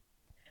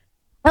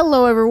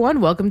Hello,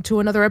 everyone. Welcome to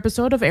another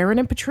episode of Aaron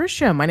and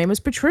Patricia. My name is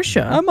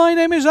Patricia. My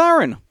name is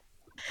Aaron.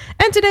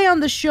 And today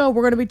on the show,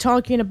 we're going to be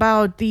talking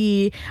about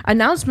the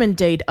announcement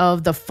date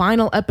of the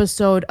final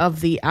episode of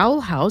The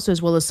Owl House,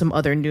 as well as some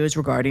other news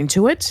regarding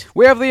to it.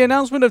 We have the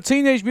announcement of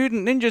Teenage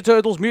Mutant Ninja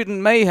Turtles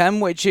Mutant Mayhem,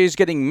 which is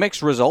getting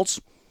mixed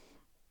results.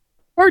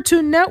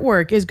 Cartoon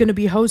Network is going to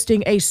be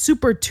hosting a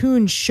Super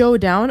Toon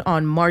Showdown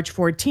on March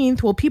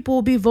 14th, while people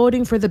will be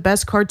voting for the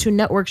best Cartoon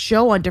Network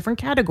show on different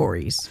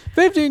categories.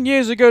 15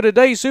 years ago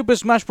today, Super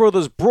Smash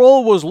Bros.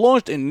 Brawl was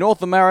launched in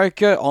North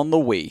America on the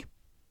Wii.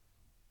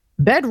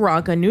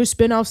 Bedrock, a new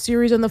spin off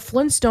series on the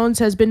Flintstones,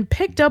 has been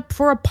picked up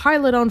for a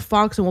pilot on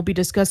Fox, and we'll be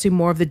discussing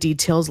more of the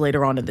details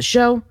later on in the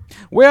show.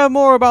 We have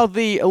more about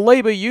the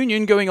labor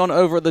union going on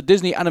over at the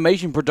Disney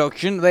animation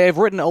production. They have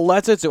written a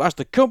letter to ask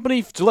the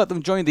company to let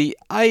them join the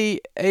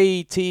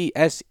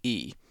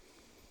IATSE.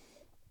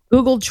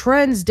 Google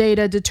Trends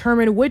data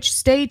determine which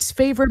state's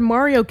favorite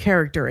Mario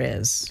character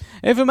is.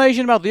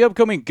 Information about the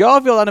upcoming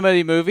Garfield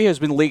animated movie has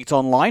been leaked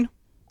online.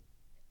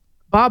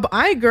 Bob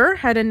Iger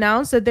had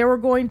announced that they were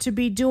going to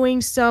be doing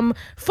some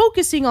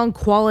focusing on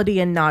quality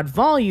and not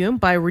volume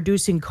by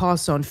reducing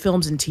costs on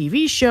films and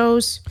TV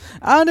shows.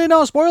 And in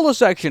our spoiler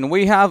section,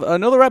 we have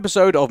another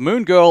episode of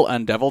Moon Girl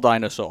and Devil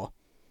Dinosaur.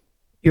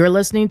 You're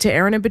listening to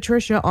Aaron and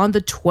Patricia on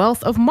the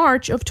 12th of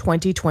March of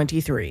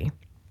 2023.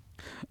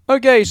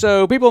 Okay,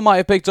 so people might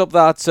have picked up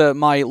that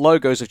my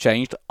logos have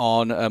changed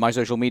on my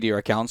social media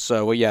accounts.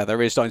 So, yeah,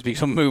 there is starting to be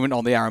some movement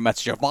on the Aaron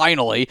Messenger,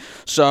 finally.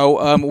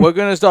 So, we're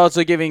going to start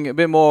giving a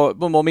bit more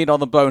meat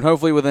on the bone,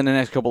 hopefully within the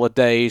next couple of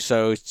days.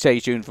 So, stay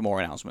tuned for more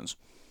announcements.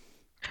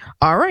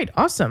 All right,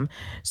 awesome.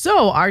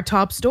 So, our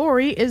top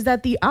story is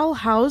that The Owl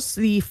House,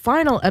 the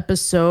final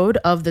episode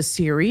of the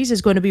series,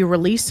 is going to be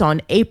released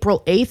on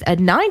April 8th at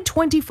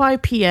 9:25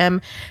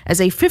 p.m.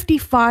 as a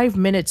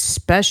 55-minute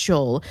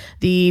special.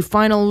 The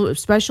final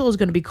special is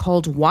going to be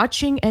called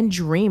Watching and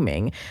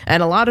Dreaming,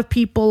 and a lot of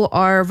people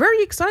are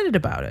very excited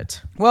about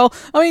it. Well,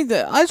 I mean,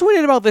 I was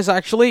reading about this,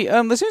 actually.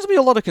 There seems to be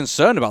a lot of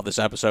concern about this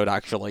episode,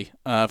 actually,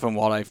 from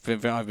what I've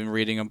been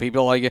reading. And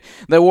people,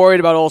 they're worried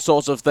about all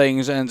sorts of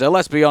things. And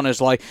let's be honest,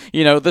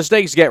 the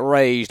stakes get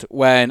raised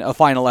when a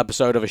final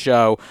episode of a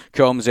show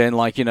comes in.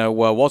 What's going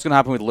to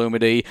happen with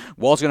Lumity?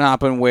 What's going to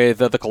happen with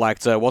The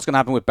Collector? What's going to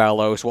happen with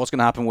Bellows? What's going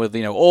to happen with,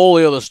 all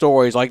the other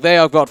stories? They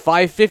have got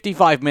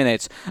 55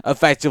 minutes,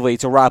 effectively,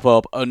 to wrap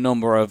up a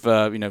number of,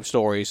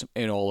 stories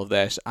in all of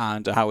this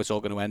and how it's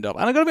all going to end up.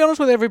 And I'm going to be honest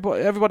with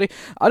everybody.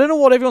 I don't know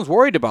what everyone's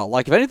worried about.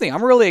 If anything,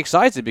 I'm really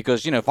excited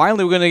because,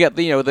 finally we're going to get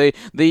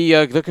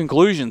the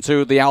conclusion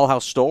to the Owl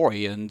House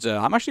story, and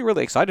I'm actually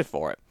really excited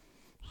for it.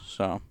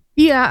 So.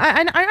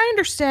 Yeah, I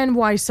understand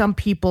why some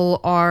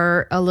people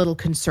are a little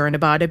concerned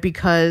about it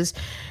because,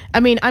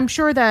 I'm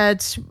sure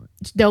that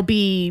there'll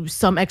be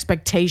some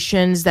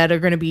expectations that are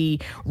going to be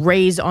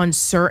raised on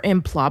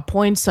certain plot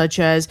points, such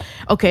as,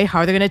 okay, how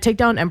are they going to take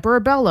down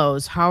Emperor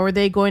Bellows? How are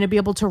they going to be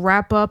able to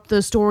wrap up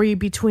the story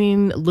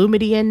between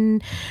Lumity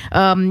and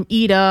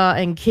Ida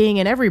and King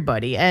and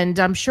everybody? And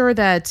I'm sure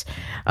that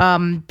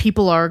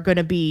people are going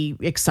to be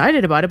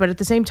excited about it, but at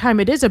the same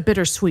time, it is a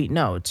bittersweet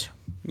note.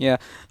 Yeah,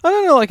 I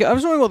don't know. I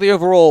was wondering what the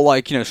overall,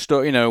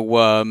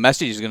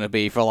 message is going to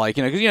be for,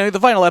 because the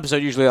final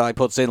episode usually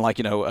puts in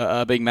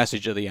a big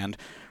message at the end,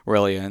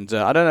 really. And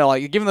I don't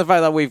know, given the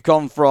fact that we've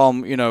gone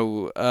from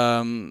all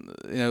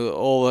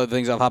the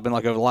things that have happened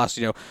over the last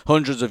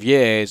hundreds of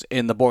years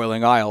in the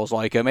Boiling Isles,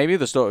 maybe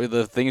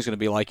the thing is going to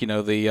be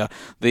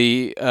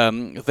the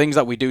things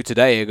that we do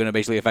today are going to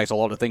basically affect a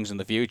lot of things in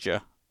the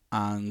future.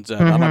 And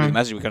that might be the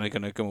message we're kind of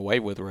going to come away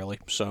with, really.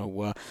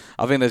 So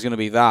I think there's going to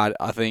be that.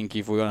 I think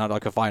if we're going to have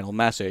a final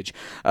message,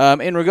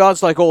 in regards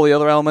to all the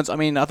other elements, I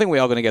think we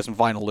are going to get some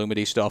final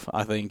Lumity stuff.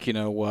 I think I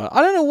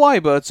don't know why,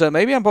 but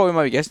maybe I'm probably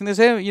might be guessing this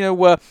here.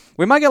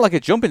 We might get a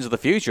jump into the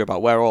future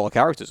about where all the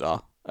characters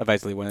are.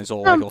 Eventually, when it's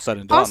all all said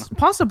and done.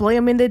 Possibly.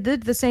 They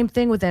did the same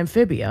thing with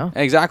Amphibia.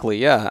 Exactly,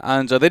 yeah.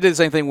 And they did the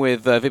same thing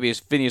with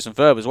Phineas and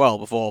Ferb as well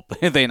before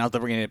they announced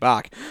they're bringing it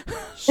back.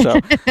 So,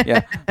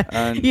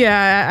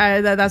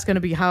 yeah. That's going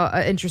to be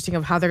how interesting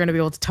of how they're going to be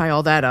able to tie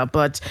all that up.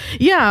 But,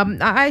 yeah,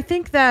 I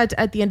think that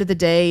at the end of the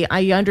day,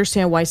 I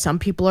understand why some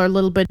people are a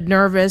little bit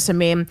nervous.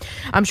 I'm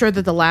sure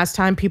that the last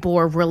time people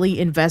were really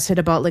invested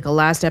about a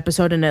last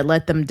episode and it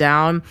let them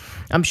down.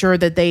 I'm sure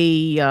that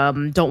they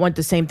don't want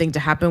the same thing to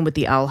happen with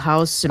the Owl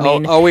House.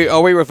 Are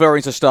we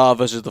referring to Star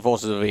versus the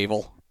Forces of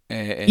Evil?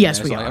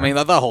 Yes, we are.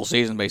 That whole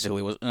season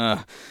basically was.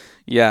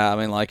 Yeah,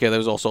 there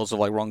was all sorts of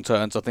wrong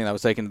turns. I think that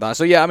was taken to that.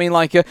 So yeah,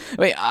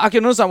 I can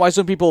understand why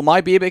some people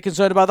might be a bit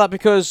concerned about that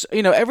because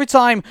every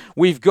time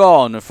we've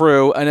gone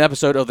through an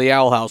episode of the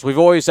Owl House, we've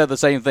always said the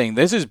same thing.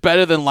 This is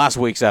better than last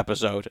week's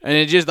episode, and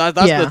it just that's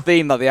the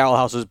theme that the Owl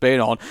House has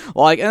been on.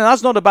 And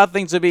that's not a bad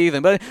thing to be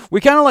either. But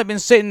we kind of been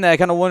sitting there,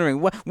 kind of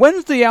wondering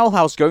when's the Owl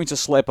House going to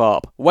slip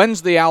up?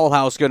 When's the Owl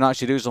House going to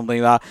actually do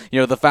something that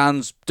the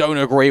fans don't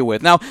agree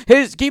with? Now,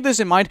 keep this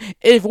in mind.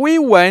 If we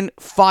went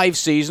 5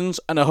 seasons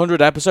and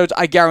 100 episodes,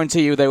 I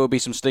guarantee you there will be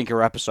some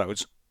stinker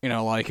episodes.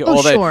 Oh,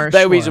 or sure,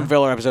 there'll be some sure.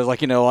 filler episodes, I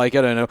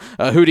don't know,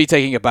 Hootie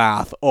taking a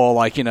bath, or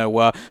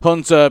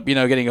Hunter,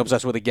 getting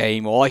obsessed with a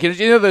game, or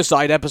those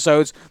side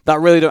episodes that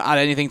really don't add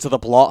anything to the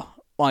plot.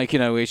 They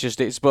just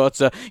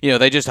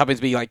happen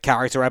to be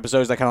character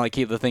episodes that kind of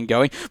keep the thing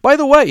going. By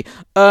the way,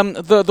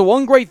 the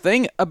one great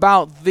thing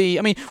about we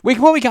can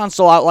probably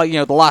cancel out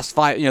the last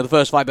five, the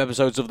first five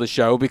episodes of the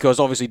show because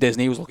obviously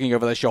Disney was looking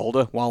over their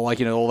shoulder while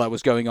all that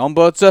was going on.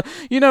 But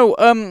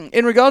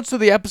in regards to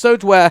the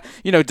episodes where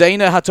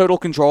Dana had total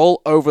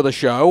control over the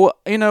show,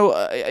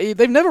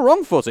 they've never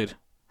wrong-footed,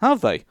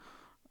 have they?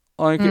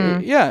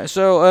 Yeah.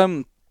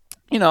 So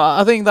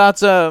I think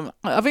that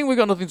I think we've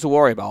got nothing to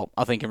worry about.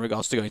 I think in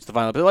regards to going to the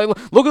final episode,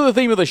 look at the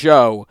theme of the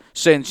show.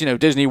 Since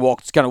Disney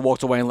walked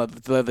away and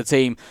let the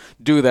team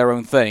do their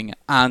own thing,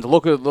 and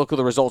look at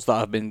the results that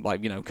have been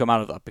come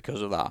out of that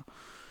because of that.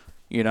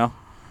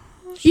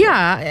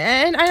 Yeah,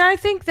 and I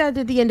think that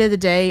at the end of the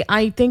day,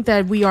 I think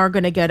that we are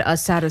going to get a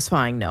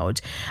satisfying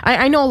note.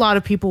 I know a lot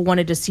of people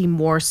wanted to see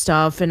more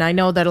stuff, and I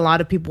know that a lot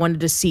of people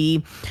wanted to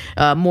see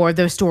more of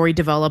the story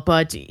develop,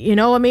 but,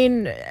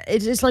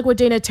 it's like what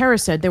Dana Terra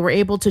said. They were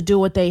able to do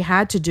what they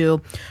had to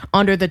do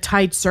under the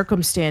tight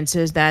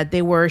circumstances that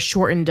they were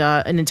shortened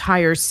an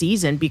entire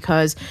season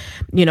because,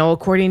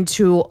 according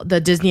to the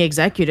Disney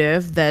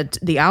executive, that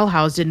the Owl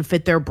House didn't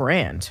fit their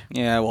brand.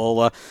 Yeah,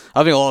 well,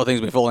 I think a lot of things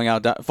have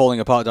been falling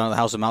apart down at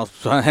the House of Mouse,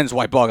 hence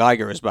why Bob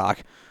Iger is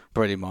back,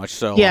 pretty much.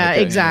 So yeah,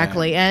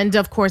 exactly. Yeah. And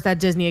of course, that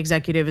Disney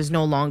executive is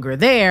no longer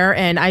there.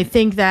 And I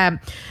think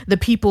that the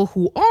people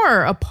who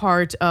are a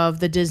part of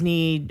the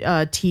Disney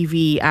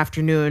TV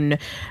afternoon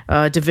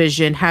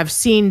division have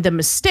seen the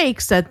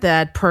mistakes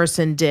that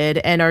person did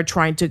and are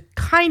trying to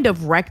kind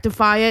of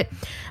rectify it.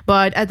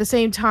 But at the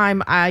same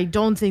time, I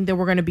don't think that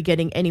we're going to be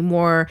getting any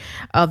more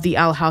of the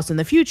Owl House in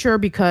the future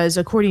because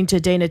according to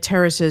Dana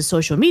Terrace's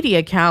social media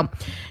account,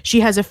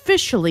 she has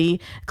officially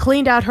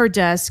cleaned out her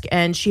desk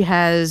and she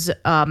has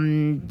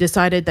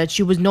decided that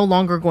she was no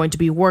longer going to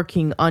be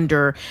working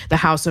under the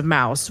House of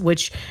Mouse,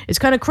 which is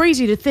kind of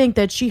crazy to think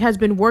that she has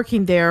been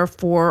working there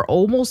for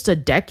almost a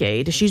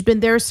decade. She's been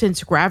there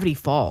since Gravity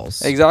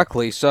Falls.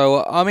 Exactly.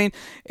 So,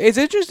 it's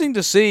interesting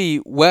to see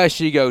where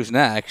she goes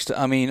next.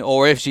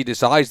 Or if she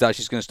decides that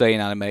she's going to stay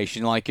in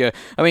animation.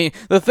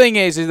 The thing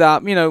is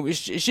that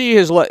she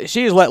has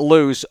let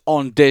loose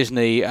on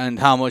Disney and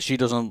how much she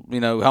doesn't,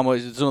 how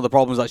much some of the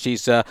problems that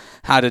she's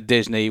had at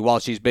Disney while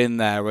she's been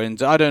there.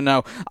 And I don't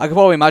know. I can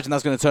probably imagine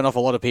that's going to turn off a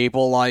lot of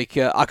people. I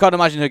can't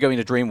imagine her going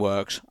to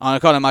DreamWorks. I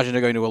can't imagine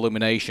her going to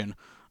Illumination.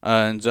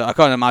 And I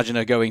can't imagine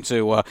her going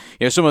to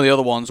some of the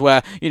other ones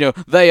where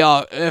they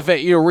are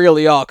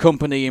really are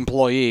company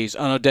employees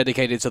and are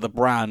dedicated to the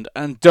brand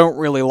and don't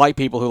really like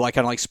people who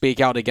speak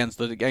out against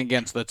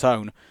the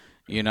tone.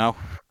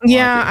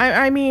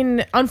 Yeah,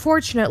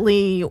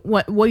 unfortunately,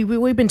 what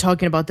we've been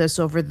talking about this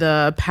over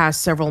the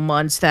past several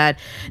months, that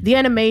the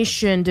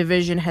animation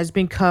division has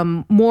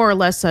become more or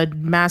less a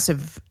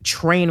massive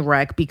train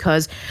wreck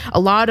because a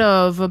lot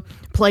of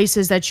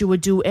places that you would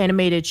do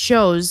animated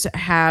shows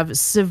have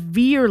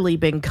severely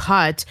been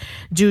cut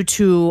due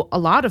to a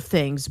lot of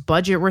things,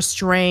 budget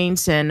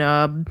restraints, and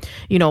a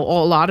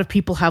lot of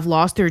people have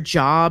lost their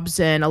jobs,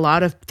 and a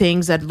lot of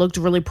things that looked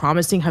really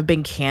promising have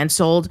been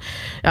canceled.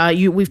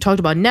 We've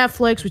talked about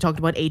Netflix, we talked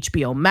about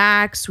HBO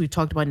Max, we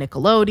talked about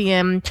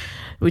Nickelodeon,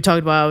 we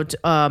talked about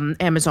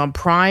Amazon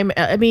Prime.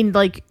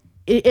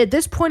 At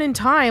this point in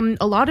time,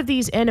 a lot of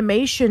these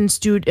animation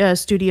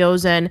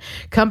studios and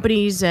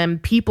companies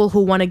and people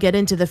who want to get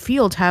into the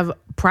field have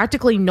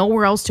practically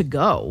nowhere else to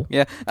go.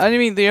 Yeah,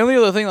 and the only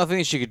other thing I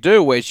think she could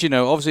do, which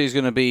obviously is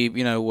going to be is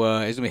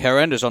going to be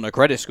horrendous on her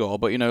credit score,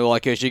 but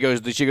she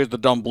goes the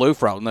Don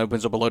Bluth route and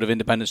opens up a load of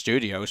independent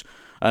studios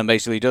and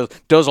basically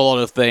does a lot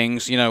of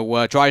things,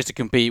 tries to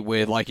compete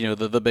with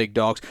the big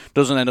dogs,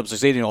 doesn't end up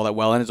succeeding all that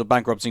well, and ends up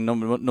bankrupting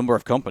number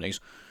of companies.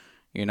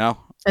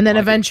 And then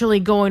eventually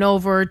going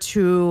over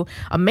to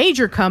a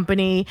major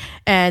company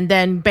and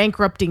then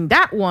bankrupting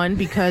that one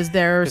because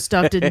their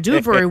stuff didn't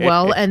do very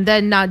well, and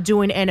then not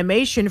doing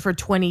animation for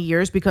 20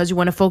 years because you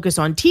want to focus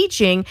on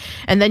teaching,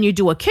 and then you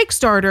do a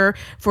Kickstarter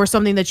for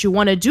something that you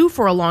want to do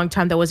for a long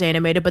time that was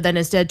animated, but then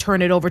instead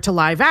turn it over to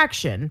live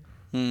action.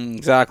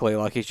 Exactly.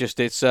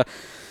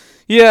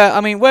 Yeah,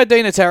 where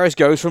Dana Terrace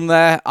goes from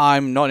there,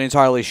 I'm not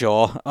entirely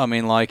sure. One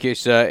thing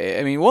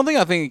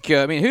I think,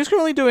 who's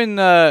currently doing,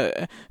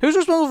 who's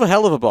responsible for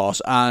Hell of a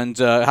Boss and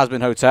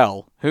Has-Been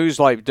Hotel? Who's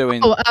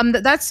doing?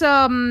 That's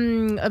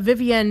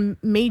Vivienne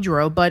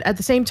Madro, but at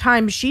the same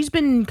time, she's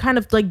been kind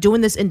of doing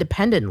this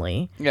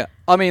independently. Yeah,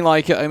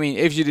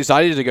 if you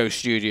decided to go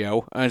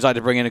studio and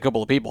decided to bring in a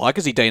couple of people, I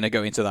could see Dana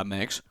go into that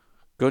mix.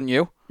 Couldn't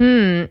you?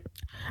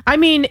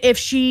 If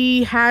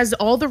she has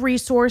all the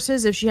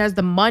resources, if she has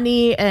the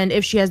money, and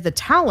if she has the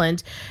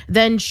talent,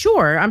 then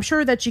sure, I'm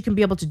sure that she can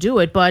be able to do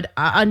it. But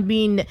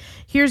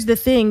here's the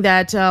thing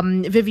that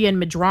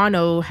Vivienne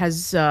Medrano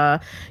has,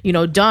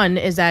 done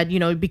is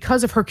that,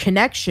 because of her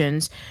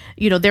connections,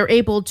 they're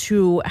able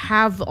to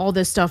have all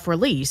this stuff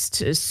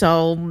released.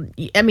 So,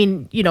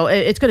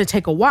 it's going to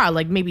take a while,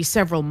 maybe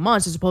several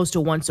months as opposed to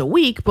once a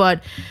week.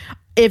 But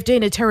if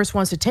Dana Terrace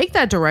wants to take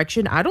that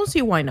direction, I don't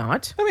see why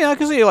not. I mean, I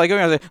can see like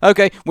going,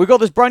 okay, we've got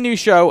this brand new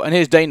show, and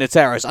here's Dana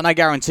Terrace, and I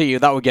guarantee you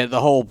that would get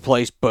the whole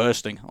place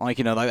bursting. Like,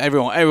 like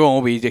everyone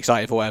will be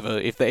excited for whatever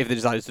if they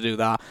decided to do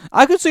that.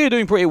 I could see her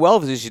doing pretty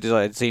well if she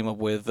decided to team up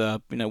with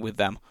with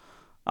them.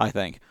 I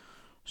think.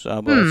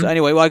 So, but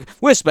anyway, like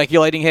we're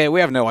speculating here.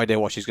 We have no idea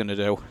what she's gonna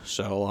do.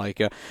 So, like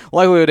it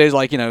is,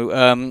 like I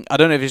don't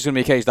know if it's gonna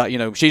be a case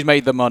that she's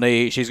made the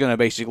money, she's gonna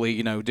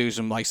basically do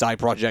some like side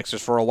projects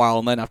just for a while,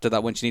 and then after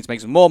that, when she needs to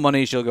make some more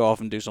money, she'll go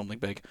off and do something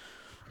big.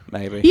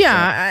 Maybe.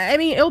 Yeah, I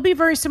mean, it'll be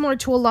very similar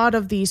to a lot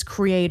of these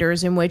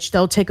creators in which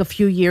they'll take a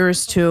few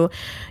years to,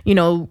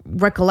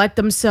 recollect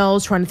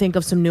themselves, trying to think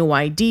of some new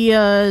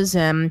ideas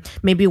and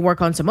maybe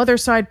work on some other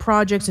side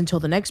projects until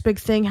the next big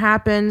thing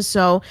happens.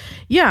 So,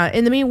 yeah,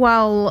 in the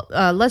meanwhile,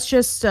 let's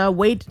just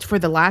wait for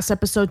the last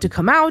episode to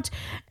come out,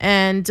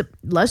 and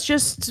let's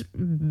just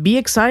be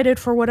excited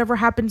for whatever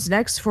happens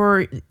next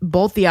for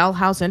both the Owl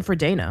House and for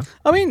Dana.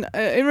 I mean,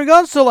 in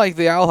regards to like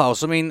the Owl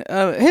House, I mean,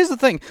 here's the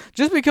thing: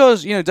 just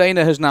because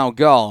Dana has now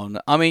gone,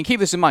 I mean, keep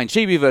this in mind,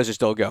 Chibiverse is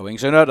still going,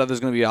 so no doubt there's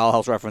going to be Owl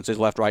House references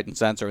left, right, and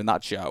center in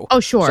that show. Oh,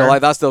 sure. So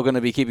like that's still going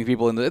to be keeping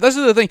people in the. This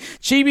is the thing.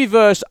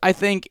 Chibiverse, I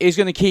think, is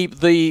going to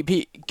keep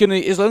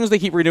as long as they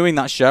keep renewing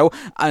that show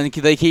and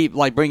they keep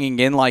like bringing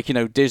in like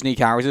Disney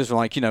characters from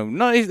like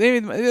no,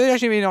 they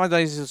actually need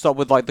to stop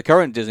with like the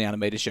current Disney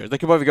animated shows. They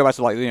could probably go back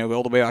to like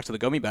all the way back to the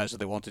Gummy Bears if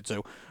they wanted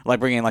to, like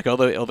bring in like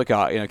other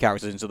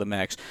characters into the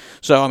mix.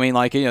 So I mean,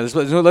 like there's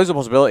loads of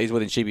possibilities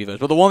within Chibiverse,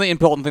 but the one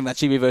important thing that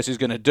Chibiverse is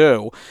going to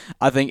do,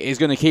 I think, is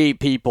going to keep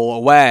people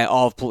aware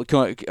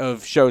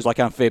of shows like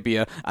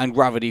Amphibia and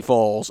Gravity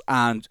Falls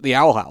and The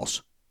Owl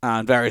House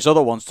and various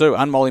other ones too,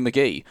 and Molly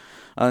McGee.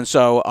 And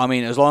so, I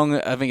mean, as long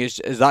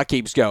as that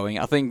keeps going,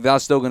 I think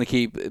that's still going to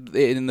keep it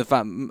in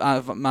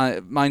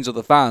the minds of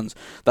the fans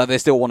that they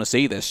still want to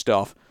see this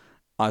stuff.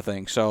 I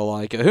think so.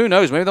 Like, who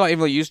knows? Maybe they might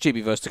even use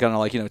Chibiverse to kind of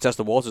like test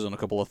the waters on a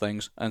couple of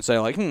things and say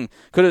like,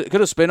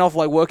 could a spin-off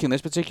like work in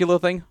this particular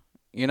thing?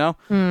 So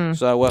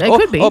it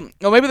could be.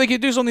 Or maybe they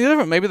could do something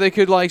different. Maybe they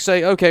could like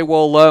say, okay,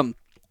 well,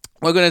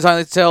 we're going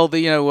to tell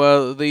the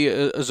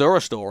the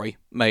Azura story.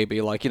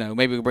 Maybe like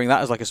maybe we bring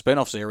that as like a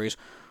spin-off series,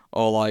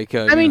 or like.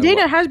 I mean,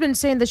 Dana has been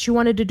saying that she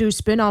wanted to do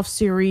spin-off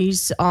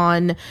series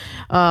on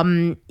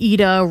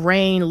Ida,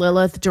 Rain,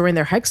 Lilith during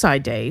their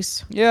Hexside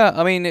days. Yeah,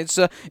 I mean it's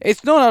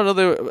not out of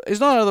the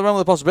realm of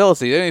the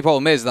possibility. The only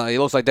problem is that it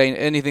looks like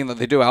anything that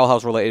they do Owl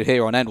House related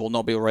here on end will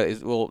not be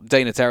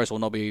Dana Terrace will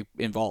not be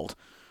involved.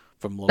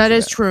 That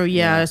is true,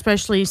 yeah,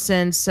 especially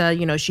since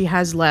she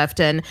has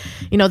left, and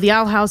the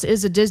Owl House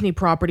is a Disney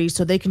property,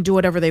 so they can do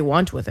whatever they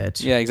want with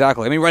it. Yeah,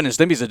 exactly. I mean, Ren and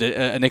Stimpy's a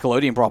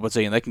Nickelodeon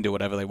property, and they can do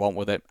whatever they want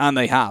with it, and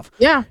they have.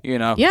 Yeah, so,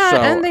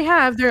 and they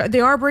have. They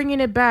are bringing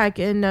it back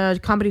in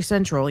Comedy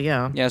Central.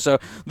 Yeah. Yeah, so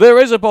there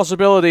is a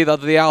possibility that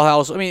the Owl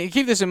House. I mean,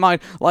 keep this in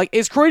mind. Like,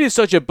 it's created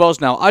such a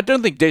buzz now. I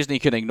don't think Disney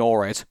can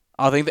ignore it.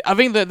 I think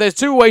that there's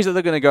two ways that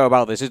they're going to go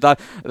about this. Is that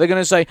they're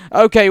going to say,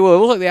 okay, well, it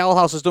looks like the Owl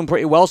House has done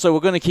pretty well, so we're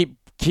going to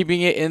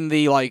keeping it in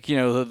the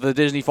the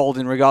Disney fold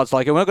in regards to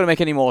like we're not going to make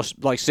any more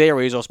like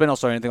series or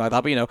spin-offs or anything like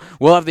that, but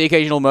we'll have the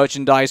occasional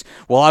merchandise,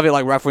 we'll have it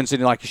like referenced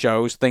in like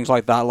shows, things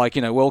like that, like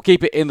we'll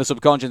keep it in the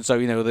subconscious, so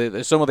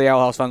some of the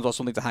Owl House fans will have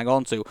something to hang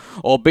on to.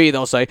 Or B,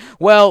 they'll say,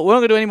 well, we're not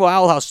going to do any more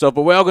Owl House stuff,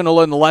 but we are going to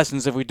learn the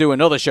lessons if we do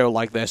another show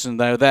like this, and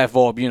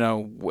therefore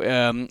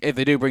if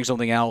they do bring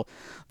something out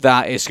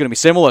that is going to be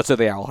similar to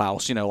the Owl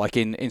House, like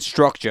in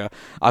structure,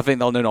 I think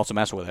they'll know not to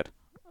mess with it.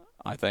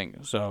 I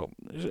think so.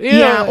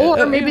 Yeah,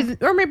 or maybe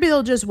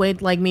they'll just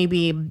wait like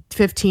maybe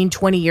 15,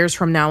 20 years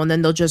from now, and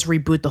then they'll just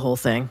reboot the whole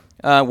thing.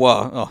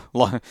 The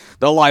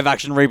live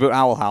action reboot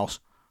Owl House.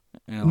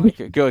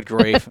 Good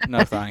grief,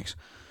 no thanks.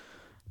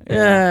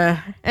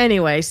 Yeah.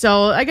 Anyway,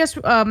 so I guess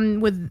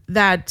with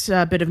that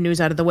bit of news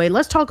out of the way,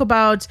 let's talk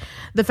about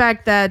the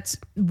fact that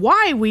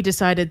why we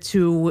decided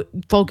to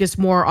focus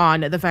more on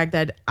the fact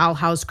that Owl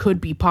House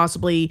could be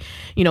possibly,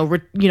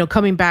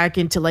 coming back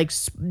into like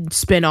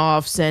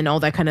spin-offs and all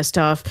that kind of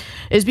stuff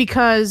is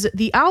because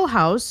the Owl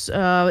House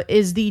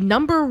is the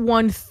number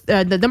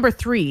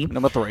three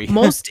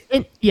most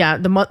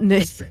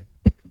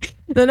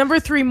the number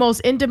 3 most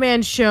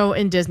in-demand show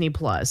in Disney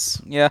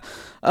Plus. Yeah.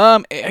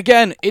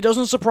 Again, it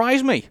doesn't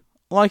surprise me.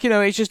 Like,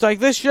 it's just like,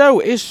 this show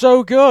is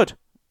so good.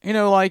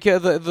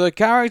 The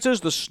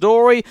characters, the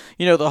story,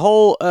 the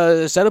whole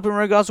setup in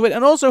regards to it.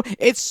 And also,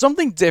 it's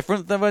something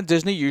different than what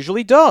Disney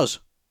usually does.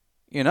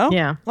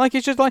 Yeah. Like,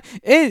 it's just like,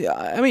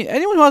 I mean,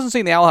 anyone who hasn't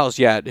seen The Owl House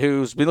yet,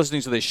 who's been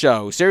listening to this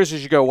show, seriously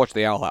should go watch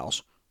The Owl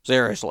House.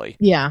 Seriously.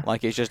 Yeah.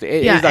 Like, it's just...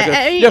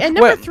 and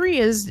number 3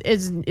 is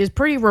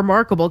pretty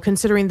remarkable,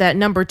 considering that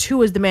number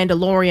 2 is The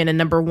Mandalorian, and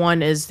number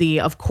 1 is the,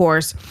 of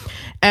course,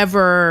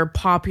 ever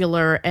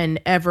popular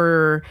and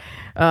ever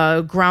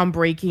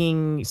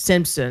groundbreaking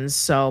Simpsons.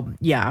 So,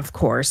 yeah, of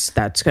course,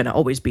 that's going to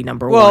always be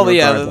number 1. Well,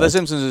 yeah, The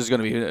Simpsons is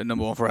going to be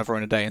number 1 forever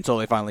and a day until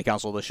they finally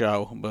cancel the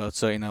show. But, that's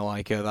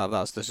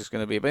just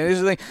going to be... But this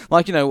is the thing,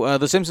 like,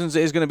 The Simpsons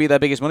is going to be their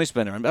biggest money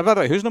spinner. And by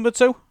the way, who's number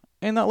 2?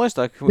 In that list,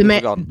 The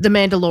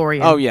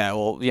Mandalorian. Oh yeah,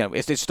 well,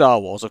 it's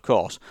Star Wars, of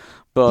course,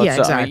 But Yeah,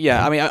 exactly.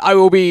 I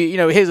will be.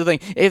 Here's the thing: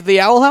 if the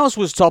Owl House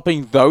was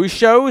topping those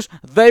shows,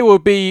 there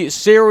would be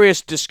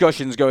serious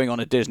discussions going on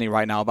at Disney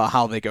right now about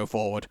how they go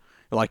forward.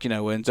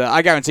 And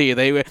I guarantee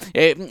you,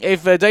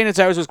 if Dana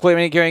Terrace was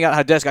clearing out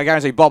her desk, I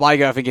guarantee Bob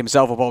Iger, I think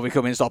himself, will probably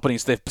come in and start putting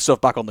stuff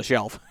back on the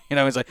shelf.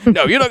 It's like,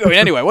 no, you're not going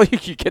anywhere. What, are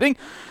you kidding?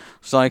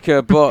 It's like, yeah.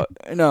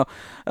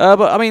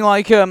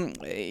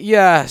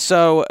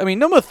 So,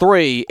 number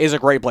 3 is a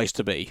great place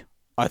to be,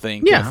 I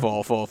think,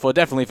 for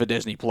definitely for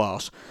Disney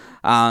Plus.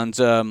 And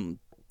the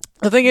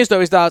thing is,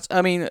 though, is that,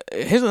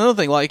 here's another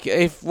thing. Like,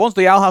 if once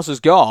the Owl House is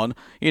gone,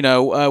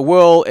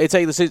 will it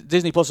take the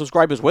Disney Plus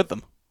subscribers with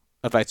them?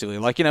 Effectively,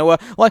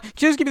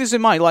 just keep this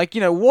in mind.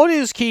 What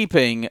is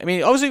keeping?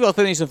 Obviously we've got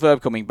Phineas and Ferb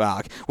coming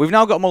back. We've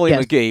now got Molly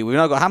McGee. We've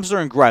now got Hamster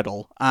and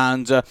Gretel,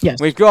 and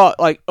we've got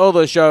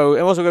other show.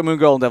 And also got Moon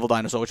Girl and Devil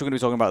Dinosaur, which we're going to be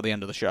talking about at the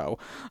end of the show.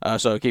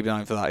 So keep an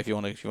eye for that if you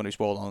want to be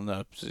spoiled on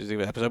the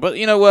episode. But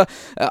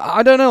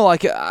I don't know.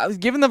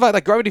 Given the fact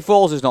that Gravity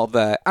Falls is not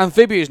there,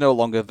 Amphibia is no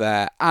longer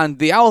there, and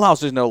the Owl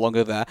House is no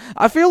longer there,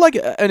 I feel like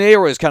an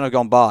era has kind of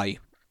gone by.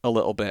 A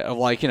little bit of a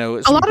lot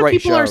of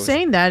people are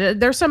saying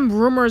that there's some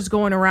rumors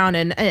going around,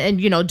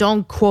 and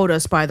don't quote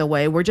us, by the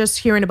way. We're just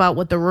hearing about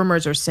what the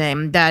rumors are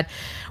saying, that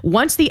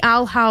once the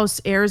Owl House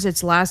airs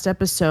its last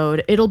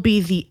episode, it'll be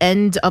the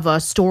end of a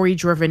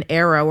story-driven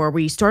era where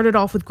we started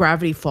off with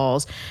Gravity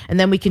Falls, and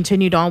then we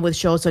continued on with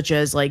shows such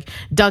as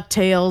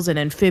DuckTales and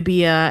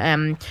Amphibia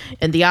and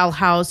the Owl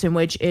House, in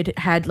which it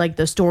had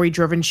the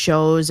story-driven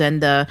shows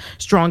and the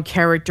strong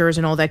characters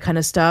and all that kind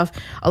of stuff.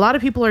 A lot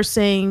of people are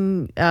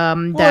saying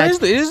that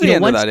it is the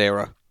end of that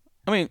era.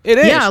 It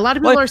is. Yeah, a lot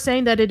of people are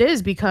saying that it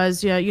is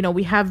because,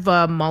 we have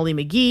Molly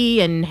McGee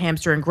and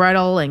Hamster and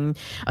Gretel and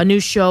a new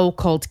show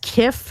called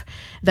Kif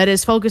that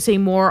is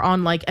focusing more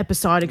on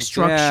episodic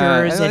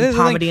structures and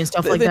comedy and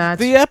stuff like that.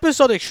 The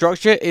episodic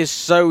structure is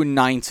so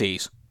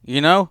 90s.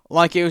 It's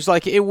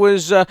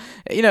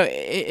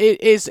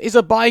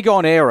a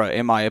bygone era,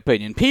 in my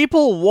opinion.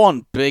 People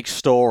want big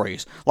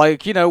stories.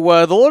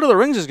 The Lord of the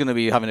Rings is going to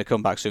be having a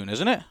comeback soon,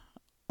 isn't it?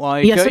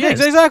 Yes, it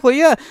is. Exactly,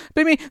 yeah.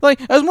 But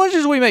as much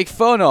as we make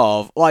fun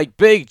of,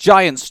 big,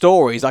 giant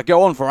stories that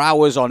go on for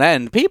hours on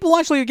end, people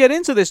actually get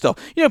into this stuff.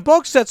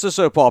 Box sets are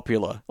so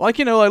popular. Look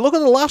at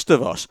The Last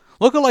of Us.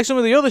 Look at, some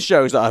of the other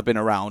shows that have been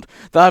around,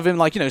 that have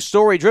been,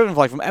 story-driven,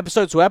 from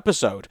episode to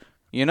episode,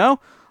 The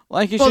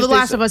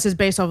Last of Us is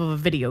based off of a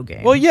video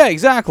game. Well, yeah,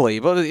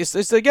 exactly. But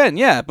it's again,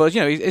 yeah. But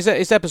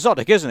it's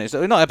episodic, isn't it?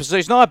 It's not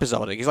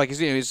episodic. It's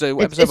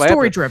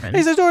story driven.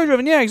 It's story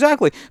driven. Yeah,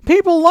 exactly.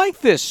 People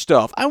like this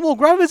stuff and will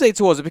gravitate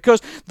towards it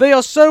because they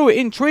are so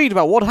intrigued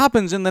about what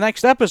happens in the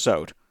next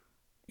episode.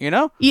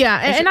 Yeah,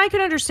 and I can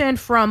understand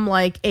from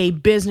a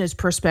business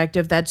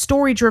perspective that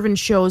story-driven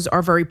shows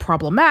are very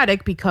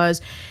problematic,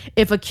 because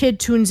if a kid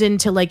tunes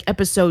into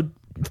episode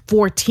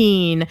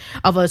 14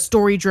 of a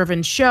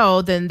story-driven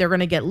show, then they're going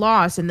to get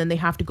lost, and then they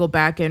have to go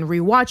back and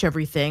rewatch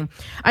everything.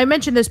 I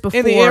mentioned this before.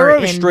 In the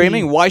era of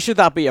streaming, why should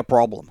that be a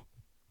problem?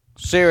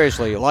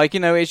 Seriously,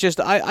 it's just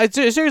I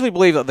seriously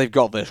believe that they've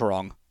got this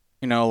wrong.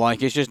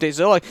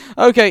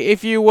 Okay,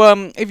 if you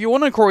want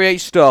to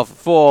create stuff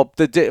for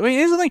here's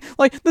the thing,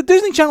 the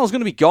Disney Channel is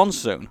going to be gone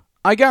soon.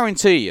 I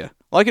guarantee you.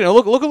 Look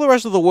at the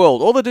rest of the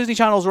world. All the Disney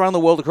channels around the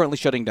world are currently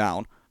shutting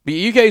down.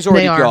 The UK's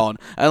already gone,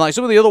 and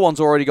some of the other ones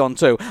are already gone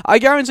too. I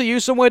guarantee you,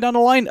 somewhere down the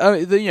line,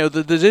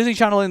 the Disney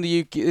Channel in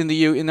the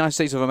United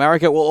States of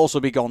America will also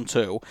be gone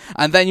too,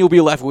 and then you'll be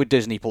left with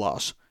Disney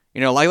Plus.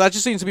 That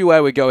just seems to be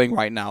where we're going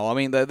right now.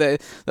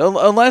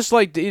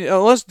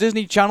 Unless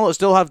Disney Channel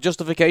still have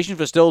justification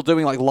for still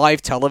doing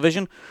live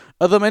television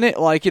at the minute,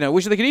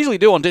 which they could easily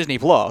do on Disney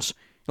Plus.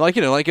 Look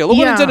what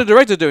Nintendo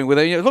Direct are doing with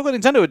it. Look what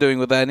Nintendo are doing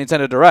with their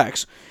Nintendo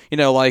Directs.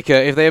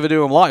 If they ever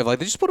do them live, they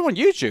just put them on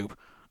YouTube.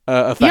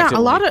 Yeah,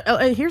 a lot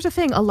of here's the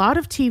thing: a lot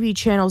of TV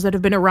channels that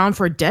have been around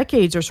for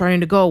decades are starting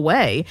to go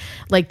away,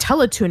 like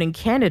Teletoon in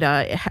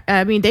Canada.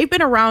 They've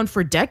been around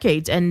for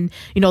decades, and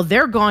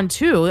they're gone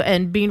too,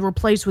 and being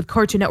replaced with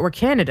Cartoon Network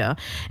Canada.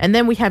 And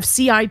then we have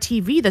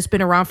CITV that's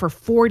been around for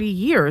 40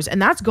 years, and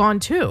that's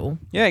gone too.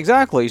 Yeah,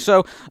 exactly.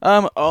 So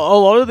a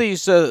lot of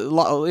these, a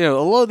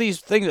lot of these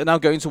things are now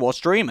going towards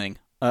streaming.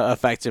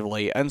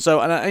 Effectively, and so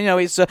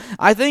it's.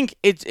 I think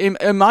it's,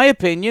 in my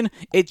opinion,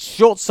 it's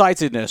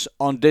short-sightedness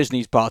on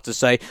Disney's part to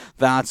say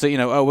that we're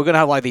going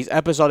to have these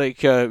episodic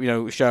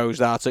shows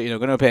that going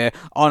to appear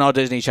on our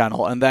Disney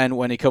Channel, and then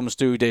when it comes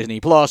to Disney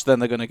Plus, then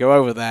they're going to go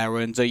over there,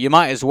 and you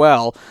might as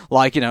well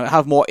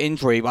have more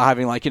intrigue by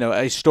having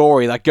a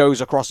story that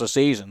goes across a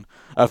season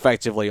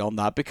effectively on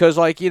that, because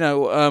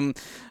I'm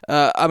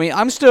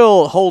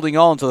still holding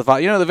on to the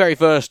fact, the very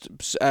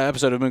first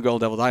episode of Moon Girl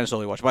and Devil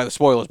Dinosaur we watched, by the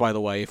spoilers, by the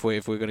way, if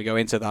we're going to go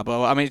into that.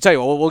 But tell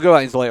you what, we'll go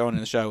into later on in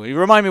the show. You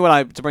remind me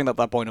to bring that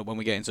point up when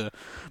we get into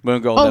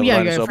Moon Girl and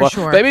Devil Dinosaur. Yeah, for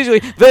sure. But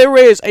basically, there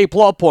is a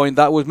plot point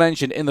that was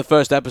mentioned in the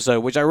first episode,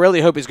 which I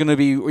really hope is going to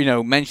be,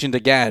 mentioned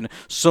again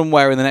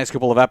somewhere in the next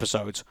couple of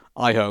episodes.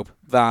 I hope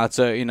that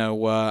and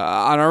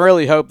I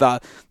really hope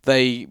that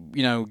they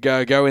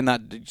go in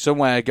that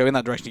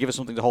direction to give us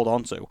something to hold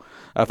on to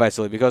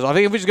effectively, because I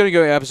think if we're just going to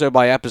go episode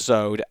by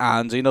episode,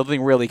 and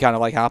nothing really kind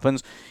of like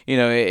happens, it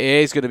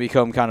is going to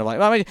become kind of like,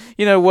 I mean,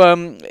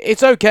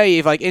 it's okay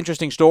if like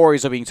interesting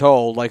stories are being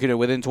told like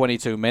within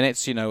 22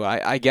 minutes,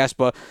 I guess,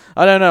 but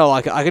I don't know,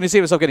 like I can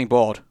see myself getting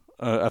bored.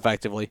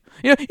 Effectively,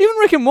 even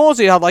Rick and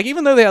Morty had like,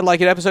 even though they had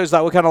like episodes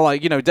that were kind of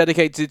like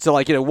dedicated to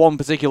like one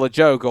particular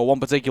joke or one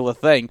particular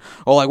thing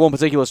or like one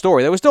particular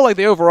story, there was still like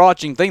the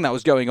overarching thing that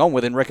was going on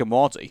within Rick and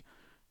Morty,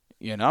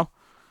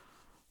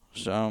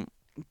 So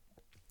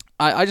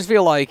I just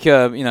feel like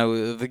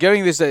the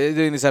doing this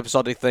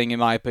episodic thing, in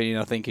my opinion,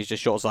 I think is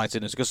just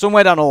short-sightedness, because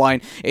somewhere down the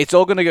line it's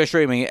all going to go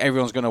streaming.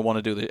 Everyone's going to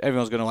want to do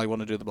everyone's going to like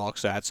want to do the box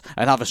sets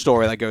and have a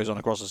story that goes on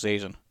across the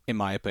season, in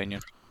my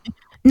opinion.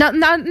 Now,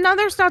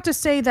 there's not to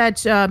say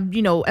that,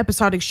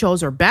 episodic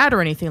shows are bad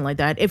or anything like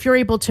that. If you're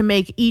able to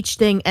make each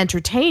thing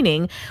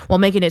entertaining while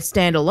making it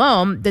stand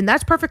alone, then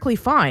that's perfectly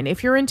fine.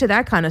 If you're into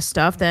that kind of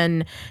stuff,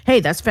 then,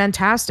 hey, that's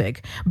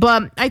fantastic.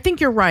 But I think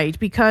you're right,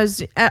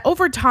 because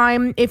over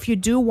time, if you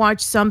do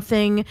watch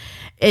something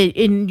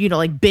in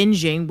like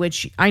binging,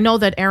 which I know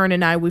that Aaron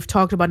and I, we've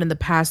talked about in the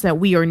past that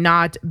we are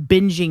not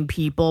binging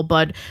people,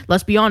 but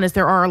let's be honest,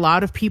 there are a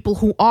lot of people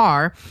who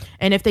are.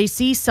 And if they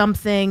see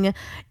something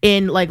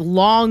in like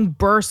long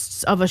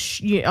bursts of a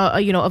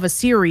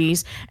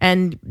series,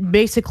 and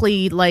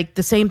basically like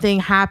the same thing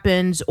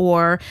happens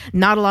or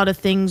not a lot of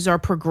things are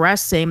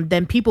progressing,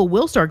 then people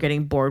will start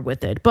getting bored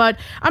with it. But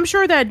I'm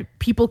sure that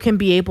people can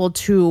be able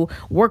to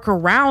work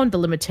around the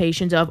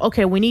limitations of,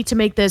 okay, we need to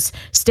make this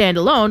stand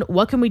alone.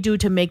 What can we do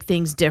to make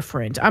things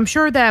different? I'm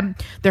sure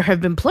that there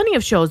have been plenty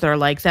of shows that are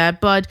like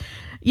that, but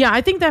yeah,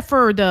 I think that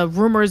for the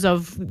rumors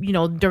of,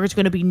 there's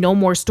going to be no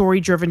more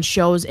story-driven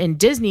shows in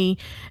Disney,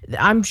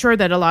 I'm sure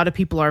that a lot of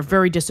people are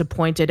very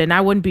disappointed, and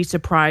I wouldn't be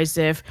surprised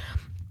if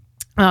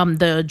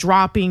the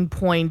dropping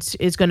point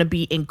is going to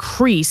be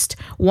increased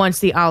once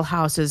the Owl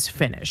House is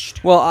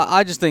finished. Well,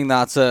 I just think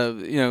that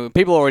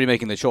people are already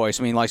making the choice.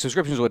 I mean, like,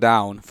 subscriptions were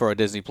down for a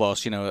Disney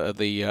Plus, at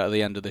the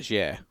end of this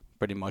year.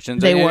 Pretty much, and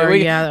they were,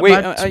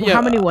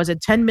 how many was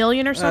it? 10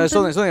 million or something?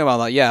 Something about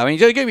that. Yeah, I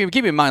mean,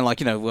 keep in mind, like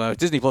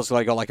Disney Plus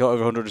like got like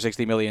over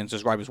 160 million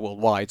subscribers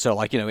worldwide. So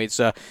like it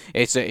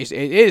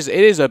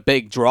is a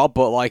big drop,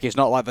 but like it's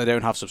not like they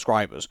don't have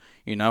subscribers,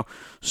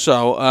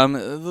 So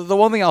the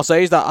one thing I'll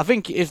say is that I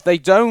think if they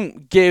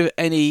don't give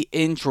any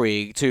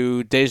intrigue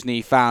to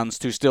Disney fans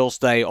to still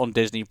stay on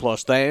Disney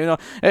Plus, if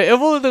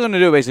all they're going to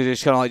do basically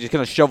just kind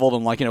of shovel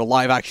them like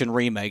live action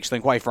remakes,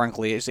 then quite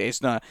frankly,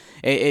 it's not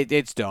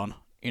it's done.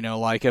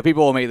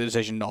 People will make the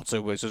decision not to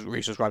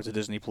resubscribe to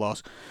Disney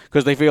Plus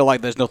because they feel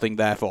like there's nothing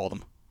there for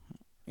them,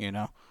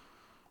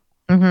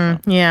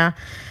 Mm-hmm. Yeah.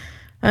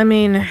 I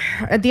mean,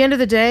 at the end of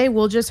the day,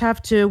 we'll just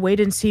have to wait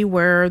and see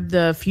where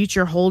the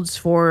future holds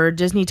for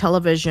Disney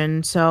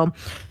television. So,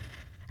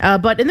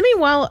 but in the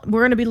meanwhile,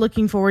 we're going to be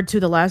looking forward to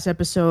the last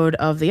episode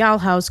of The Owl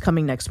House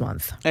coming next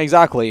month.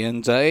 Exactly.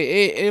 And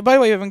by the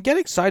way, Evan, get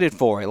excited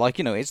for it. Like,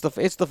 it's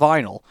the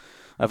final.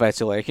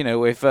 Effectively,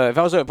 if I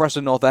was at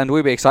Preston North End,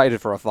 we'd be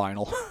excited for a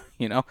final,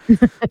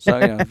 So,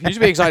 you should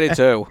be excited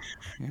too,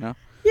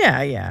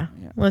 Yeah.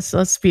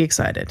 Let's be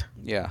excited.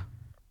 Yeah.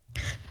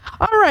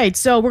 All right,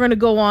 so we're going to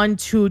go on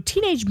to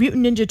Teenage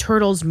Mutant Ninja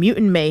Turtles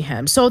Mutant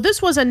Mayhem. So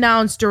this was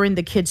announced during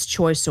the Kids'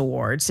 Choice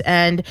Awards,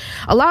 and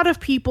a lot of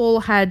people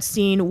had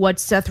seen what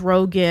Seth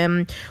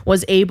Rogen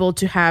was able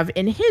to have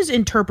in his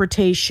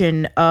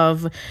interpretation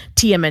of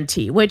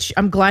TMNT, which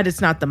I'm glad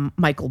it's not the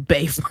Michael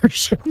Bay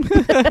version.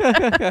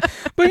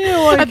 But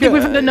I think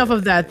we've had enough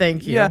of that,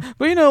 thank you. Yeah,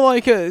 but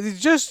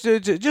just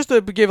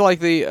to give like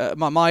the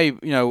my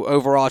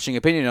overarching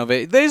opinion of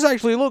it, this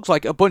actually looks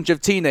like a bunch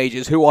of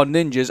teenagers who are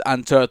ninjas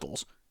and turtles.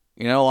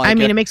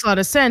 It makes a lot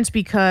of sense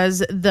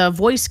because the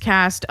voice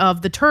cast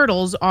of the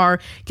Turtles are,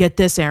 get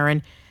this,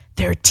 Aaron,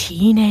 they're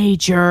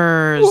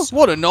teenagers.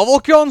 What a novel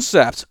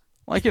concept.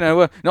 Like,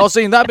 not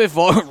seen that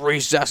before.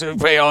 Recess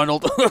with Hey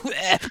Arnold. I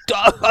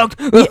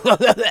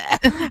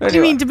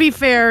mean, to be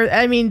fair,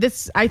 I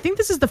think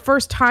this is the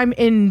first time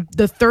in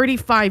the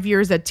 35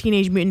 years that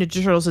Teenage Mutant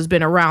Ninja Turtles has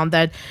been around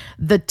that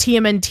the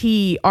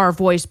TMNT are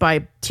voiced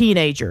by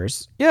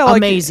teenagers. Yeah, like,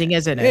 amazing,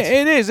 isn't it?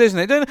 It is, isn't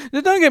it?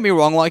 Don't get me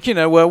wrong. Like,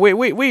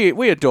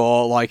 we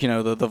adore like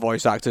the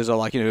voice actors or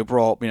like who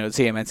brought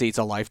TMNT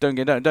to life. Don't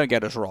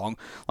get us wrong.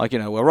 Like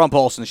Ron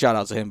Paulson, shout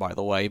out to him by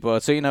the way.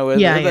 But at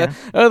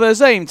the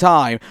same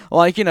time,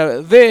 like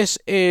this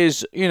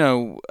is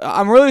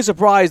I'm really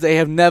surprised they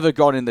have never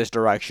gone in this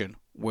direction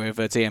with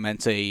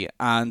TMNT,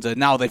 and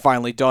now they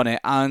finally done it.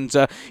 And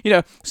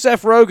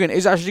Seth Rogen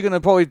is actually going to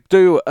probably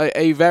do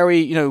a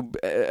very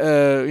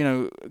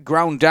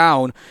ground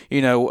down,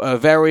 a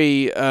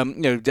very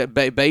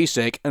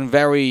basic and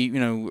very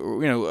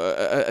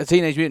a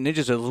Teenage Mutant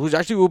Ninja Turtles, which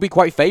actually will be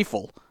quite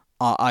faithful,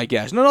 I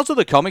guess. Not to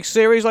the comic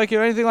series like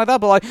or anything like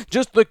that, but like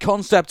just the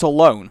concept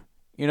alone.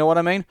 You know what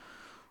I mean?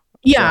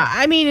 Yeah,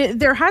 I mean,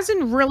 there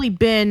hasn't really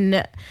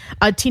been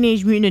a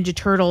Teenage Mutant Ninja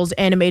Turtles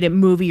animated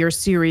movie or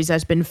series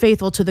that's been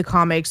faithful to the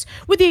comics,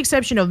 with the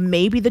exception of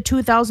maybe the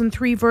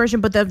 2003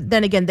 version, but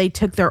then again, they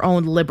took their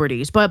own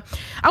liberties. But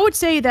I would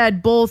say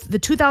that both the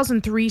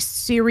 2003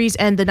 series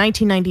and the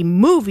 1990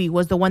 movie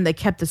was the one that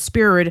kept the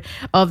spirit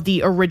of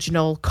the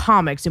original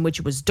comics, in which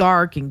it was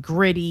dark and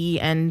gritty,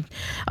 and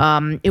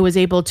it was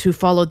able to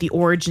follow the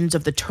origins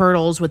of the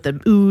turtles with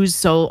the ooze,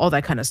 so all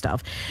that kind of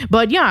stuff.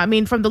 But yeah, I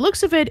mean, from the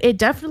looks of it, it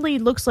definitely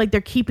looks like they're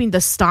keeping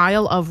the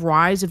style of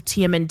Rise of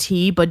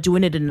TMNT, but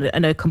doing it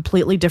in a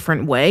completely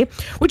different way,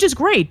 which is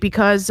great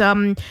because I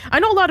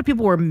know a lot of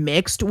people were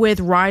mixed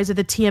with Rise of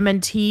the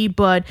TMNT,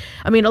 but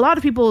I mean, a lot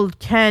of people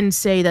can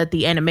say that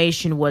the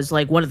animation was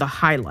like one of the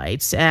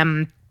highlights.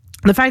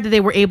 The fact that they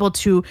were able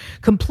to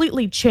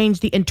completely change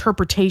the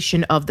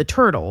interpretation of the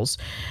turtles.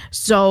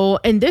 So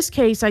in this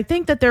case, I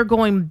think that they're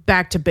going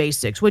back to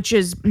basics, which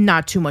is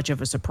not too much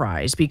of a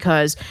surprise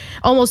because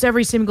almost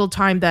every single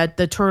time that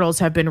the turtles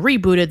have been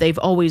rebooted, they've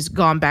always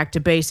gone back to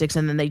basics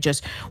and then they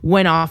just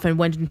went off and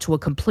went into a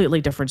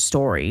completely different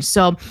story.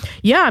 So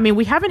yeah, I mean,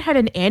 we haven't had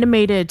an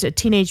animated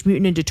Teenage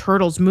Mutant Ninja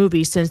Turtles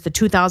movie since the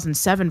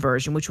 2007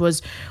 version, which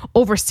was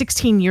over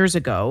 16 years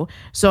ago.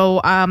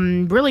 So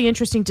really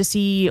interesting to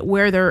see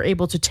where they're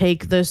able to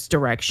take this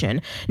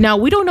direction. Now,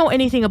 we don't know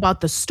anything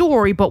about the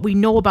story, but we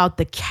know about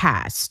the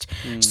cast.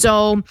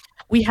 So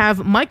we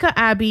have Micah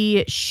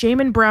Abbey,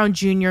 Shaman Brown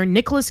Jr.,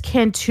 Nicholas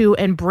Cantu,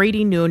 and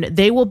Brady Noon.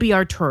 They will be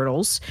our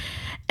turtles.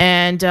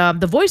 And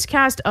the voice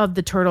cast of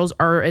the turtles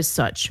are as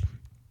such.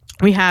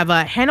 We have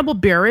Hannibal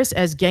Buress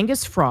as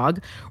Genghis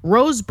Frog,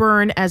 Rose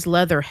Byrne as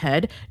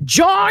Leatherhead,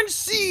 John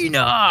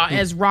Cena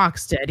as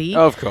Rocksteady.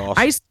 Of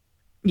course.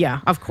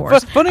 Yeah, of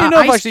course. Funny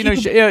enough,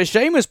 actually,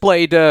 Sheamus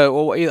played. I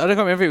don't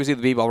remember if it was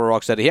either Bebop or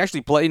Rocksteady. He actually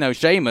played.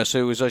 Sheamus,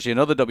 who was actually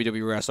another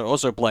WWE wrestler,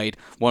 also played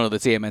one of the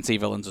TMNT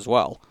villains as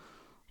well.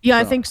 Yeah,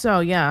 I think so.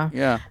 Yeah.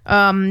 Yeah.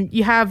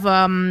 You have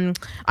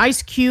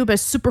Ice Cube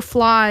as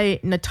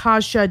Superfly,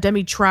 Natasha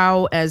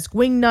Demitrow as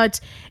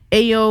Wingnut,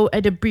 Ayo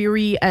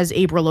Edebiri as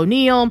April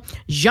O'Neil,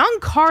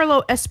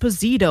 Giancarlo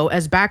Esposito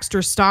as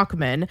Baxter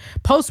Stockman,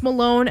 Post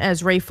Malone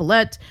as Ray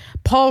Follett,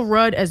 Paul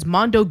Rudd as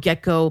Mondo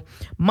Gecko,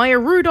 Maya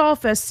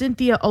Rudolph as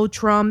Cynthia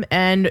Outram,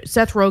 and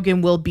Seth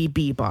Rogen will be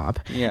Bebop.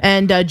 Yeah.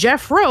 And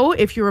Jeff Rowe,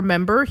 if you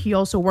remember, he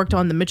also worked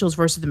on The Mitchells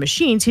versus the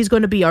Machines. He's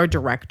going to be our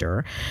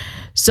director.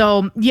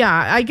 So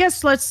yeah, I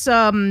guess let's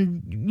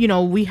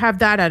we have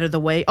that out of the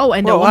way. Oh,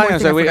 and hang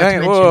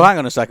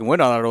on a second. We're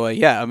not out of the way.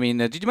 Yeah, I mean,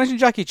 did you mention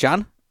Jackie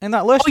Chan in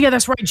that list? Oh yeah,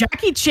 that's right.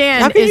 Jackie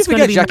Chan. How can you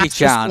forget Jackie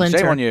Chan? Splinter.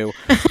 Shame on you.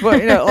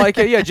 But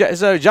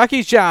so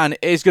Jackie Chan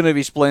is going to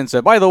be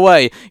Splinter. By the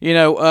way,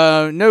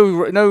 no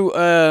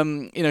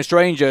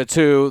stranger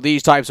to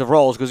these types of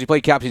roles because he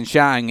played Captain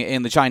Shang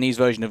in the Chinese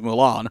version of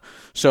Mulan.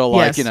 So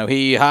Yes.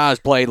 he has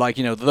played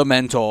the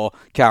mentor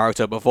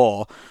character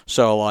before.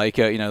 So that's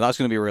going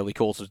to be really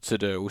cool to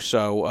do.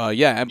 So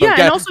yeah. But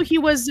and also he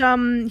was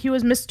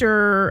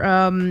Mr.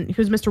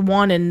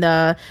 Wan in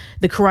the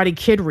Karate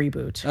Kid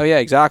reboot. Oh yeah,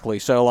 exactly.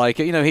 So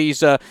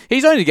he's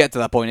only to get to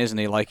that point, isn't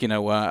he? I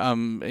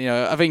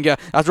think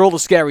after all the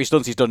scary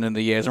stunts he's done in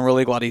the years, I'm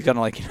really glad he's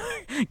gonna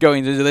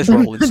going into this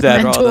role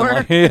instead.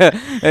 Rather than, yeah,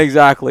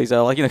 exactly.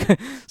 So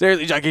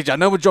seriously, Jackie Chan,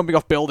 no more jumping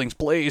off buildings,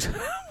 please.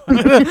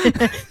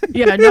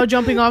 Yeah, no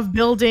jumping off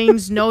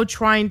buildings, no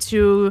trying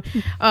to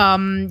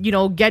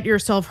get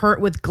yourself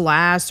hurt with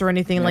glass or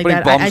anything like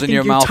that. Bombs in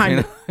your mouth.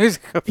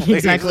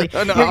 Exactly.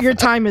 Your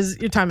time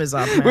is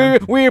up,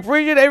 man. We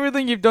appreciate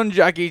everything you've done,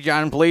 Jackie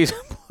Chan. Please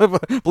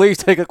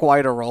take a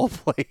quieter role,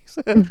 please.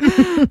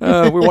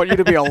 We want you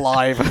to be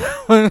alive.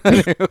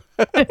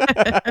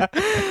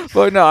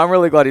 But no, I'm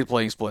really glad he's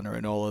playing Splinter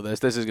in all of this.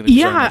 This is going to be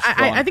so much fun.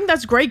 I think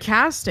that's great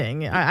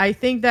casting. I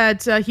think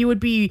that he would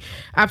be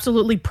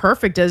absolutely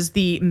perfect as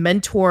the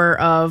mentor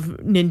of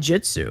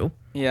ninjutsu.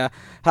 Yeah.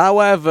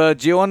 However,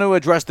 do you want to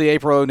address the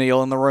April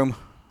O'Neil in the room?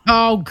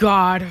 Oh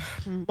God,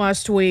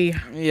 must we?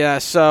 Yeah,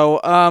 so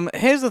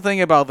here's the thing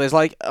about this.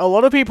 A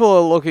lot of people are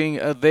looking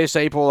at this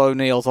April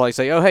O'Neil to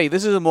say, oh hey,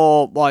 this is a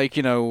more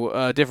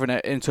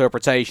different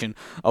interpretation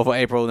of what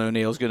April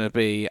O'Neil's gonna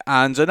be.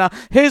 And now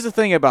here's the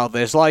thing about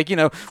this.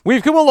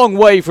 We've come a long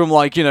way from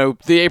the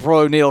April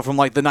O'Neil from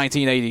the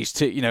 1980s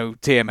to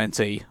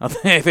TMNT.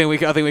 I think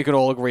we could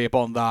all agree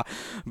upon that.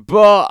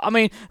 But I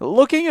mean,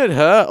 looking at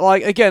her,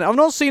 again, I've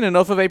not seen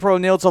enough of April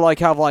O'Neil to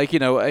have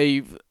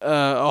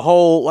a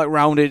whole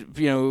rounded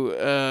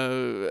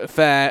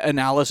fair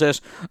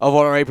analysis of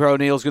what April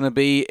O'Neil's going to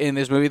be in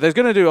this movie. They're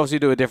going to obviously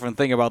do a different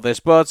thing about this,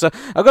 but I've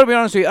got to be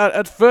honest with you,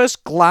 at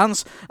first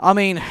glance, I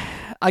mean,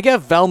 I get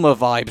Velma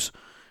vibes,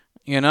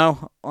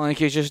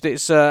 Like,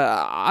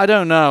 I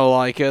don't know.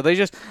 Like,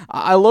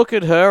 I look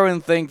at her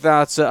and think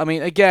that, I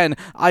mean, again,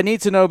 I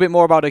need to know a bit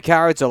more about her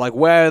character, like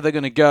where they're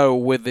going to go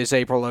with this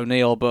April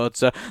O'Neil.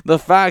 But the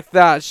fact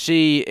that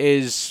she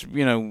is,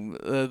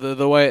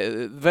 the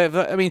way,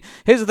 I mean,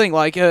 here's the thing,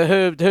 like,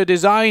 her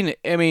design,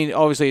 I mean,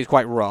 obviously is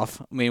quite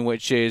rough. I mean,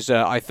 which is,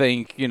 I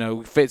think,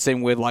 fits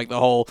in with, like, the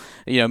whole,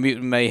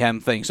 mutant mayhem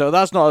thing. So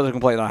that's not a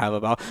complaint I have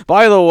about.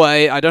 By the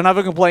way, I don't have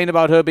a complaint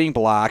about her being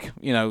black.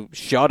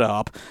 Shut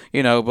up.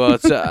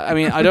 But I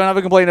mean, I don't have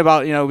a complaint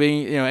about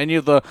being any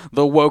of the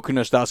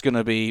wokeness that's going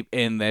to be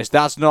in this.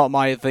 That's not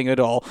my thing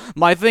at all.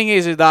 My thing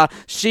is that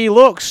she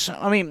looks.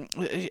 I mean,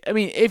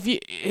 if you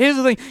here's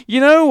the thing. Do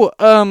you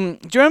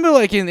remember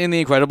like in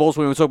The Incredibles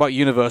when we were talking about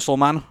Universal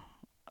Man?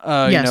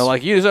 Yes.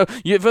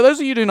 For those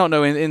of you who do not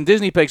know, in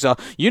Disney Pixar,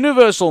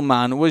 Universal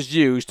Man was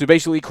used to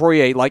basically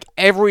create like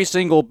every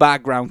single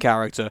background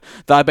character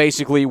that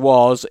basically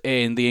was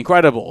in The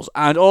Incredibles,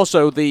 and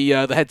also the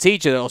head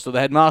teacher, also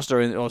the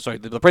headmaster,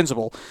 the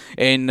principal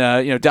in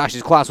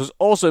Dash's class was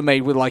also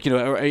made with like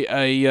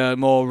a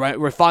more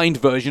refined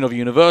version of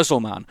Universal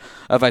Man,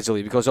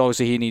 effectively, because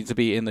obviously he needs to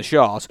be in the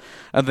shot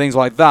and things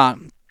like that.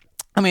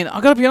 I mean,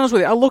 I gotta be honest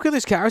with you. I look at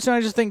this character and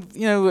I just think,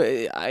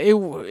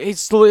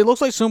 it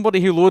looks like somebody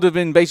who would have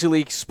been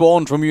basically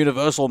spawned from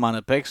Universal Man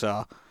at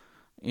Pixar.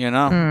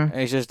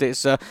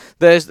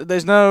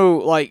 There's no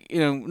like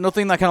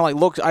nothing that kind of like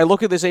looks. I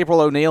look at this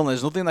April O'Neil and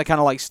there's nothing that kind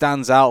of like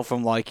stands out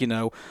from like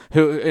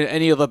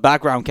any other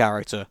background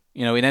character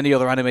in any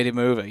other animated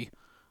movie.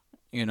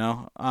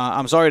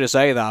 I'm sorry to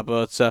say that,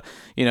 but for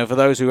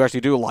those who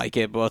actually do like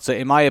it, but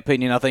in my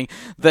opinion, I think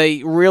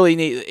they really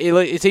need.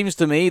 It seems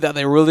to me that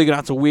they're really gonna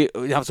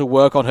have to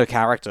work on her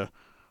character,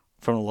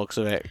 from the looks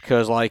of it,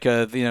 because like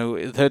her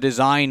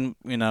design,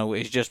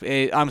 is just.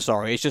 I'm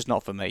sorry, it's just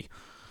not for me.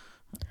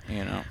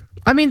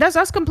 I mean,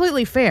 that's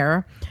completely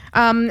fair.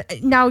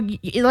 Now,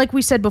 like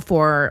we said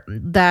before,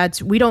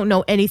 that we don't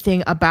know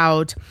anything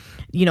about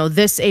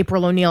this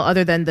April O'Neil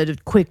other than the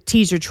quick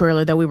teaser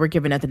trailer that we were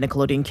given at the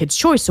Nickelodeon Kids'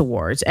 Choice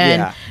Awards.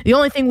 And the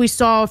only thing we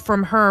saw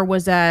from her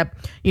was that,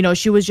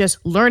 she was just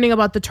learning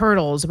about the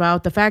turtles,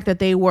 about the fact that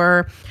they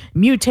were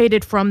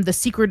mutated from the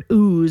secret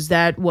ooze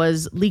that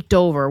was leaked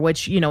over,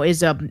 which,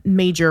 is a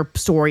major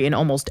story in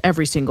almost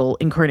every single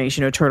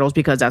incarnation of Turtles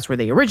because that's where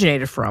they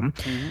originated from.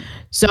 Mm-hmm.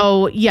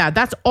 So, yeah,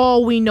 that's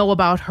all we know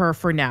about her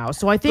for now.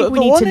 So I think we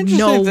need to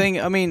know.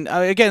 Thing, I mean,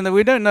 again,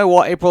 we don't know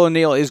what April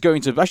O'Neil is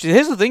going to. Actually,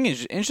 here's the thing: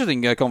 is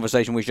interesting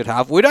conversation we should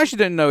have. We actually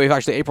don't know if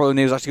actually April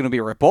O'Neil is actually going to be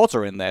a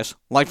reporter in this.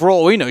 Like for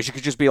all we know, she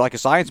could just be like a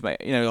science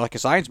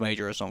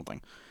major or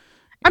something.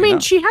 I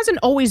mean, she hasn't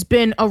always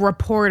been a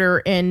reporter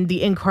in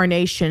the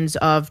incarnations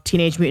of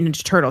Teenage Mutant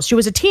Ninja Turtles. She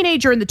was a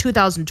teenager in the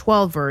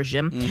 2012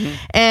 version,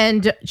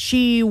 and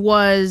she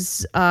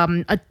was,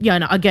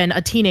 again,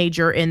 a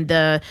teenager in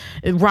the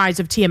Rise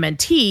of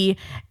TMNT,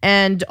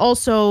 and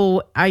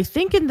also, I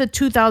think in the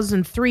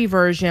 2003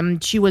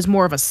 version, she was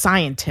more of a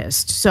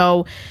scientist.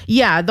 So,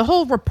 yeah, the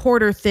whole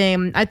reporter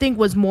thing, I think,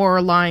 was more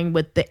aligned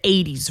with the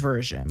 80s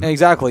version.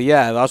 Exactly,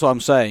 yeah, that's what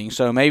I'm saying.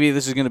 So maybe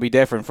this is going to be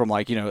different from,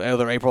 like,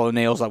 other April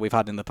O'Neils that we've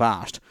had in the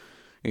past,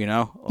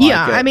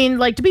 I mean,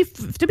 like to be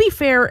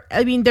fair,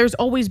 I mean, there's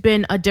always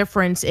been a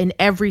difference in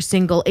every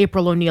single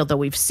April O'Neil that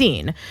we've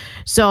seen.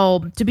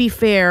 So to be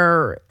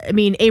fair, I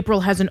mean, April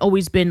hasn't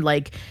always been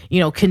like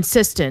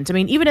consistent. I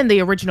mean, even in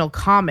the original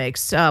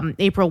comics,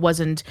 April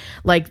wasn't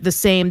like the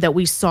same that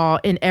we saw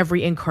in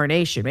every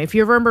incarnation. If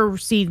you remember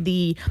seeing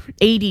the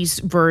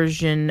 80s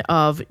version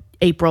of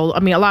April, I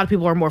mean, a lot of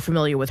people are more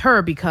familiar with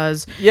her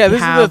because this is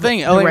the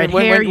thing.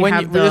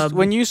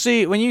 When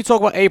you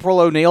talk about April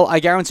O'Neil, I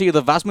guarantee you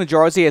the vast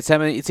majority of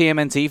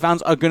TMNT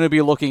fans are going to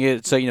be looking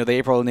at the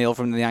April O'Neil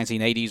from the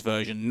 1980s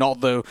version, not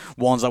the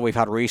ones that we've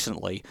had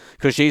recently,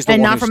 because she's the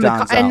one who stands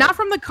out. And not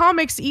from the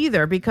comics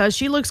either, because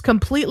she looks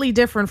completely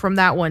different from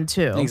that one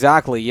too.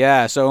 Exactly,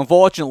 yeah. So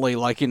unfortunately,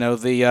 like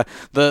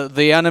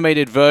the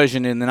animated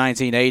version in the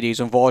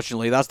 1980s,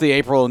 unfortunately, that's the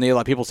April O'Neil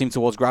that people seem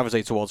to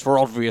gravitate towards for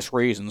obvious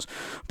reasons.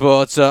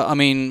 But, I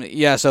mean,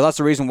 yeah, so that's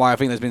the reason why I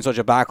think there's been such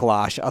a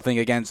backlash, I think,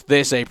 against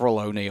this April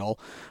O'Neil,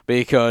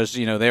 because,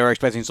 they were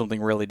expecting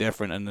something really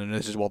different, and then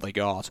this is what they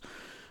got,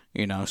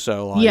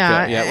 so, like...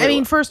 I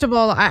mean, first of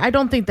all, I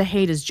don't think the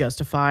hate is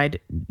justified.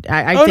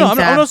 I'm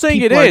not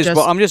saying it is,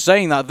 but I'm just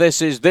saying that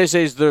this is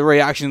the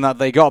reaction that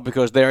they got,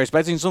 because they're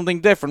expecting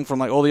something different from,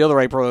 like, all the other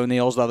April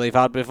O'Neils that they've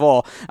had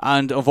before,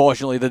 and,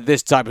 unfortunately,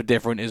 this type of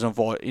different is,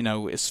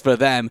 it's, for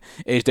them,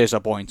 is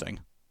disappointing.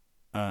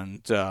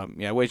 And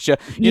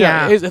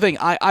here's the thing.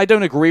 I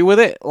don't agree with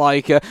it.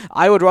 Like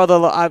I would rather.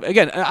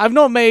 I've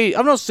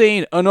not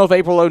seen enough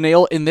April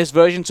O'Neil in this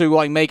version to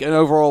like make an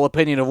overall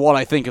opinion of what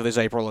I think of this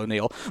April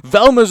O'Neil.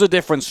 Velma's a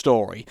different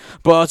story,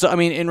 but I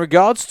mean, in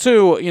regards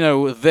to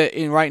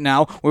right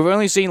now, we've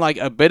only seen like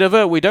a bit of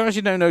her. We don't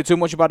know too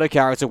much about her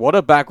character, what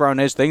her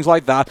background is, things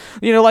like that.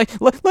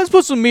 Let's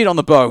put some meat on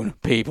the bone,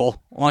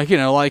 people.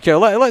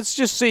 Let's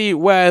just see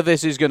where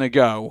this is gonna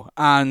go,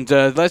 and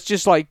let's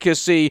just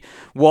see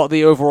what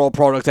the overall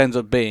product ends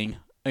up being.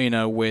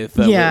 with April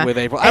and with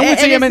and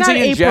it's not TMNT in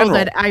April general.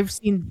 that I've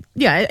seen.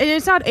 Yeah, and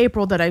it's not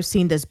April that I've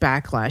seen this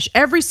backlash.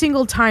 Every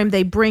single time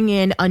they bring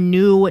in a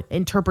new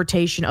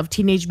interpretation of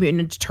Teenage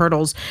Mutant Ninja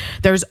Turtles,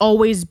 there's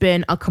always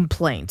been a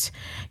complaint.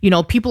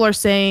 People are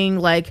saying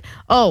like,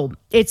 "Oh,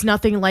 it's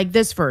nothing like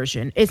this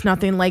version. It's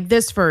nothing like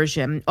this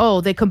version. Oh,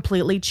 they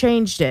completely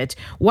changed it.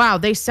 Wow,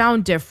 they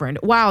sound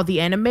different. Wow,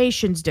 the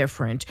animation's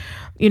different."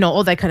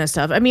 All that kind of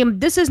stuff. I mean,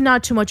 this is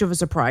not too much of a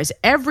surprise.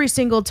 Every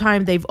single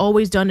time they've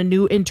always done a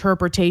new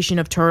interpretation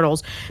of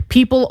Turtles,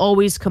 people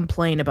always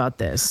complain about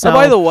this. So,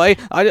 by the way,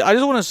 I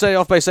just want to say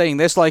off by saying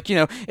this,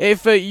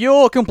 if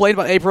you're complaining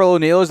about April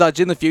O'Neil is that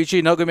in the future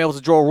you're not going to be able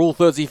to draw Rule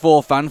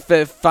 34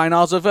 fan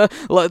art of her,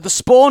 the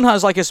Spawn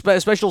has like a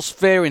special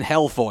sphere in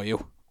hell for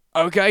you.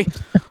 Okay?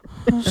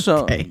 So...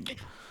 Okay.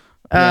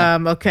 Yeah.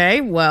 Okay,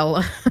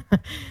 well,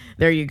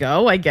 there you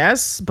go, I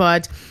guess.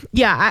 But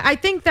yeah, I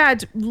think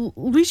that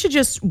we should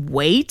just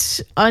wait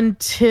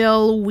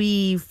until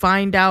we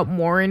find out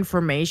more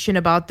information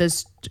about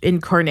this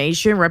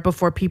incarnation right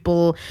before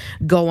people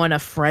go on a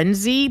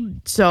frenzy.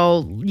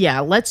 So yeah,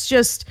 let's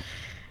just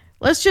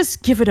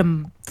give it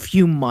a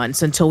few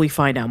months until we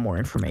find out more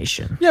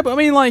information. Yeah, but I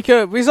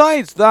mean,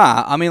 besides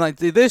that, I mean,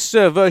 this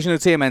version of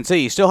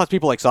TMNT still has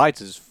people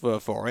excited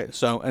for it,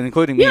 so, and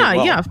including me as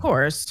well. Yeah, of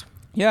course.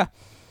 Yeah.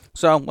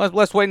 So,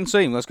 let's wait and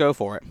see. Let's go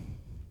for it.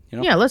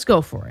 Yeah, let's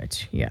go for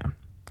it. Yeah.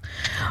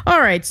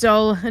 All right,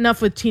 so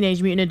enough with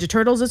Teenage Mutant Ninja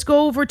Turtles. Let's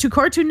go over to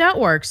Cartoon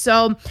Network.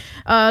 So,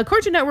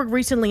 Cartoon Network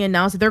recently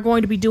announced that they're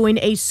going to be doing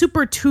a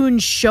Super Toon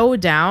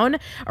Showdown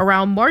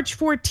around March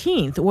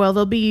 14th. Well,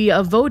 they'll be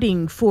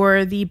voting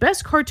for the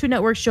best Cartoon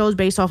Network shows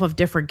based off of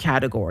different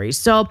categories.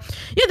 So,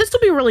 yeah, this will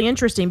be really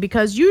interesting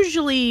because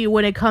usually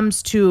when it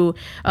comes to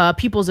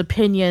people's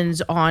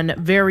opinions on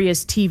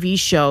various TV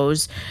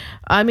shows,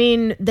 I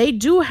mean, they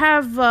do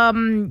have,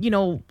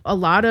 a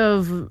lot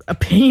of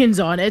opinions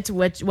on it,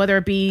 whether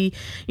it be,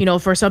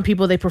 for some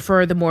people, they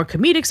prefer the more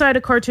comedic side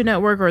of Cartoon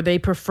Network, or they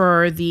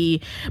prefer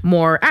the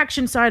more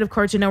action side of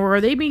Cartoon Network,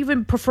 or they may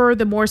even prefer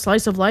the more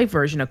slice of life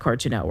version of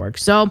Cartoon Network.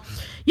 So,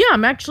 yeah,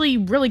 I'm actually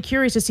really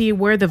curious to see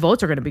where the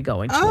votes are going to be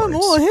going towards.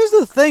 Well, here's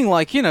the thing,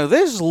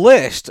 this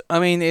list,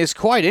 I mean, is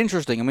quite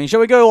interesting. I mean, shall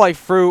we go,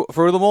 through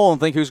them all and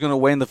think who's going to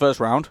win the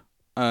first round?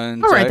 All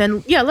right,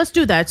 then. Yeah, let's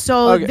do that.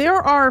 So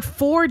there are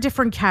 4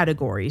 different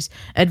categories: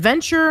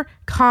 adventure,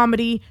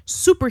 comedy,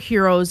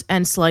 superheroes,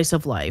 and slice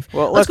of life.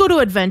 Well, let's go to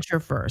adventure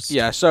first.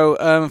 Yeah, so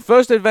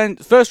first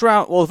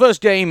round, the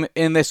first game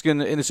in the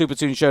Super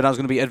Toon Showdown is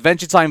going to be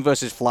Adventure Time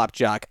versus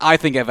Flapjack. I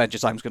think Adventure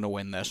Time's going to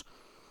win this.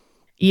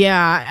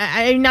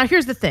 Yeah, now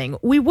here's the thing.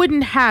 We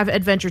wouldn't have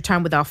Adventure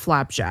Time without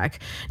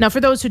Flapjack. Now, for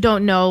those who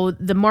don't know,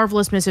 The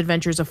Marvelous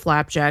Misadventures of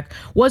Flapjack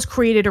was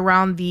created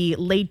around the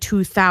late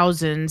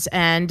 2000s,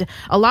 and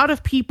a lot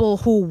of people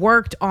who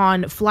worked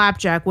on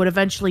Flapjack would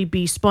eventually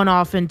be spun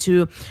off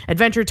into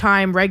Adventure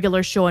Time,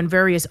 regular show, and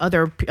various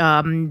other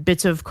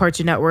bits of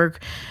Cartoon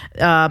Network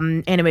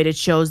animated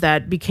shows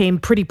that became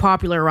pretty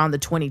popular around the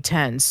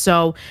 2010s.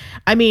 So,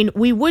 I mean,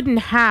 we wouldn't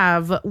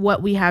have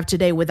what we have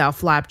today without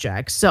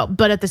Flapjack. So,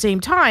 but at the same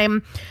time,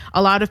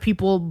 a lot of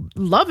people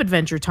love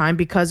Adventure Time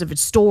because of its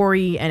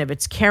story and of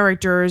its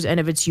characters and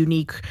of its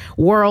unique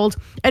world.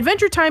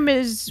 Adventure Time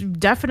is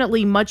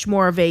definitely much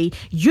more of a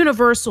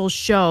universal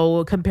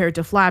show compared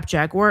to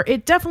Flapjack, where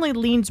it definitely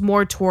leans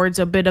more towards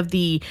a bit of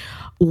the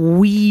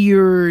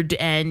weird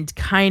and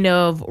kind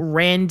of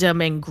random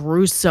and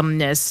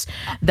gruesomeness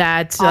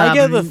that I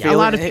get the feeling, a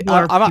lot of people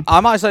I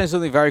might say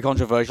something very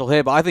controversial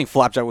here, but I think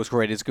Flapjack was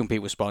created to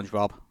compete with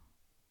SpongeBob.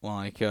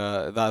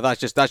 That's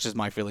just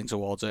my feeling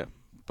towards it.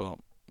 But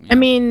I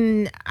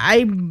mean,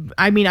 I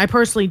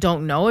personally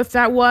don't know if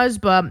that was,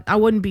 but I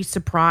wouldn't be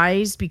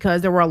surprised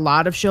because there were a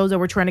lot of shows that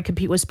were trying to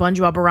compete with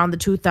SpongeBob around the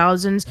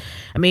 2000s.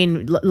 I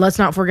mean, let's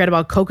not forget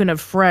about Coconut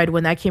Fred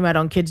when that came out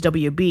on Kids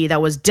WB. That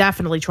was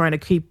definitely trying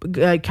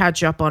to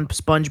catch up on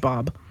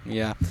SpongeBob.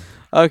 Yeah.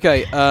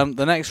 Okay,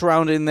 the next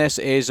round in this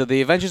is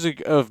the Adventures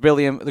of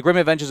Billy, the Grim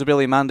Adventures of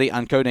Billy and Mandy,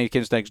 and Codename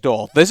Kids Next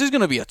Door. This is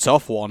going to be a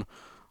tough one.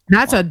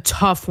 That's a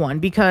tough one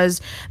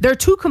because they're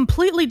 2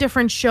 completely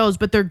different shows,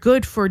 but they're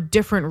good for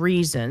different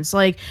reasons.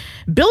 Like,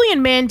 Billy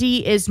and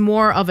Mandy is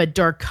more of a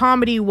dark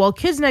comedy, while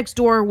Kids Next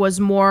Door was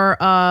more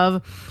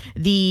of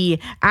the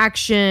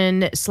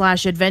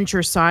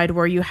action/adventure side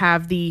where you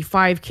have the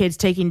 5 kids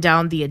taking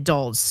down the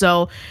adults.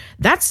 So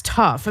that's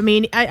tough. I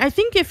mean, I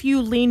think if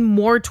you lean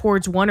more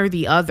towards one or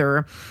the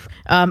other,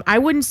 I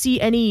wouldn't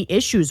see any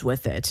issues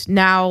with it.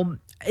 Now,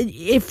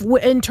 if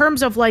in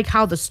terms of like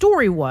how the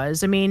story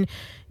was, I mean,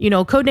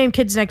 Codename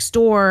Kids Next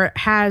Door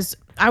has,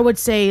 I would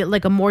say,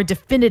 like a more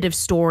definitive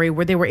story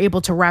where they were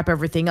able to wrap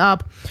everything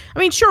up. I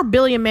mean, sure,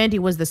 Billy and Mandy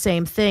was the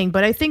same thing,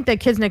 but I think that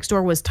Kids Next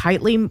Door was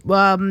tightly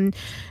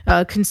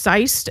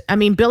concise. I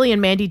mean, Billy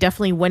and Mandy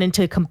definitely went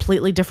into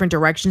completely different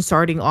directions,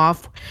 starting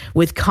off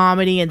with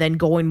comedy and then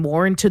going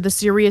more into the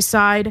serious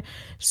side.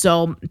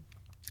 So,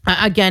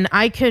 again,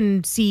 I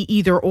can see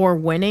either or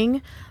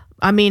winning.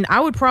 I mean, I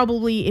would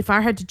probably, if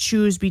I had to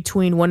choose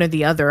between one or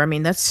the other. I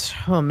mean, that's,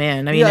 oh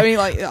man. I mean, Yeah, I mean,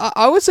 like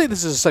I would say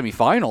this is a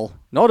semi-final,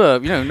 not a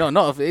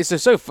not. It's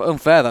just so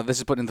unfair that this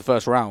is put in the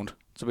first round.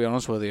 To be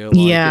honest with you, like,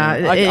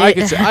 yeah,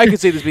 I could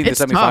see this being the it's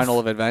semi-final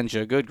tough. of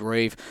Adventure. Good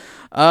grief!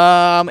 If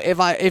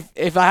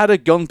I had a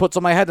gun put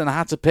to my head and I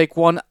had to pick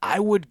one, I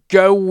would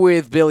go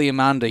with Billy and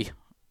Mandy.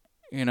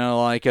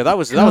 That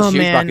was Oh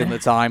huge back in man, the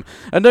time.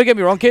 And don't get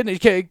me wrong, here's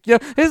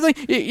the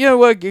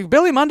thing,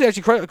 Billy and Mandy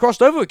actually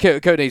crossed over with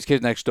Codename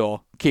Kid Next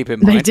Door. Keep in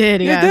they mind,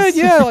 did. they did, Yes.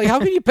 yeah. Like, how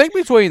can you pick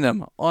between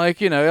them?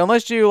 Like,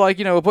 unless you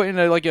were put in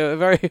a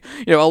very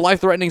a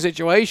life-threatening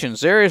situation.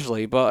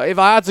 Seriously, but if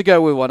I had to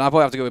go with one, I'd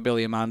probably have to go with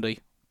Billy and Mandy,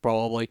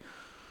 probably.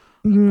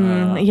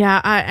 Yeah,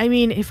 I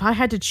mean, if I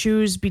had to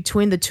choose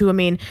between the two, I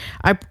mean,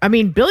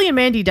 Billy and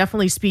Mandy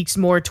definitely speaks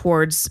more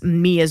towards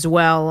me as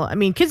well. I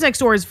mean, Kids Next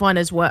Door is fun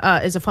as well,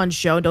 is a fun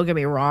show. Don't get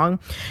me wrong.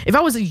 If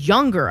I was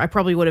younger, I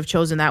probably would have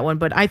chosen that one,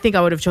 but I think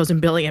I would have chosen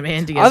Billy and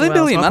Mandy as I think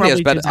well. Billy So and I'll Mandy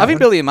has probably better. choose I that think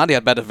one. Billy and Mandy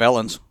had better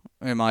villains,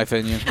 in my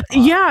opinion.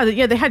 Yeah,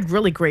 they had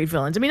really great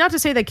villains. I mean, not to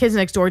say that Kids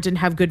Next Door didn't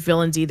have good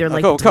villains either,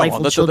 like Come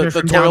Delightful on, Children the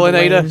from Down the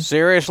Toilinator, Lane.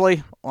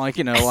 seriously,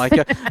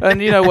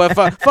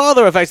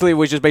 Father effectively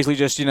was just basically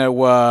just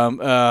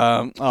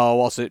oh,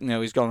 what's it?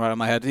 He's gone right out of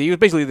my head. He was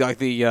basically like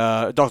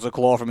the Dr.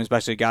 Claw from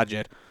Inspector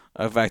Gadget.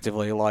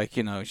 Effectively, I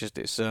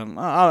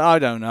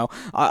don't know.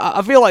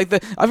 I feel like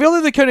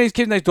the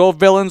Kids Next Door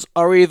villains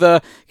are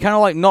either kind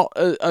of like not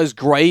as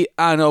great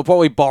and are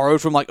probably borrowed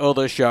from like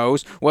other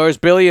shows, whereas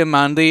Billy and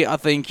Mandy, I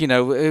think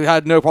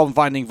had no problem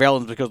finding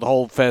villains because the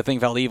whole thing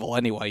felt evil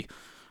anyway.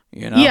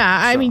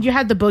 Yeah, I So. mean, you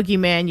had the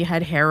Boogeyman, you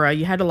had Hera,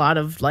 you had a lot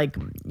of like,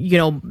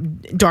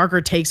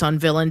 darker takes on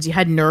villains. You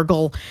had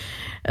Nurgle.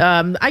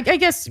 I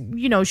guess,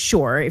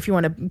 sure, if you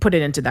want to put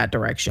it into that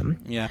direction.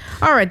 Yeah.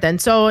 All right, then.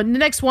 So the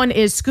next one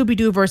is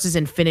Scooby-Doo versus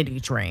Infinity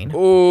Train.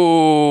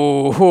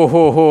 Ooh, ho,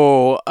 ho,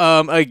 ho.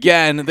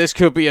 Again, this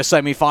could be a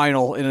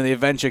semi-final in the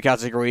adventure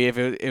category if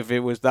it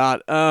was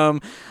that.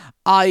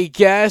 I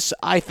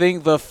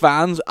think the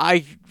fans,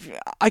 I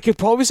could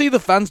probably see the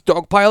fans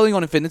dogpiling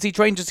on Infinity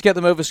Train just to get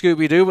them over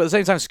Scooby-Doo, but at the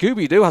same time,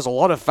 Scooby-Doo has a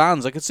lot of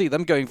fans. I could see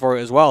them going for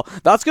it as well.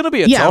 That's going to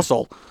be a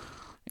tussle.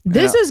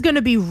 This is going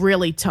to be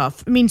really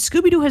tough. I mean,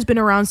 Scooby-Doo has been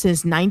around since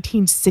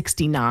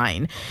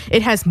 1969.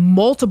 It has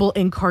multiple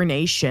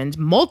incarnations,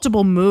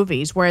 multiple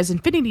movies, whereas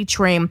Infinity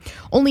Train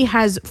only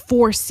has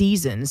 4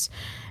 seasons.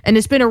 And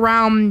it's been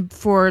around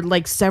for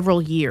like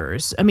several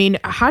years. I mean,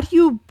 how do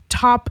you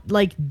top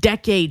like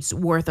decades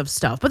worth of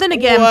stuff? But then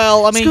again,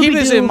 well, I mean, keep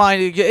this in Scooby-Doo-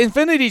 mind.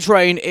 Infinity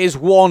Train is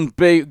one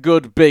big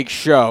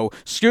show.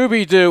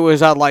 Scooby-Doo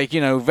has had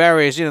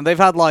various. They've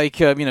had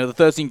the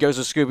 13 Ghosts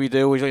of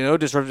Scooby-Doo, which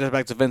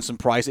disrespect to Vincent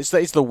Price.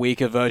 It's the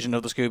weaker version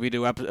of the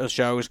Scooby-Doo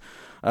shows.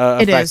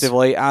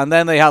 Effectively, and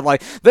then they had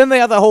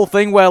that whole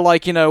thing where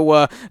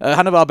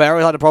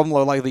Hanna-Barbera had a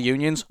problem with the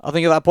unions. I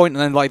think at that point,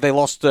 and then they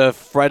lost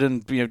Fred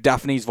and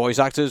Daphne's voice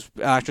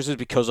actresses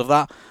because of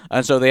that,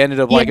 and so they ended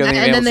up and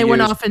then they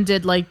went off and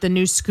did the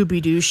new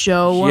Scooby-Doo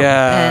show.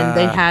 Yeah, and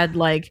they had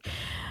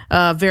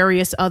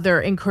various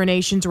other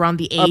incarnations around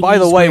the 80s. By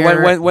the way,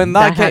 when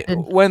that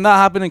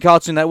happened in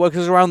Cartoon Network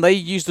was around, they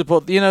used to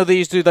put, they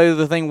used to do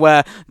the thing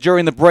where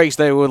during the breaks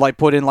they would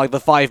put in the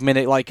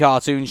 5-minute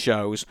cartoon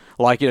shows,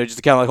 just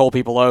to kind of hold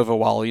people over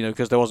while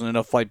because there wasn't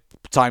enough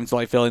time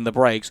to fill in the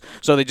breaks,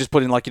 so they just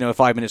put in a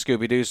 5-minute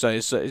Scooby-Doo. So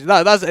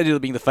that's ended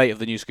up being the fate of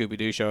the new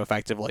Scooby-Doo show.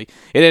 Effectively,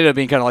 it ended up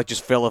being kind of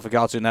just filler for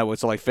Cartoon Network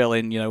to fill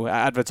in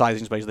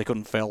advertising space they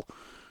couldn't fill.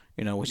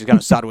 Which is kind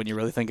of sad when you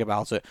really think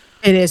about it.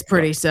 It is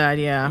pretty sad,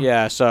 yeah.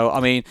 Yeah, so, I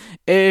mean,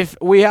 if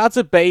we had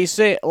to base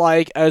it,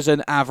 as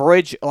an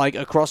average,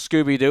 across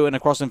Scooby-Doo and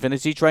across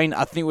Infinity Train,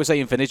 I think we'd say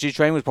Infinity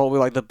Train was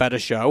probably, the better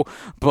show.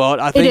 But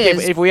I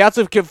think if we had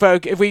to,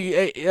 if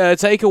we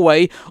take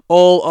away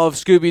all of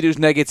Scooby-Doo's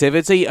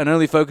negativity and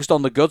only focused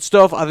on the good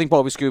stuff, I think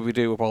probably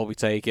Scooby-Doo would probably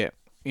take it.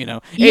 It's now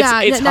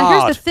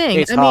hard. Here's the thing.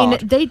 It's I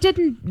hard. mean,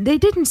 they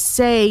didn't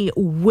say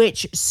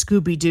which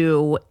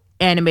Scooby-Doo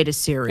animated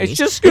series. It's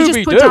just They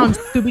just put Scooby-Doo. down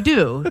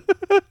Scooby-Doo.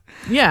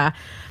 Yeah.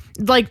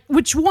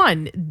 Which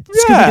one?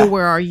 Yeah. Scooby-Doo,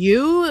 Where Are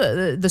You?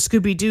 The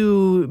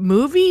Scooby-Doo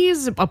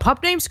movies? A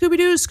pup named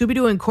Scooby-Doo?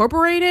 Scooby-Doo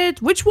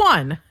Incorporated? Which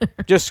one?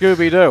 Just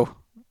Scooby-Doo.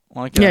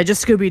 Yeah,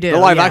 just Scooby-Doo. The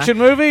live-action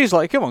movies?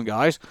 Come on,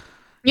 guys.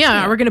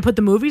 Yeah, we're going to put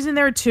the movies in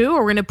there too?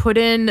 Or we're going to put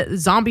in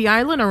Zombie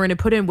Island? Or we're going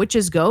to put in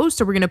Witch's Ghost?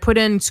 Or we're going to put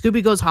in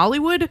Scooby Goes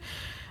Hollywood?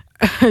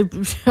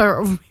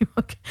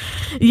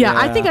 Yeah,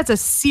 I think that's a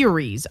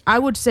series. I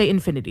would say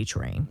Infinity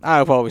Train. I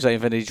would probably say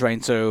Infinity Train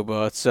too,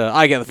 but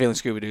I get the feeling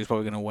Scooby-Doo is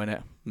probably going to win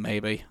it.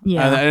 Maybe.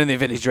 Yeah. And the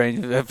Infinity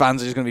Train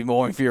fans are just going to be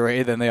more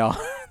infuriated than they are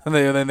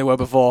than they were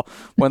before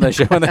when the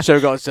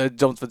show got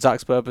dumped for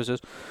tax purposes.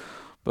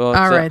 But,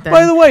 all right, then.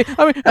 By the way,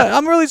 I mean,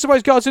 I'm really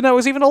surprised Cartoon Network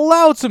was even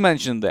allowed to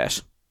mention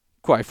this.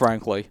 Quite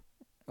frankly,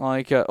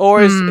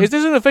 or is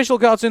this an official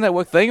Cartoon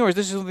Network thing, or is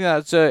this something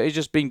that is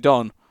just being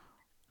done?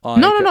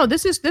 No.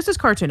 This is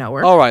Cartoon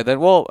Network. All right then.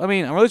 Well, I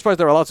mean, I'm really surprised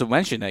they're allowed to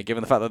mention it,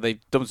 given the fact that they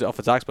dumped it off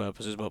for tax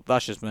purposes. But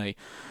that's just me.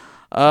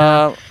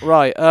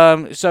 Right.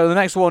 So the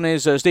next one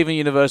is Steven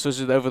Universe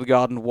versus Over the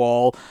Garden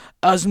Wall.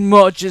 As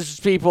much as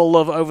people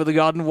love Over the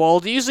Garden Wall,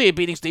 do you see it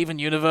beating Steven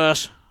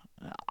Universe?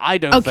 I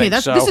don't think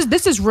so.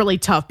 This is really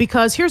tough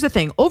because here's the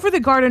thing. Over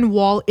the Garden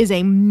Wall is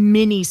a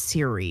mini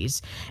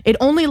series. It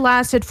only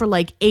lasted for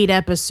like 8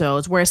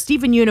 episodes, whereas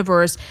Steven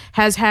Universe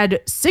has had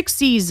 6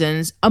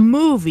 seasons, a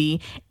movie,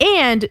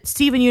 and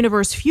Steven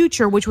Universe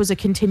Future, which was a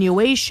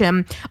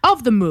continuation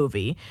of the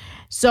movie.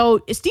 So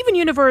Steven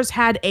Universe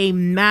had a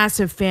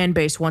massive fan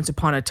base once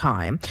upon a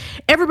time.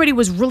 Everybody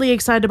was really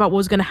excited about what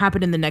was going to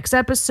happen in the next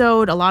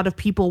episode. A lot of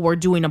people were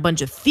doing a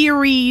bunch of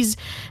theories.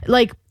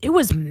 Like, it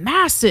was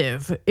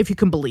massive, if you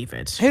can believe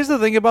it. Here's the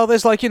thing about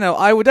this, like,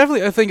 I would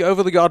definitely think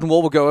Over the Garden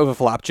Wall would go over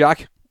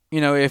Flapjack.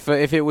 If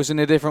it was in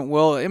a different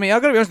world. I mean,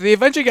 I've got to be honest, the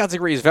adventure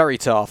category is very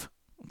tough.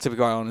 To be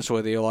quite honest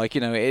with you, like,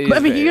 it is. But, I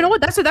mean, you know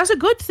what? That's a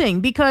good thing,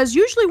 because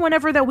usually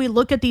whenever that we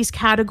look at these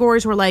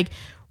categories, we're like,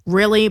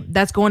 really,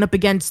 that's going up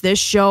against this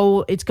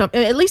show.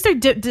 At least they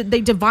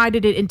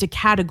divided it into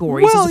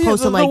categories, as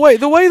opposed to like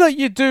the way that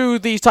you do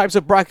these types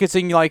of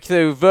bracketing, like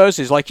the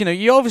verses, like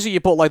you obviously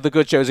put like the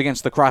good shows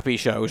against the crappy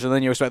shows, and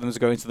then you expect them to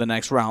go into the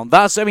next round.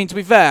 That's, I mean, to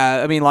be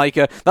fair, I mean, like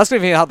that's going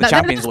to be how the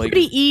Champions League.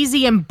 Pretty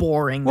easy and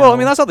boring. Well, I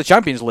mean, that's how the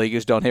Champions League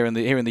is done here in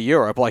the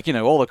Europe. Like,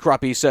 all the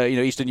crappy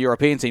Eastern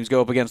European teams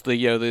go up against the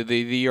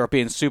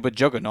European super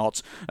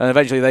juggernauts, and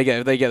eventually they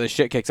get the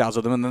shit kicked out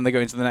of them, and then they go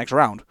into the next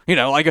round.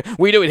 Like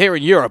we do it here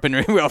in Europe.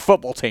 And we are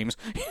football teams.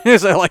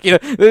 So, like,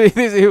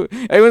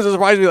 everyone's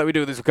surprised me that we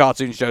do this with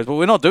cartoon shows, but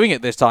we're not doing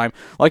it this time.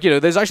 Like,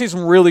 there's actually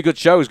some really good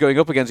shows going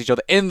up against each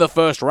other in the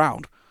first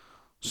round.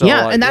 So,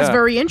 yeah, and that's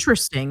very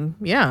interesting.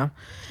 Yeah.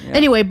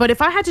 Anyway, but if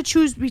I had to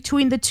choose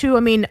between the two, I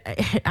mean,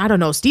 I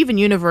don't know. Steven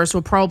Universe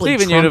will probably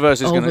Steven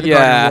Universe is going to,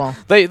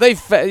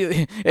 this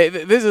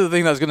is the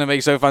thing that's going to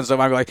make fans so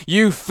mad. Like,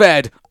 you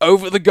fed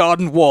Over the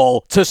Garden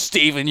Wall to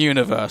Steven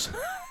Universe.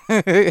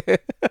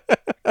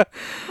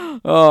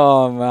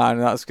 Oh man,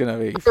 that's gonna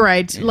be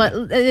right.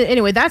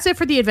 Anyway, that's it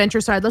for the adventure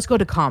side. Let's go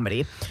to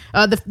comedy.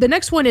 The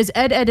next one is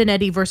Ed, Edd and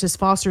Eddy versus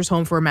Foster's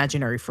Home for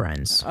Imaginary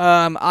Friends.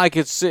 I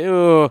could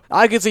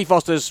see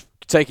Foster's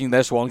taking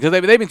this one because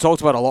they've been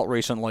talked about a lot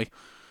recently,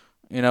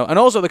 and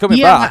also they're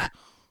coming back.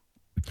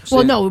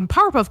 Well, no,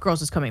 Powerpuff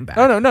Girls is coming back.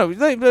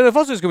 No,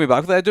 Foster's coming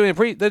back. They're doing a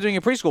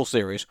preschool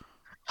series.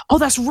 Oh,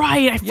 that's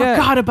right. I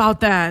forgot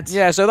about that.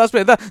 Yeah, so that's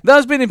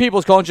been in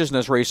people's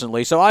consciousness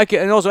recently. So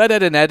and also Ed,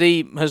 Edd and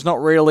Eddy has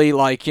not really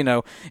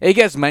it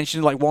gets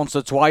mentioned like once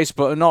or twice,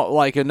 but not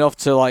like enough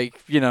to I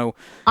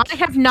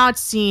have not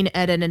seen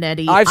Ed, Edd and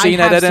Eddy. I've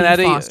seen Ed, Edd and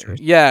Eddy. Foster's.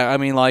 Yeah, I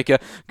mean Ed,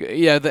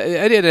 Edd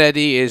and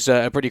Eddy is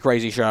a pretty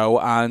crazy show,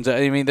 and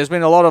I mean there's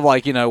been a lot of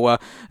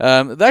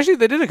actually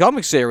they did a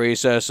comic series.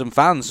 Some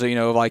fans,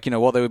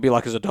 what they would be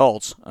like as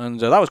adults, and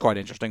that was quite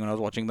interesting when I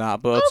was watching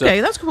that. But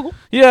okay, that's cool.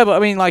 Yeah, but I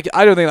mean I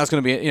don't think that's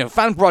going to be,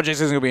 fan projects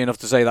isn't going to be enough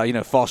to say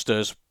that,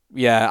 Foster's.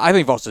 Yeah, I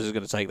think Foster's is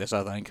going to take this,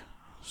 I think.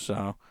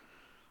 So.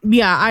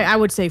 Yeah, I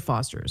would say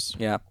Foster's.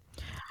 Yeah.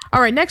 All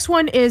right, next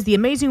one is The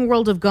Amazing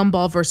World of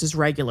Gumball versus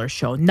Regular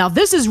Show. Now,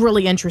 this is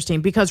really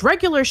interesting because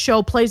Regular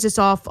Show plays this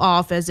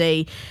off as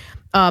a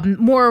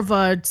more of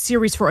a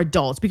series for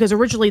adults, because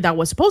originally that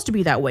was supposed to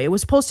be that way. It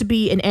was supposed to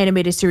be an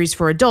animated series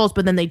for adults,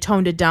 but then they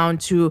toned it down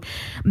to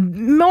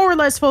more or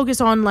less focus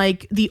on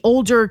like the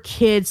older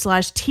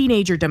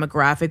kid/teenager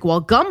demographic,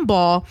 while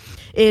Gumball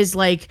is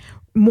like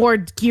more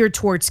geared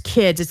towards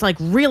kids. It's like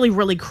really,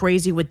 really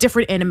crazy with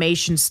different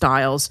animation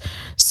styles.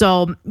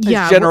 So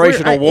yeah, it's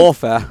generational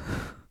warfare.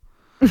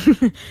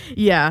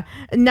 Yeah.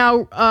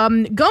 Now,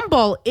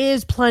 Gumball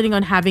is planning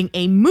on having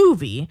a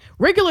movie.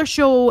 Regular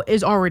Show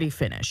is already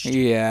finished.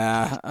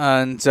 Yeah,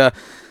 and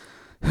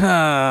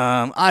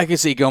I can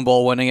see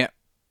Gumball winning it.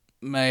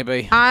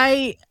 Maybe.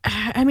 I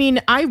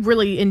mean, I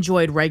really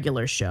enjoyed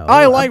Regular Show.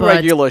 I like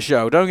Regular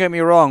Show. Don't get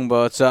me wrong,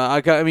 but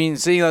I mean,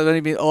 seeing that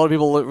a lot of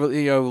people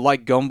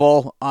like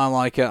Gumball,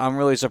 I'm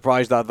really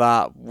surprised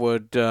that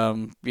would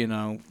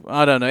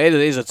I don't know. It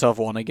is a tough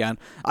one again.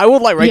 I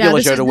would like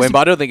Regular Show to win, but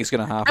I don't think it's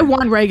gonna happen. I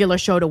want Regular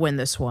Show to win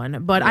this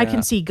one, but I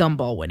can see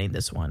Gumball winning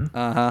this one.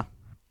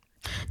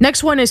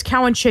 Next one is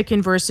Cow and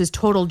Chicken versus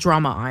Total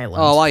Drama Island.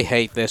 Oh, I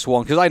hate this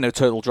one because I know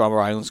Total Drama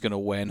Island's gonna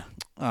win.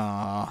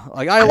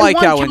 I like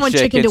Cow and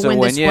Chicken to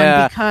win this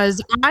one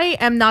because I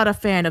am not a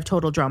fan of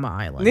Total Drama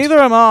Island. Neither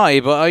am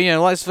I, but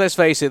let's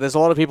face it. There's a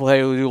lot of people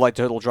here who do like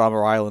Total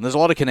Drama Island. There's a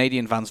lot of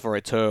Canadian fans for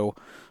it too.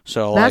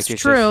 So that's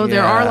true.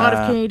 There are a lot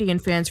of Canadian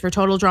fans for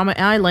Total Drama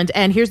Island,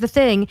 and here's the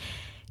thing.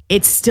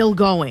 It's still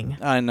going.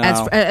 I know.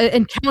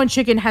 And Cow and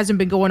Chicken hasn't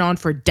been going on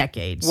for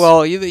decades.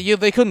 Well,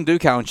 they couldn't do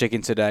Cow and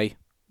Chicken today.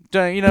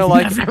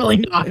 Definitely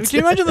not. Can you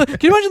imagine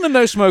the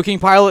no smoking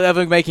pilot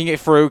ever making it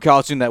through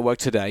Cartoon Network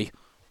today?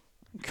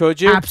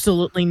 Could you?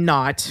 Absolutely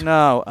not.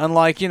 No, and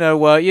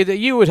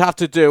you would have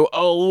to do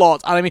a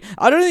lot. And I mean,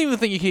 I don't even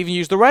think you can even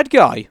use the red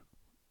guy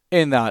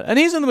in that, and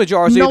he's in the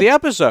majority of the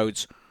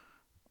episodes.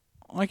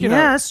 Like, Yeah,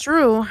 that's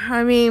true.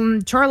 I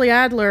mean, Charlie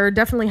Adler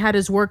definitely had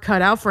his work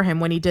cut out for him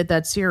when he did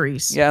that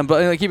series. Yeah,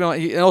 but keep in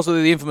mind, and also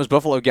the infamous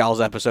Buffalo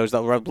Gals episodes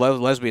that rubbed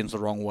lesbians the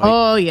wrong way.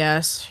 Oh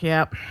yes,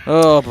 yep.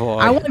 Oh boy,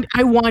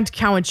 I want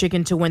Cow and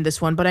Chicken to win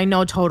this one, but I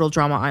know Total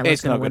Drama Island's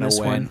it's going not to win going this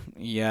to win. one.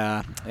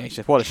 Yeah, it's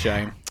just, what a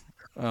shame.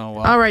 Oh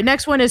well. All right,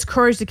 next one is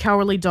Courage the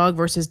Cowardly Dog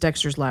versus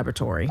Dexter's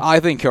Laboratory. I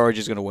think Courage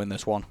is going to win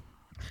this one.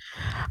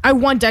 I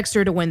want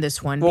Dexter to win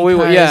this one. Well,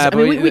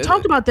 Because, we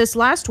talked about this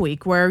last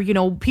week where,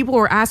 people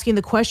were asking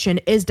the question,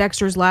 is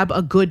Dexter's Lab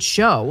a good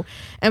show?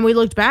 And we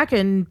looked back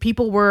and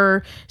people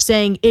were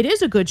saying it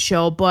is a good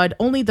show, but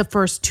only the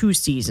first 2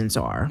 seasons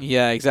are.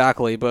 Yeah,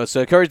 exactly. But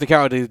Courage the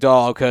Cowardly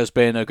Dog has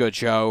been a good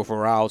show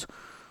throughout.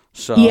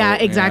 So, yeah,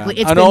 exactly.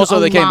 Yeah. It's and been also a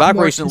they came lot back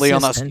more recently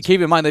on that. consistent.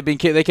 Keep in mind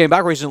they came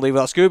back recently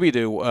with that Scooby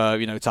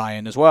Doo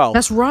tie-in as well.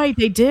 That's right,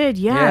 they did.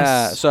 Yes.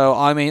 Yeah. So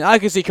I mean, I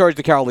can see Courage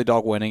the Cowardly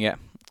Dog winning it.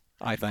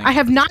 I think. I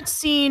have not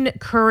seen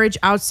Courage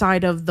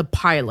outside of the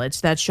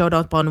pilots that showed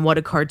up on What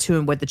a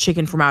Cartoon with the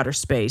chicken from outer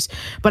space,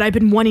 but I've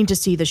been wanting to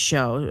see the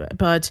show.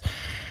 But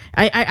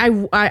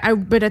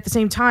but at the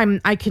same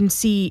time, I can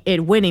see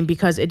it winning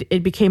because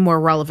it became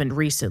more relevant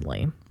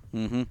recently.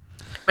 Mm-hmm.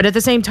 But at the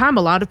same time,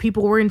 a lot of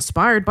people were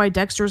inspired by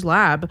Dexter's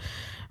Lab.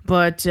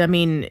 But I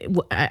mean,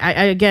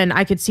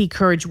 I could see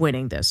Courage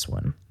winning this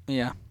one.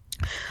 Yeah.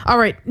 All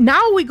right, now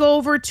we go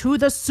over to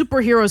the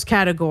superheroes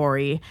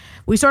category.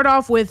 We start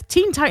off with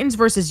Teen Titans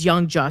versus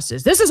Young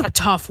Justice. This is a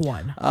tough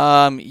one.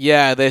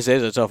 Yeah, this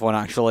is a tough one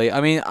actually.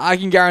 I mean, I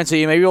can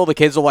guarantee you, maybe all the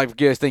kids will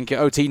think,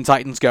 oh, Teen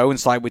Titans go and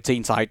side with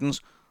Teen Titans.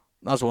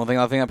 That's one thing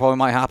I think that probably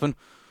might happen.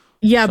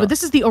 Yeah, but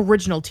this is the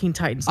original Teen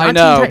Titans. Not I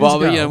know, Teen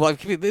Titans but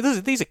Go.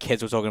 these are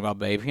kids we're talking about,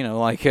 babe.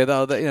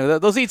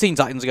 They'll see Teen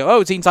Titans go,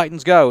 oh, Teen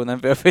Titans go, and then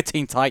for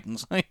Teen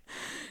Titans, I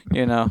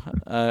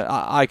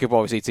could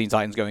probably see Teen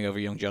Titans going over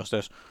Young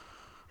Justice.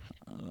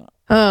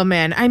 Oh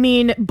man, I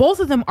mean, both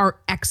of them are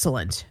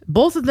excellent.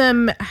 Both of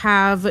them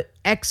have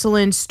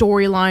excellent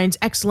storylines,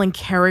 excellent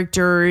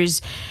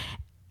characters.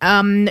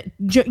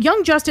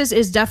 Young Justice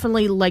is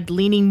definitely like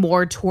leaning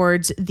more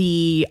towards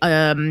the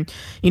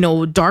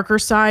darker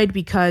side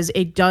because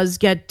it does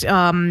get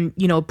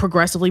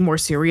progressively more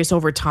serious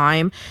over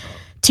time.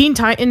 Teen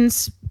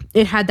Titans,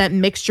 it had that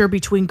mixture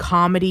between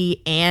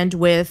comedy and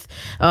with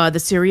the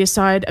serious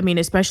side. I mean,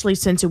 especially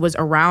since it was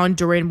around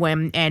during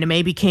when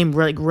anime became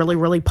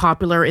really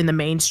popular in the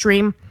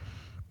mainstream.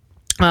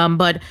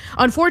 But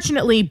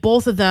unfortunately,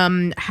 both of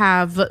them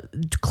have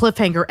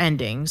cliffhanger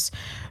endings.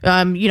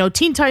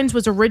 Teen Titans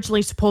was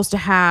originally supposed to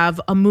have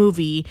a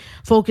movie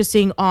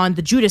focusing on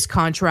the Judas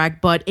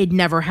contract, but it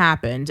never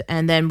happened.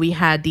 And then we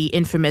had the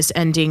infamous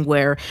ending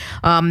where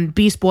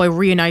Beast Boy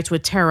reunites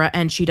with Tara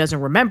and she doesn't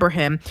remember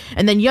him.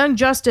 And then Young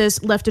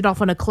Justice left it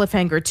off on a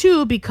cliffhanger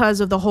too because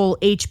of the whole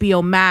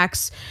HBO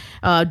Max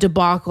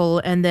debacle,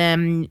 and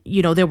then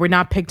they were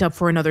not picked up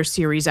for another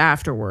series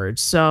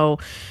afterwards. So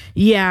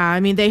yeah, I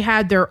mean, they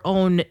had their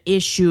own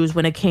issues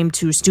when it came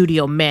to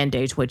studio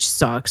mandates, which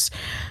sucks.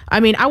 I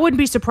mean, I wouldn't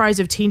be surprised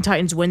if Teen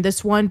Titans win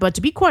this one, but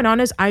to be quite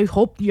honest, I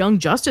hope Young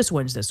Justice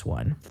wins this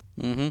one.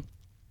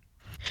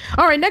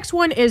 All right, next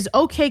one is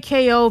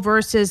OKKO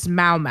versus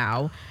Mau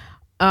Mau.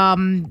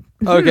 OKKO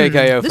for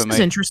me. This is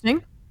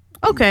interesting.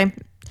 Okay.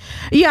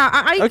 Yeah,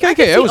 I can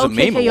see was a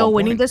meme at OKKO one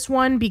winning point. this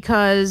one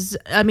because,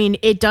 I mean,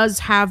 it does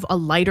have a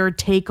lighter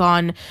take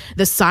on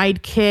the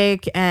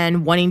sidekick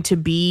and wanting to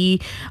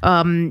be,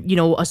 a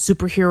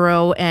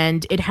superhero,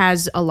 and it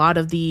has a lot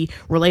of the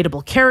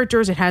relatable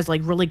characters. It has,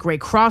 like, really great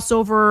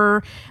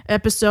crossover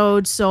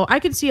episodes, so I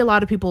can see a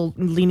lot of people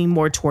leaning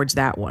more towards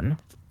that one.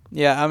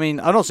 Yeah, I mean,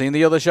 I've not seen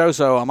the other show,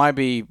 so I might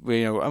be,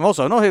 I'm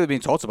also not really being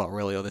talked about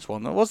really on this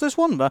one. What's this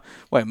one?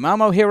 Wait,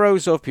 Mamo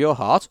Heroes of Pure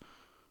Heart?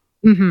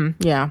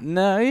 Yeah.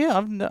 No, yeah,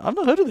 I've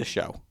not heard of this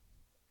show.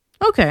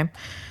 Okay.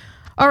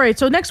 All right,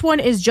 so next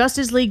one is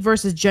Justice League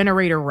versus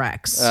Generator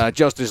Rex.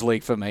 Justice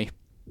League for me.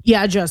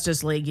 Yeah,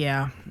 Justice League,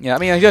 yeah. Yeah, I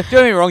mean, don't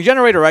get me wrong,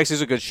 Generator X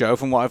is a good show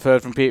from what I've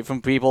heard from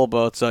people,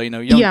 but, it's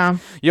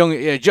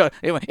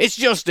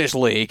Justice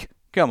League.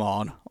 Come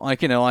on.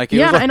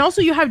 And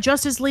also you have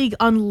Justice League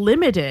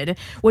Unlimited,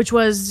 which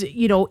was,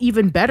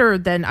 even better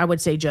than I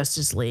would say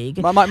Justice League.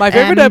 My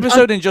favorite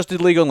episode in Justice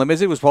League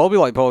Unlimited was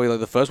probably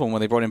the first one when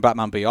they brought in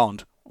Batman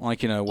Beyond.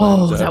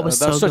 That was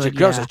so such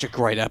good, such a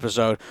great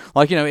episode.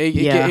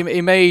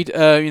 It made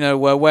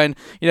when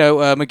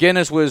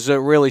McGinnis was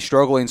really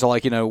struggling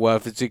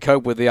to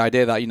cope with the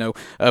idea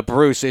that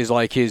Bruce is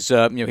like his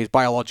his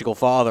biological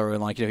father,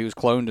 and he was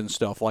cloned and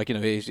stuff. He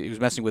was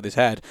messing with his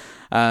head,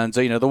 and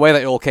the way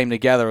that it all came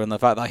together, and the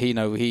fact that he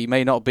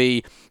may not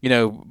be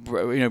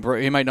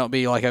he might not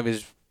be like of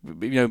his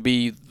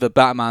be the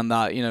Batman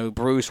that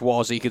Bruce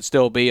was. He could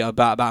still be a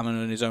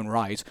Batman in his own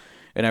right.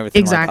 And everything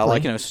exactly.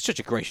 like that. It's such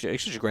a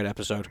great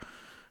episode.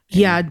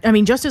 Yeah, I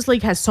mean, Justice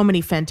League has so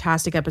many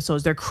fantastic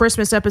episodes. Their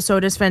Christmas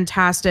episode is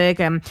fantastic.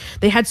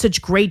 They had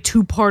such great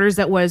two-parters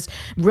that was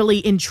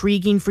really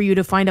intriguing for you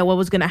to find out what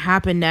was going to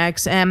happen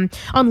next. And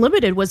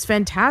Unlimited was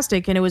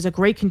fantastic, and it was a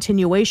great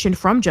continuation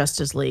from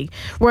Justice League.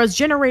 Whereas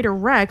Generator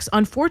Rex,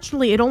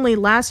 unfortunately, it only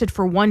lasted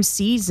for one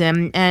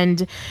season,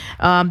 and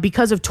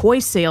because of toy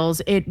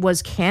sales, it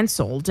was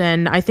canceled.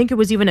 And I think it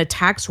was even a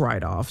tax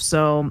write-off.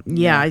 So,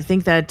 yeah, I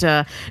think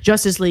that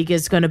Justice League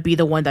is going to be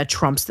the one that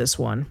trumps this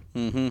one.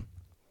 Mm-hmm.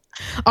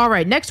 All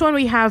right, next one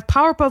we have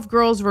Powerpuff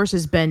Girls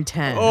versus Ben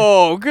 10.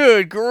 Oh,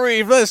 good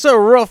grief. They're so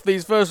rough,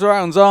 these first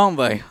rounds, aren't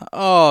they?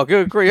 Oh,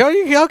 good grief.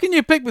 How can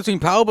you pick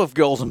between Powerpuff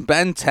Girls and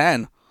Ben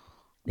 10?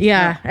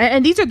 Yeah,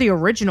 and these are the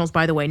originals,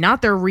 by the way,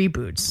 not their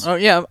reboots. Oh,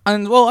 yeah,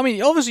 and, well, I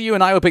mean, obviously you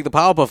and I would pick the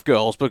Powerpuff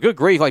Girls, but good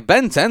grief, like,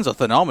 Ben 10's a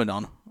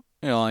phenomenon.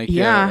 You know, like,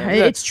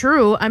 it's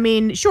true. I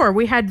mean, sure,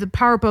 we had the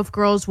Powerpuff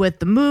Girls with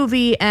the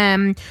movie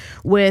and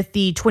with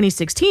the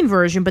 2016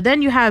 version, but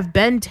then you have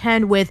Ben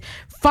 10 with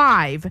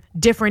 5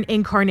 different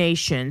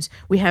incarnations.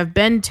 We have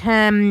Ben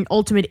 10,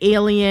 Ultimate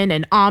Alien,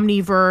 and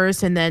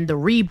Omniverse, and then the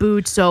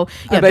reboot. So,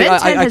 yeah, Ben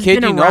 10 has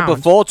been around. Not,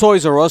 before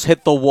Toys R Us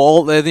hit the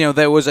wall,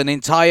 there was an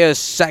entire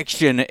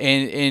section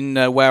in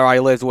where I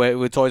lived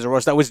with Toys R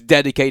Us that was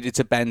dedicated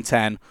to Ben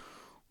 10.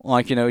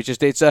 Like, you know,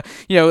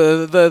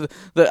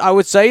 I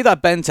would say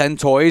that Ben 10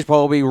 toys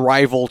probably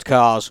rivaled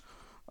Cars.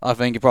 I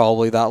think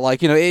probably that.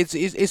 Like, you know,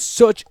 it's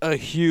such a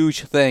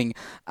huge thing.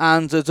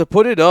 And to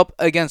put it up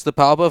against the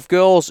Powerpuff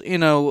Girls, you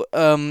know,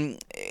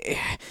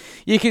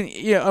 you can,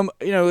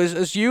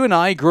 as you and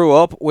I grew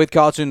up with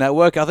Cartoon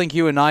Network, I think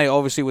you and I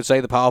obviously would say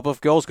the Powerpuff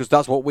Girls because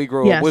that's what we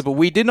grew up with. But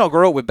we did not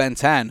grow up with Ben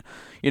 10.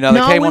 You know,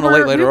 they came on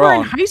later on. We were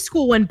in high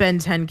school when Ben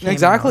 10 came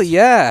Exactly, out.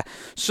 yeah.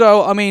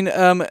 So, I mean,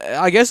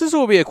 I guess this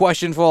will be a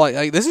question for,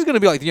 like this is going to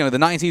be like, you know, the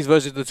 90s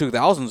versus the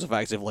 2000s,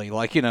 effectively.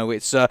 Like, you know,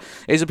 it's the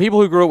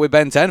people who grew up with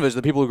Ben 10 versus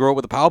the people who grew up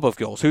with the Powerpuff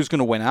Girls. Who's going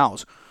to win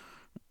out?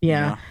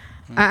 Yeah.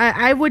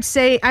 I would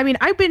say, I mean,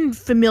 I've been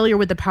familiar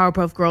with the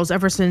Powerpuff Girls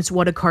ever since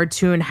What a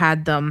Cartoon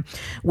had them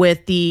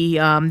with the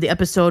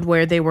episode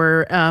where they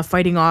were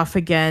fighting off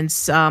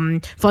against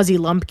Fuzzy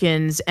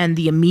Lumpkins and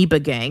the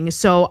Amoeba Gang.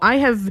 So I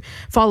have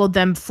followed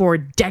them for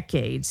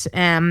decades.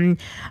 And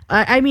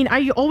I mean,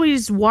 I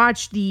always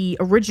watched the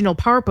original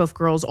Powerpuff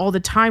Girls all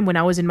the time when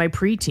I was in my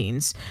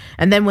preteens.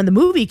 And then when the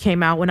movie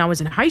came out when I was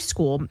in high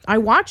school, I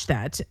watched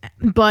that.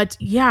 But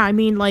yeah, I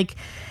mean, like...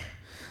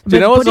 Do you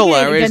know what's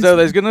hilarious, though?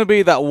 There's going to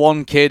be that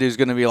one kid who's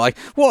going to be like,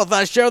 what,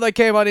 that show that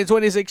came out in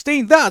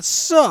 2016? That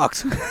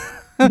sucked!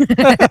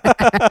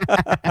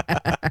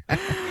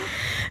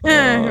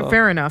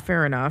 Fair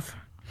enough.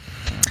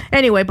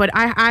 Anyway, but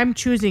I'm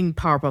choosing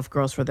Powerpuff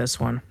Girls for this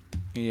one.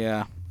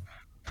 Yeah.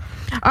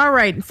 All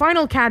right,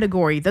 final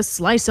category, the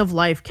Slice of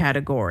Life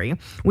category.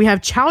 We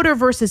have Chowder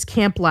versus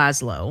Camp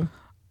Lazlo.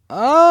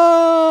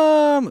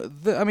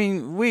 I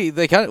mean, we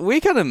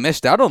kind of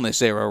missed out on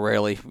this era,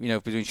 really. You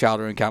know, between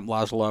Chowder and Camp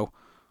Lazlo.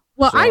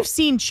 Well, I've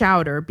seen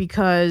Chowder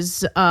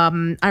because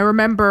I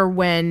remember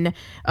when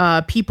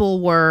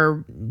people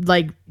were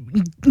like,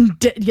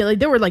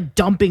 they were like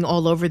dumping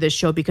all over this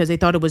show because they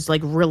thought it was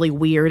like really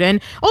weird.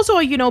 And also,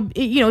 you know,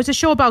 it's a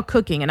show about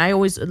cooking, and I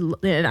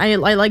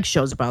like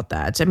shows about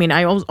that. I mean,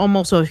 I'm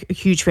also a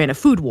huge fan of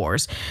Food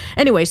Wars.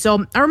 Anyway,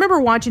 so I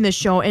remember watching this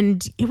show,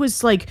 and it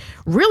was like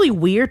really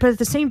weird, but at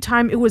the same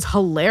time, it was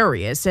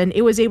hilarious, and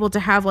it was able to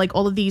have like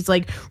all of these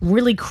like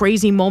really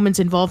crazy moments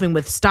involving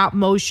with stop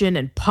motion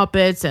and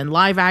puppets and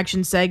live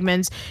action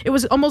segments. It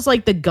was almost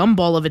like the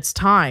Gumball of its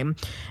time,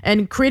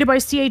 and created by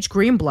C.H.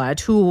 Greenblatt,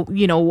 who,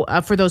 you know,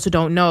 for those who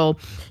don't know,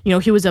 you know,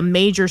 he was a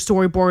major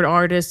storyboard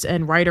artist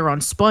and writer on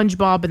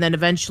SpongeBob, and then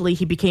eventually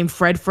he became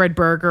Fred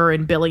Burger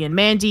and Billy and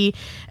Mandy,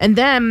 and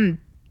then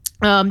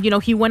you know,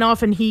 he went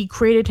off and he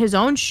created his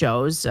own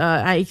shows.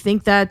 I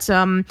think that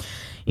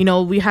you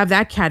know, we have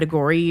that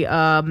category, you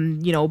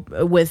know,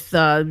 with,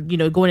 you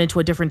know, going into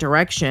a different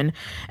direction.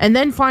 And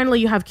then finally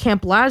you have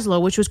Camp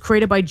Lazlo, which was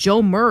created by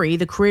Joe Murray,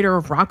 the creator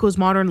of Rocko's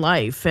Modern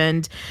Life.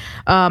 And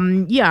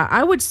yeah,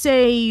 I would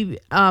say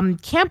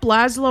Camp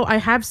Lazlo, I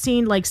have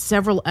seen like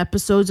several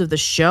episodes of the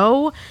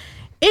show.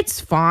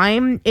 It's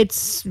fine.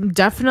 It's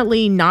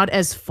definitely not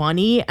as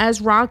funny as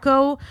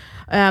Rocko.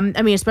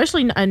 I mean,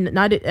 especially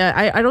not.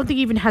 I don't think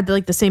even had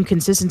like the same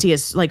consistency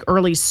as like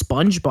early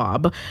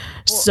SpongeBob. Well,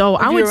 so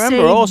I would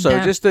say also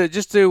that,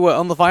 just to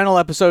on the final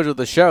episode of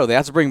the show, they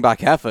had to bring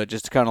back Heifer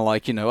just to kind of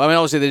like, you know. I mean,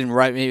 obviously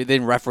they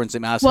didn't reference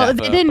him as Heifer. Well,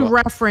 they didn't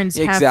reference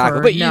Heifer.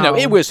 Exactly, but you no. know,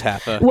 it was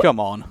Heifer. Well, come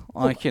on,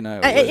 like, you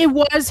know, it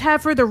was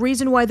Heifer. The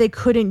reason why they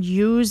couldn't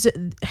use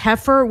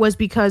Heifer was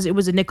because it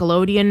was a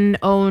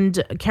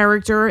Nickelodeon-owned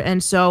character,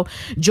 and so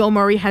Joe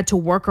Murray had to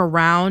work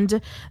around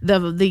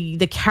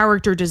the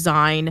character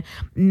design,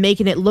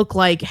 making it look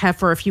like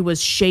Heifer if he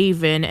was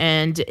shaven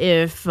and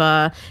if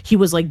he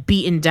was like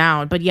beaten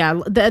down. But yeah,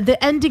 the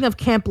ending of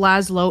Camp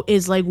Lazlo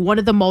is like one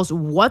of the most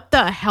what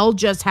the hell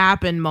just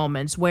happened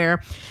moments,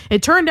 where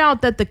it turned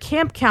out that the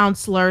camp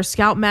counselor,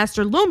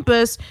 Scoutmaster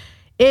Lumpus,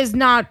 is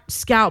not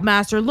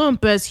Scoutmaster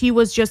Lumpus. He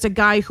was just a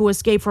guy who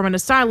escaped from an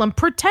asylum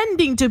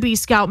pretending to be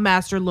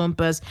Scoutmaster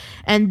Lumpus.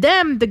 And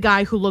then the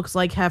guy who looks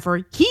like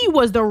Heifer, he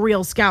was the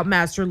real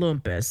Scoutmaster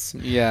Lumpus.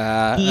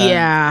 Yeah.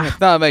 Yeah.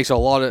 That makes a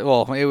lot of...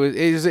 Well, it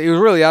was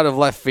really out of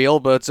left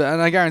field, but...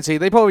 and I guarantee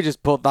they probably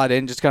just put that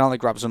in, just kind of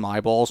like grab some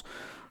eyeballs.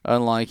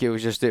 And like it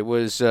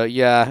was,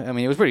 yeah. I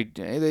mean, it was pretty,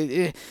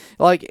 it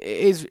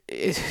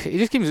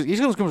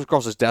just comes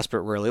across as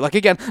desperate, really. Like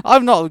again,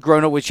 I've not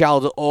grown up with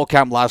Child or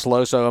Camp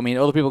Laszlo, so I mean,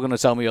 other people are going to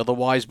tell me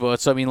otherwise.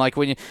 But I mean, like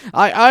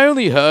I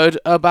only heard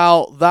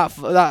about that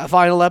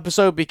final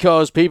episode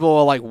because people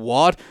were like,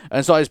 "What?"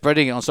 and started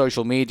spreading it on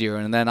social media,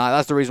 and then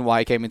that's the reason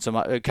why I came into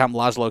my Camp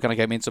Laszlo kind of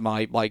came into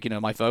my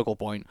my focal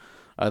point.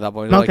 At that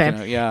point, okay.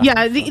 Like, yeah.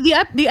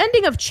 The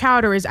ending of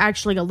Chowder is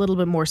actually a little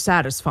bit more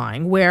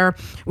satisfying, where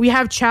we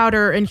have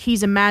Chowder and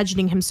he's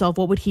imagining himself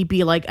what would he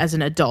be like as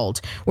an adult,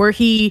 where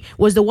he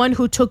was the one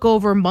who took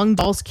over Mung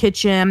Doll's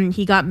kitchen.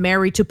 He got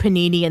married to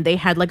Panini, and they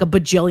had like a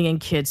bajillion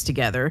kids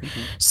together.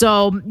 Mm-hmm.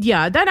 So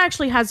yeah, that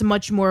actually has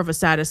much more of a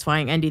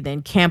satisfying ending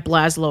than Camp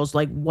Laszlo's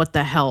like what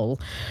the hell.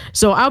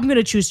 So I'm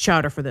gonna choose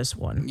Chowder for this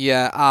one.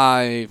 Yeah,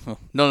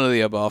 none of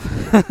the above.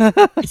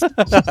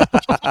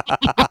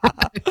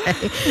 Okay,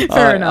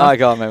 fair enough. I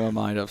can't make my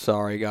mind up.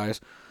 Sorry, guys.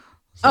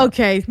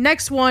 Okay,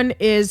 next one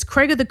is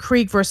Craig of the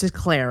Creek versus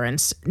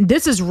Clarence.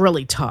 This is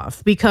really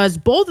tough because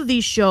both of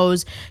these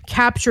shows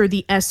capture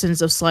the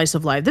essence of slice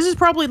of life. This is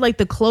probably like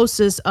the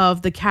closest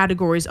of the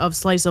categories of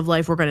slice of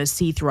life we're going to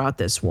see throughout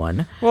this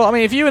one. Well, I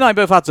mean, if you and I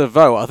both had to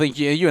vote, I think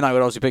you and I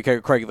would obviously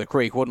pick Craig of the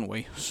Creek, wouldn't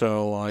we?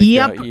 So, like,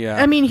 yep.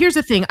 Yeah. I mean, here's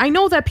the thing. I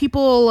know that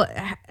people...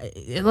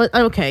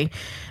 Okay.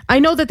 I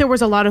know that there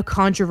was a lot of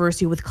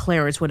controversy with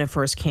Clarence when it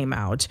first came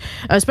out,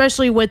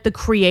 especially with the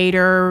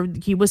creator.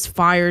 He was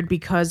fired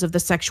because of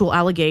the sexual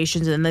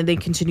allegations, and then they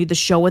continued the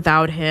show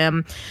without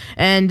him.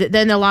 And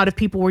then a lot of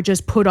people were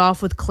just put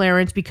off with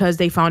Clarence because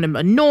they found him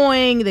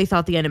annoying. They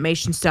thought the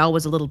animation style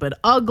was a little bit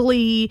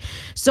ugly.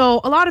 So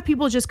a lot of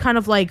people just kind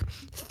of like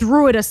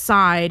threw it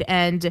aside,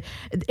 and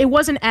it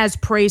wasn't as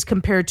praised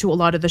compared to a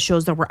lot of the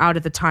shows that were out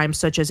at the time,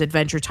 such as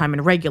Adventure Time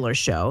and Regular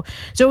Show.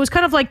 So it was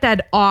kind of like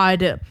that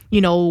odd, like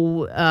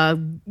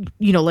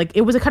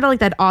it was kind of like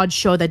that odd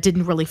show that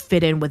didn't really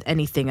fit in with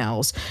anything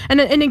else.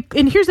 And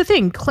here's the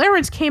thing: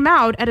 Clarence came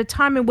out at a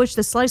time in which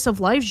the slice of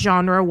life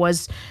genre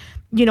was,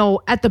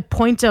 at the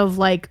point of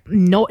like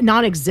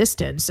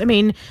non-existence. I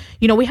mean,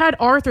 we had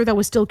Arthur that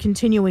was still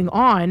continuing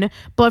on,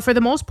 but for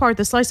the most part,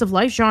 the slice of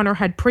life genre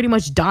had pretty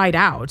much died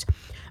out.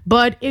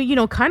 But,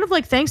 kind of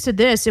like thanks to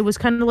this, it was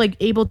kind of like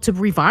able to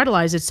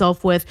revitalize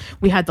itself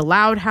we had the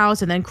Loud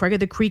House, and then Craig of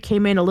the Creek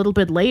came in a little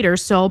bit later.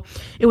 So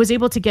it was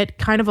able to get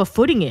kind of a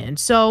footing in.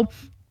 So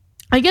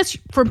I guess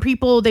from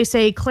people, they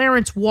say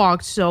Clarence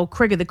walked so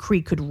Craig of the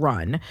Creek could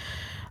run.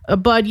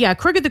 But yeah,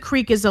 Craig of the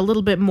Creek is a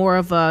little bit more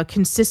of a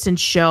consistent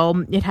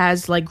show. It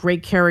has like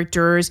great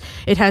characters.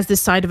 It has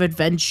this side of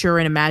adventure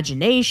and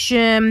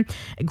imagination,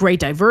 great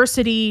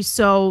diversity.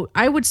 So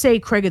I would say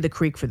Craig of the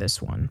Creek for this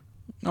one.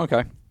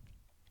 Okay.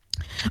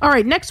 All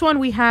right, next one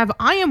we have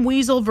I Am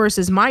Weasel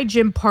versus My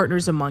Gym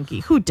Partner's a Monkey.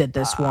 Who did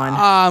this one?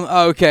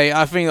 Okay,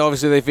 I think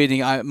obviously they're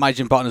feeding My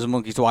Gym Partner's a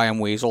Monkey to I Am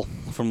Weasel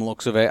from the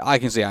looks of it. I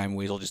can see I Am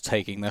Weasel just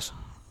taking this.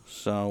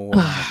 So,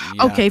 yeah.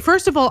 Okay,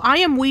 first of all, I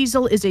Am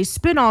Weasel is a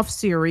spin-off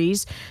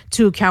series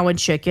to Cow and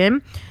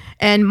Chicken.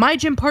 And My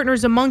Gym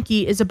Partner's a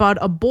Monkey is about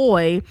a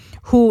boy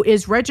who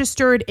is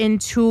registered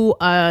into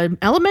an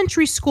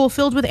elementary school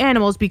filled with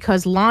animals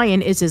because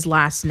Lion is his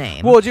last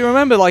name. Well, do you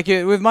remember, like,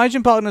 with My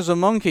Gym Partner's a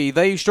Monkey,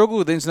 they struggled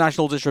with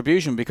international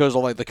distribution because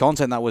of, like, the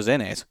content that was in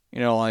it.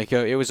 It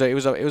was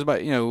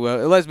about,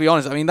 let's be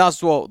honest, I mean,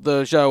 that's what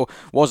the show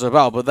was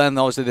about, but then,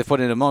 obviously, they put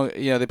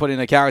in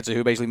a character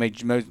who basically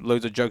made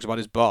loads of jokes about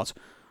his butt.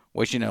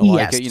 Which, a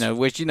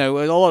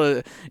lot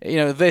of,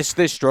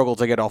 this struggle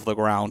to get off the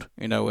ground,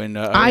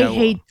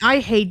 I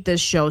hate this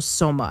show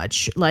so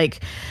much.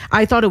 Like,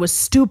 I thought it was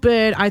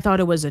stupid. I thought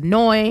it was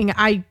annoying.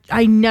 I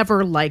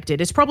never liked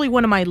it. It's probably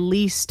one of my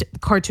least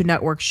Cartoon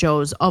Network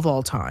shows of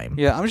all time.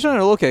 Yeah, I'm just trying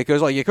to look at it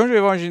because, like, your country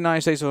of origin, United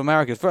States of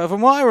America,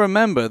 from what I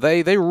remember,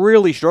 they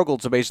really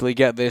struggled to basically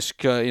get this,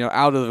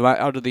 out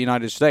of the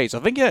United States. I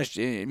think,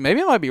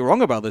 maybe I might be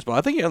wrong about this, but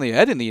I think it only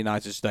aired in the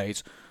United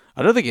States.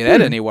 I don't think it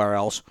aired anywhere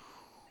else.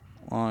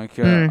 Like,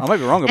 I might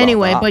be wrong about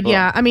anyway, that. But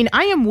yeah, I mean,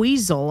 I Am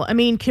Weasel. I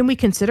mean, can we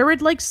consider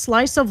it like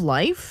slice of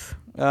life?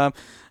 Well,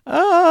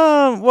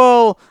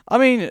 I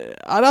mean,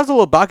 I'd have to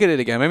look back at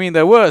it again. I mean,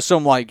 there were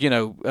some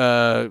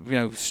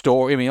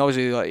story. I mean,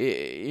 obviously, like,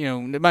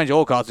 mind you,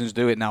 all cartoons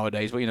do it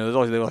nowadays. But there's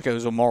obviously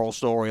there's a moral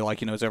story,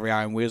 like it's every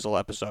I Am Weasel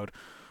episode.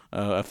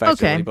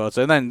 Effectively, okay. But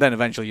and then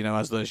eventually,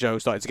 as the show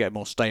started to get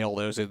more stale,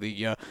 there was they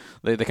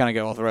kind of get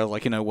off the rails.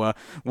 Like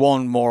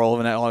one moral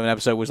of an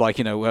episode was like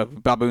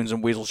baboons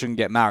and weasels shouldn't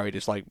get married.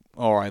 It's like,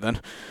 all right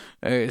then,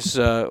 it's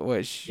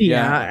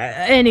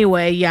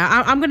Anyway,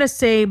 yeah, I'm gonna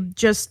say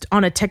just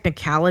on a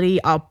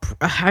technicality,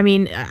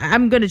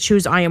 I'm gonna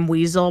choose I Am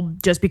Weasel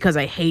just because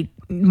I hate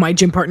My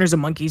Gym Partner's a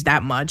Monkeys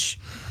that much.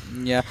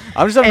 Yeah,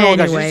 I'm just having a look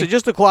actually. Anyway.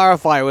 Just to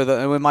clarify with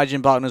My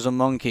Gym Partner's a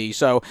Monkey.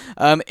 So,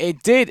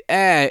 it did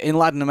air in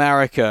Latin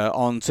America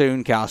on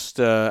Tooncast,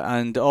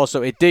 and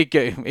also it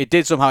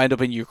did somehow end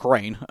up in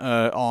Ukraine,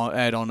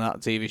 aired on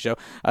that TV show,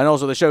 and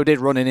also the show did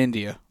run in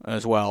India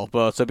as well.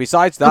 But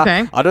besides that,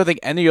 Okay. I don't think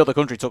any other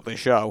country took this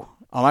show.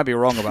 I might be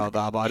wrong about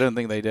that, but I don't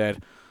think they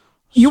did.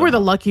 You were the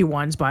lucky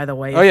ones, by the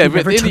way. Oh yeah, you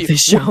never took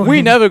this show.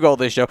 we never got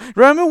this show.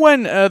 Remember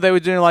when they were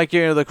doing like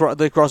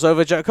the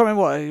crossover joke? I can't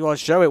remember what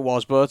show it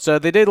was, but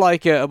they did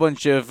like a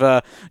bunch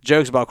of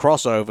jokes about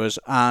crossovers,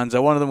 and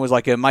one of them was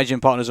like My Gym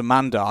Partner's a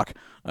Mandark,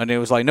 and it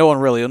was like no one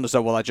really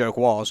understood what that joke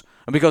was,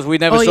 and because we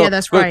never saw. Yeah,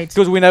 that's right.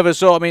 Because we never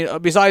saw. I mean,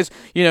 besides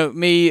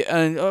me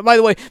and by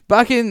the way,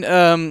 back in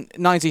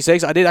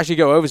 '96, I did actually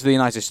go over to the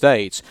United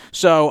States,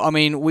 so I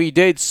mean, we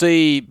did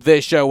see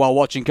this show while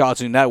watching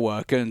Cartoon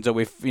Network, and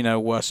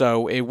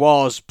so it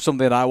was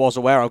something that I was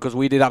aware of because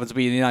we did happen to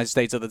be in the United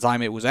States at the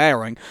time it was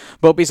airing.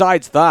 But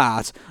besides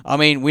that, I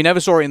mean, we never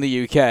saw it in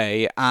the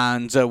UK,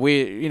 and the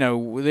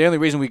only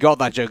reason we got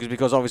that joke is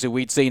because obviously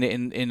we'd seen it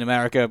in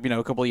America,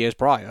 a couple of years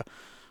prior.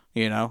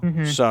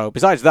 So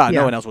besides that,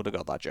 no one else would have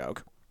got that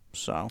joke.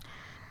 So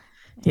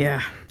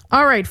Yeah.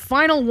 All right,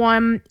 final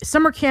one: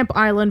 Summer Camp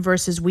Island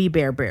versus We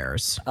Bare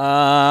Bears.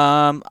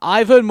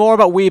 I've heard more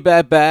about We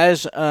Bare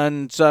Bears,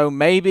 and so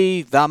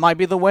maybe that might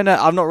be the winner.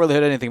 I've not really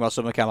heard anything about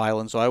Summer Camp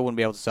Island, so I wouldn't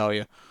be able to tell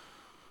you.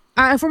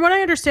 From what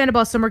I understand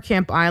about Summer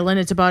Camp Island,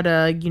 it's about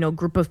a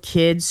group of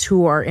kids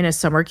who are in a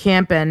summer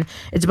camp, and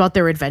it's about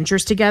their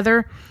adventures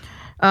together.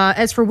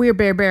 As for Weird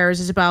Bear Bears,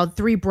 it's about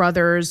three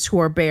brothers who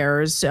are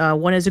bears.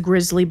 One is a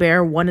grizzly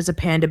bear, one is a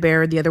panda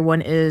bear, the other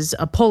one is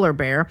a polar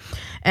bear,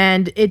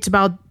 and it's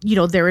about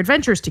their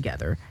adventures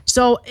together.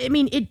 So I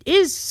mean, it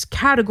is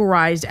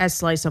categorized as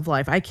slice of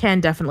life. I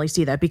can definitely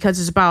see that because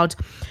it's about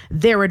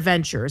their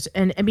adventures,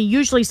 and I mean,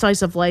 usually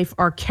slice of life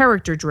are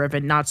character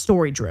driven, not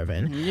story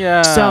driven.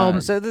 Yeah. So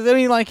I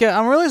mean,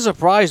 I'm really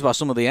surprised by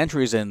some of the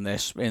entries in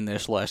this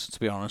list. To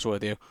be honest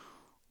with you.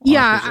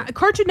 yeah,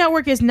 Cartoon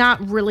Network is not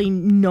really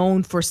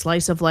known for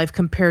slice of life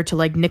compared to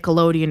like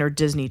Nickelodeon or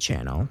Disney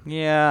Channel.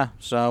 Yeah,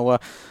 so,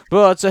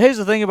 but here's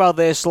the thing about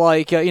this,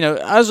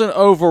 as an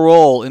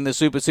overall in the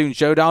Super Toon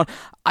Showdown,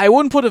 I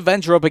wouldn't put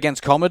adventure up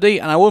against comedy,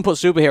 and I wouldn't put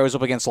superheroes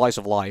up against slice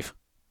of life.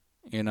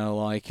 I mean,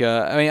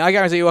 I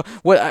guarantee you,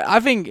 I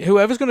think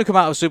whoever's going to come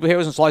out of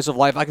superheroes and slice of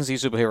life, I can see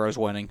superheroes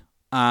winning.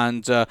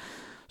 And, and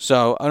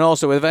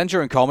also with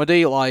adventure and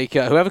comedy,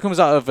 whoever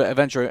comes out of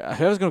adventure,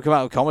 whoever's going to come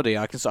out of comedy,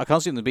 I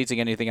can't see them beating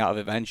anything out of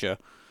adventure.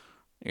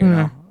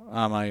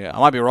 I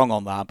might be wrong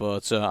on that,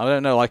 but I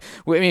don't know. I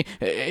mean,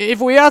 if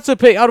we had to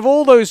pick out of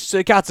all those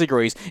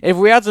categories, if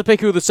we had to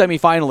pick who the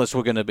semi-finalists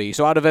were going to be,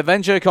 so out of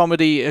adventure,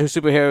 comedy,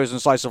 superheroes, and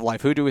slice of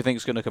life, who do we think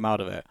is going to come out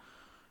of it?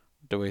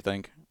 Do we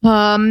think?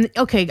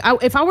 Okay.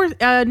 If I were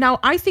now,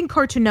 I think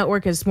Cartoon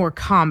Network is more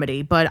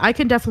comedy, but I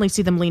can definitely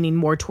see them leaning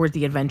more toward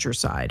the adventure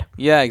side.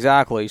 Yeah,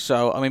 exactly.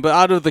 So I mean, but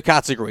out of the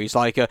categories,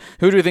 who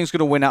do you think is going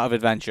to win out of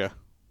adventure?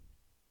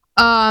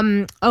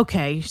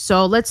 Okay,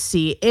 so let's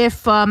see.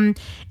 If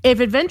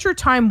Adventure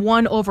Time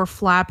won over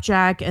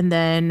Flapjack, and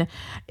then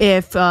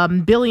if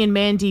Billy and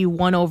Mandy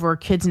won over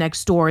Kids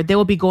Next Door, they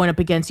will be going up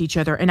against each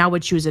other, and I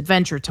would choose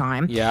Adventure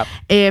Time. Yeah.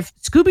 If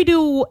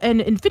Scooby-Doo and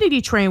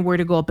Infinity Train were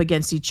to go up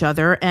against each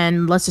other,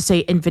 and let's just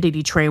say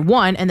Infinity Train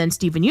won, and then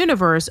Steven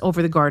Universe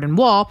over the Garden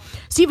Wall,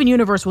 Steven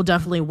Universe will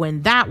definitely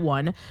win that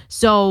one.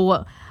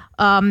 So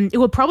it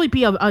would probably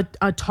be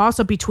a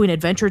toss-up between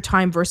Adventure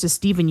Time versus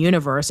Steven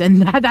Universe,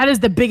 and that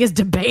is the biggest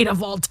debate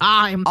of all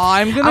time.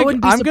 I'm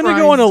gonna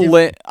go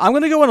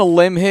on a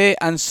limb here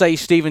and say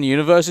Steven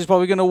Universe is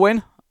probably gonna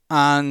win,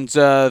 and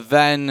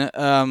then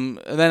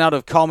out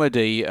of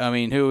comedy, I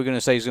mean, who are we gonna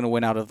say is gonna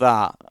win out of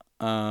that?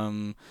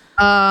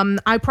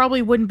 I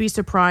probably wouldn't be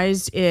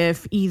surprised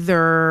if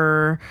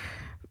either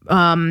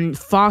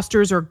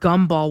Foster's or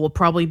Gumball will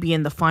probably be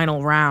in the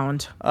final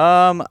round.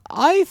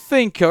 I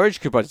think Courage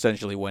could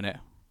potentially win it.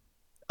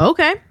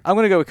 Okay. I'm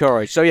going to go with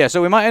Courage. So yeah,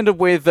 so we might end up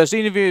with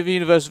Steven of the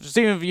Universe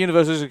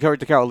versus Courage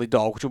the Cowardly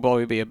Dog, which will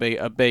probably be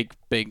a big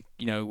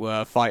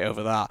fight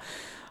over that.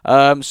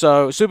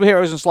 So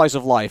superheroes and slice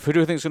of life. Who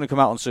do you think is going to come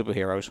out on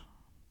superheroes?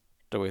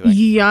 Do we think?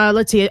 Yeah,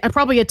 let's see.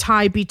 Probably a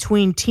tie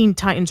between Teen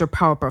Titans or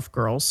Powerpuff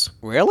Girls.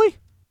 Really?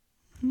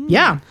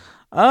 Yeah.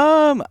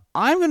 I'm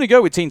going to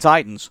go with Teen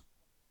Titans.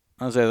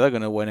 I'll say they're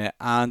going to win it,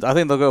 and I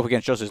think they'll go up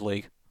against Justice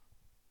League.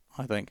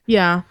 I think.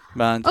 Yeah.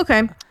 And,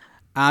 okay.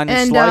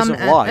 And slice of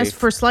life. As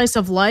for slice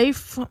of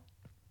life,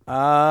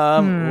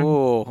 I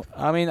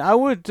mean, I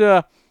would.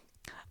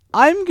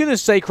 I'm going to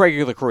say Craig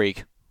of the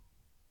Creek.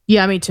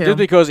 Yeah, me too. Just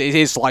because it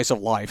is slice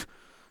of life.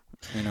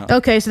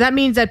 Okay, so that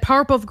means that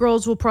Powerpuff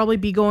Girls will probably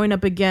be going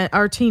up against,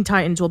 our Teen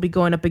Titans will be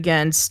going up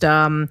against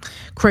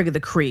Craig of the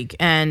Creek,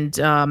 and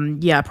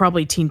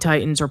probably Teen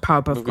Titans or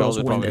Powerpuff Girls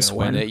will win this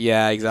one.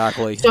 Yeah,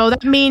 exactly. So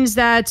that means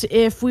that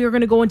if we are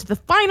going to go into the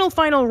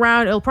final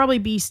round, it'll probably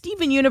be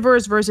Steven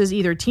Universe versus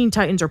either Teen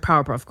Titans or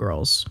Powerpuff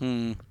Girls.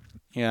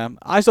 Yeah,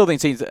 I still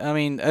think I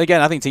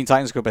think Teen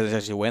Titans could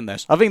potentially win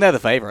this. I think they're the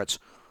favorites.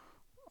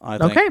 I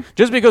think. Okay.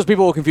 Just because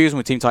people will confuse them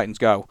with Teen Titans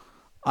Go.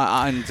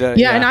 Yeah,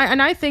 Yeah,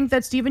 and I think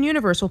that Steven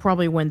Universe will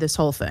probably win this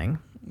whole thing.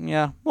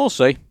 yeah, we'll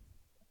see.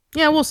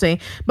 Yeah, we'll see.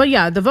 But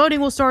yeah, the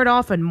voting will start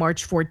off on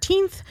March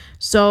 14th.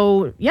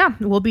 So yeah,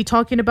 we'll be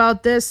talking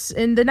about this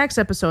in the next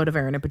episode of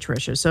Aaron and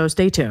Patricia. So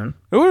stay tuned.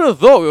 Who would have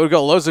thought we would have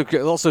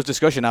got lots of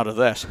discussion out of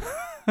this?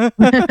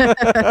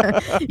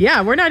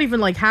 Yeah, we're not even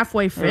like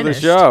halfway The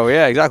finished. show,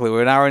 yeah, exactly.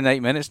 We're an hour and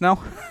 8 minutes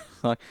now.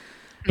 Like,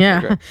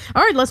 Yeah. okay.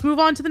 All right, let's move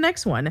on to the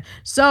next one.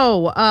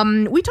 So,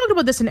 we talked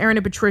about this in Aaron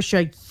and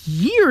Patricia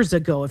years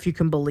ago, if you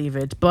can believe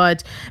it.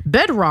 But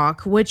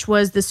Bedrock, which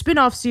was the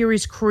spin-off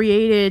series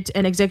created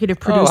and executive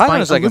Oh, produced hang by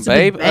on a second, Elizabeth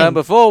babe. Banks.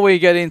 Before we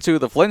get into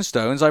the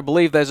Flintstones, I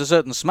believe there's a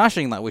certain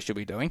smashing that we should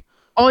be doing.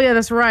 Oh yeah,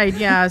 that's right.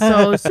 Yeah.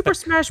 So Super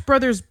Smash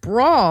Brothers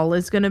Brawl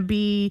is going to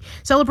be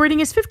celebrating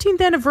its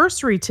 15th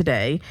anniversary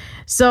today.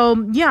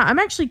 So, yeah, I'm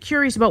actually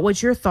curious about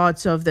what your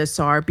thoughts of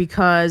this are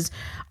because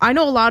I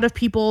know a lot of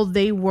people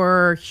they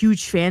were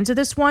huge fans of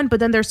this one, but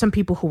then there's some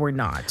people who were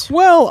not.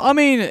 Well, I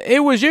mean,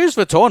 it was used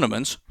for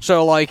tournaments,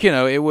 so like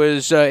it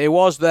was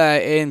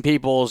there in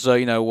people's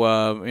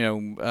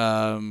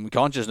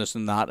consciousness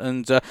and that,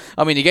 and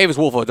I mean, he gave us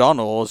Wolf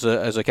O'Donnell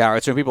as a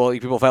character, and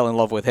people fell in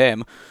love with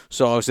him.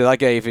 So obviously that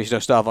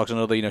gave Star Fox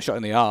another shot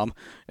in the arm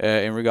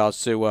in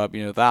regards to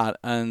that,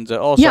 and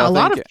also Yeah, I a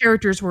lot think, of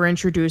characters were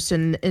introduced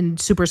in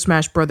Super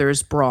Smash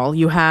Brothers Brawl.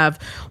 You have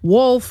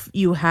Wolf,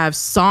 you have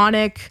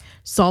Sonic,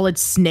 Solid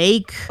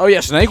Snake. Oh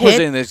yeah, Snake was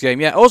Pit. in this game.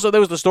 Yeah. Also, there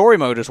was the story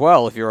mode as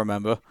well, if you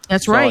remember.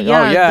 That's So, right. like,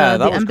 Yeah, oh yeah, the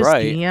that was embassy.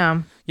 great.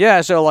 Yeah.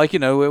 Yeah. So like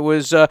it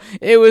was the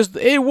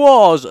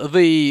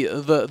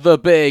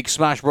big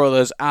Smash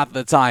Brothers at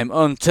the time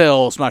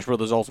until Smash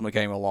Brothers Ultimate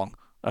came along,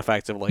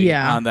 effectively.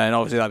 Yeah. And then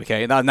obviously that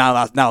became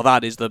now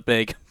that is the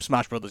big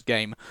Smash Brothers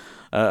game.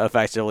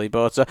 Effectively,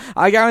 but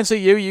I guarantee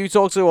you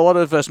talk to a lot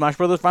of Smash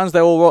Brothers fans,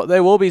 there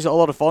will be a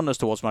lot of fondness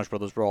towards Smash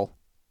Brothers Brawl.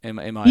 In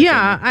my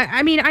Yeah, opinion.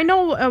 I mean, I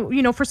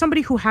know, for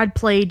somebody who had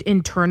played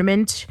in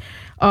tournament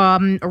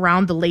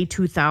around the late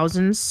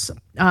 2000s,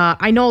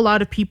 I know a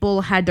lot of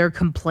people had their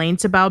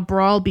complaints about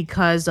Brawl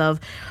because of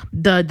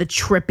the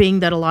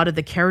tripping that a lot of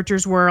the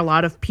characters were. A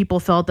lot of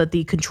people felt that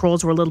the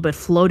controls were a little bit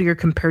floatier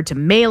compared to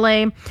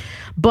Melee.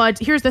 But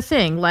here's the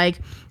thing, like,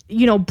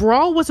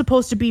 Brawl was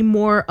supposed to be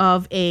more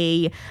of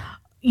a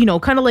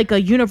kind of like a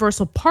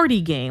universal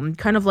party game,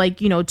 kind of like,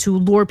 to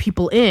lure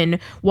people in,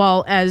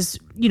 while as,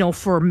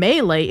 for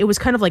Melee, it was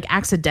kind of like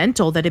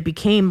accidental that it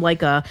became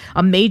like a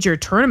major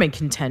tournament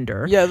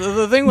contender. Yeah,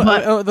 the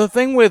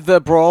thing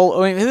with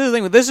Brawl, I mean, here's the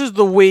thing. This is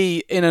the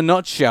Wii in a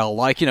nutshell.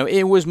 Like,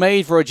 it was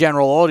made for a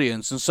general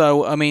audience, and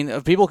so I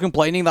mean, people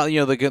complaining that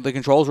the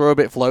controls were a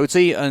bit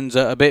floaty and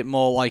a bit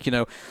more like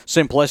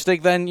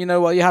simplistic than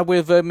what you had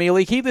with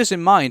Melee. Keep this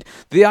in mind.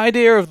 The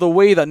idea of the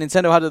Wii that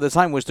Nintendo had at the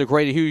time was to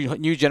create a huge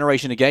new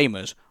generation of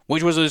gamers,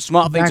 which was a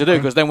smart thing to do,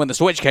 because then when the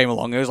Switch came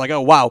along, it was like,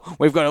 oh wow,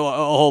 we've got a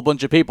whole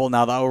bunch of people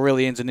now that are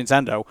really into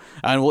Nintendo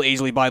and will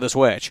easily buy the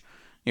Switch.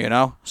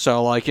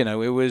 So like it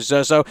was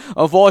so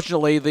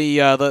unfortunately the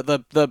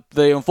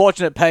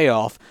unfortunate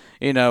payoff,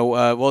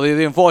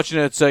 the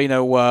unfortunate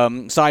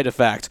side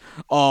effect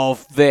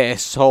of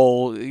this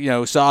whole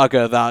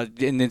saga that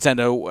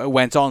Nintendo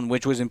went on,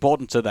 which was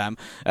important to them,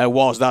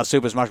 was that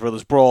Super Smash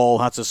Bros. Brawl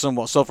had to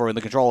somewhat suffer in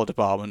the controller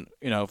department,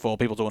 for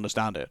people to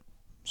understand it.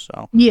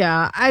 So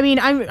Yeah, I mean,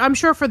 I'm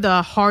sure for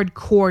the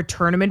hardcore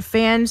tournament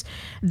fans,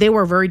 they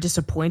were very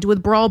disappointed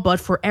with Brawl, but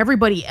for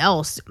everybody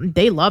else,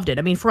 they loved it.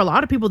 I mean, for a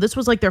lot of people, this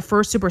was like their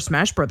first Super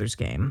Smash Brothers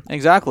game.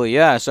 exactly,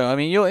 yeah. So I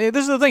mean,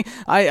 this is the thing.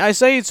 I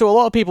say to a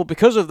lot of people,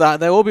 because of that,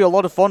 there will be a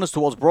lot of fondness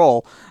towards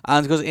Brawl,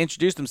 and because it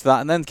introduced them to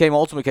that, and then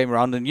Ultimate came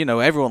around, and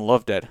everyone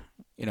loved it.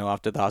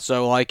 After that,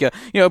 so like,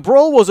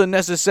 Brawl was a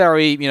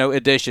necessary,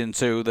 addition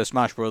to the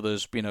Smash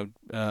Brothers,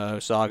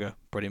 saga,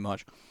 pretty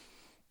much.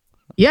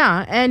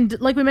 Yeah, and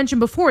like we mentioned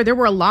before, there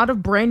were a lot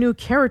of brand new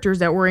characters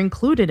that were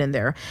included in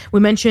there. We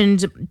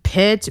mentioned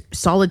Pit,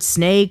 Solid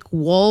Snake,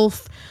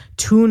 Wolf,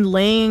 Toon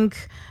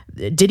Link,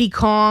 Diddy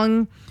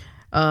Kong,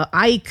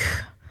 Ike,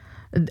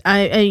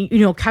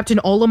 Captain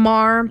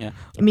Olimar. Yeah.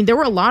 I mean, there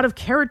were a lot of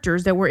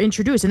characters that were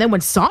introduced, and then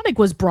when Sonic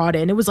was brought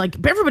in, it was like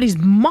everybody's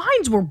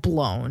minds were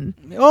blown.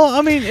 Well,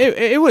 I mean,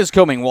 it was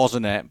coming,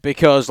 wasn't it?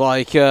 Because,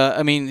 like,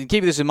 I mean,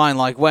 keep this in mind,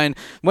 like, when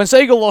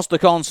Sega lost the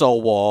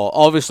console war,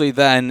 obviously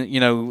then,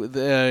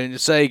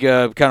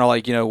 Sega kind of,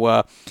 like,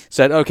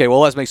 said, okay, well,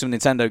 let's make some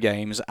Nintendo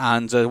games,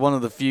 and one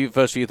of the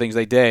first few things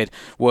they did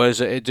was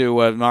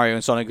do Mario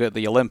and Sonic at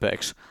the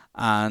Olympics.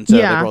 And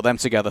they brought them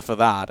together for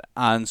that,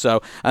 and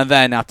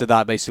then after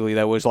that, basically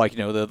there was like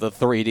the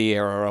 3D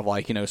era of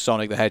like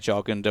Sonic the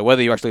Hedgehog, and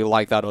whether you actually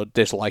like that or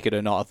dislike it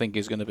or not, I think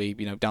is going to be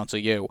down to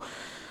you.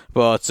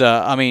 But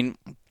I mean,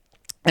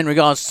 in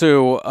regards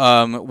to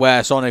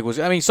where Sonic was,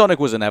 I mean, Sonic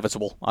was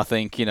inevitable, I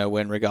think,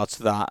 in regards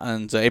to that,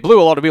 and it blew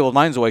a lot of people's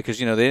minds away because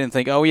they didn't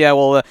think, oh yeah,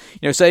 well,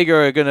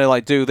 Sega are gonna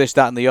like do this,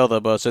 that, and the other,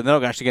 but they're not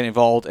gonna actually get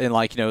involved in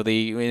like the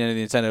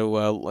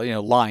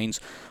Nintendo lines.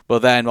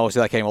 But then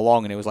obviously that came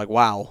along, and it was like,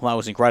 wow, that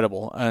was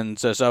incredible. And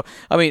so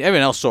I mean,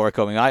 everyone else saw it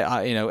coming.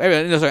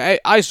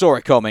 I saw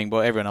it coming, but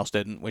everyone else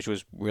didn't, which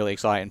was really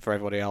exciting for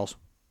everybody else.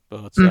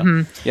 But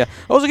yeah,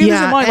 also keep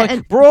this in mind. Like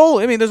and Brawl.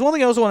 I mean, there's one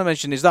thing I also want to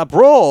mention is that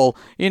Brawl.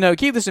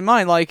 Keep this in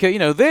mind. Like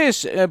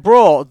this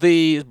brought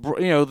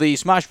the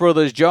Smash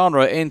Brothers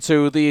genre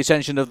into the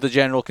attention of the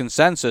general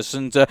consensus,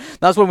 and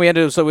that's when we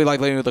ended up. So we like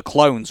the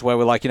clones, where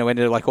we like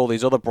ended up like all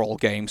these other Brawl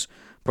games.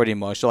 Pretty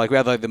much. So, like, we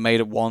had, like, the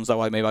made-up ones that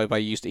were made by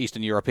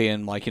Eastern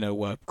European, like,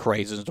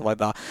 creators and stuff like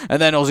that.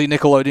 And then, obviously,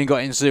 Nickelodeon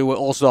got into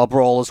All-Star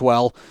Brawl as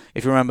well,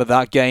 if you remember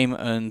that game.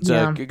 And,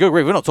 good grief,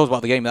 we've not talked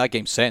about that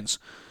game since,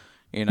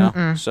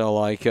 So,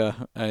 like,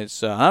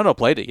 it's, I have not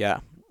played it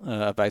yet,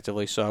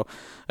 effectively, so,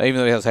 even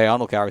though it has Hey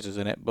Arnold characters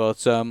in it.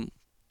 But,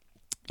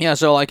 yeah,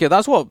 so, like,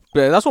 that's what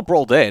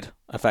Brawl did,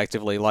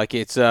 effectively. Like,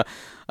 it's,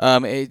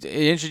 it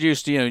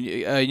introduced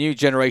a new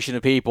generation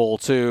of people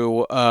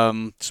to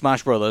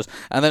Smash Brothers,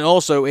 and then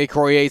also it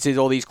created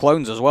all these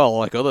clones as well,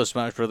 like other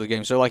Smash Brothers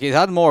games. So like it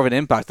had more of an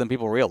impact than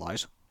people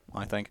realize,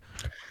 I think.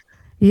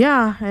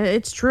 Yeah,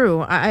 it's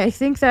true. I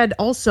think that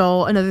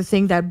also another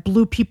thing that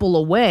blew people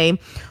away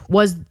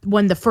was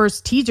when the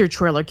first teaser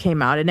trailer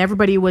came out and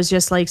everybody was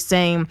just like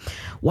saying,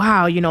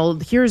 wow,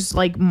 here's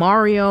like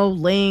Mario,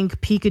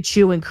 Link,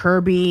 Pikachu, and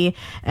Kirby,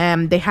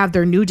 and they have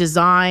their new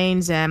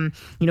designs, and,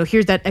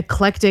 here's that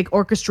eclectic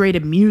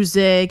orchestrated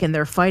music, and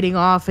they're fighting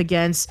off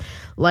against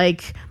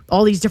like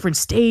all these different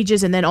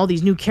stages, and then all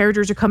these new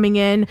characters are coming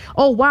in.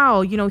 Oh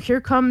wow, here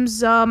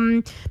comes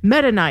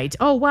Meta Knight.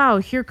 Oh wow,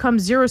 here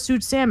comes Zero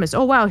Suit Samus.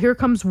 Oh wow, here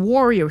comes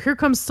Wario. Here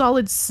comes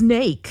Solid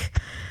Snake.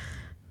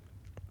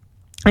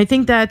 I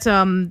think that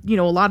a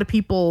lot of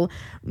people,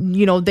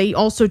 they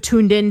also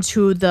tuned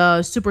into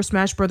the Super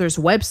Smash Brothers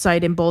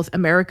website in both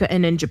America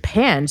and in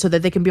Japan so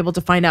that they can be able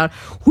to find out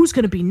who's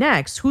going to be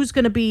next, who's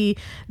going to be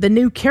the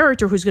new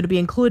character who's going to be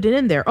included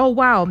in there. Oh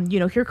wow,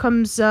 here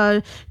comes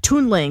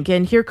Toon Link,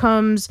 and here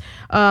comes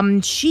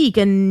Sheik,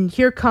 and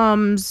here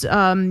comes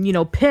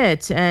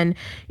Pit, and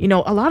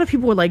a lot of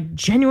people were like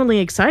genuinely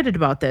excited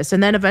about this,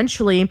 and then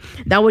eventually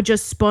that would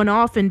just spun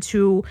off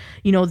into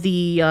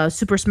the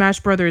Super Smash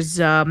Brothers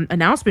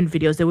announcement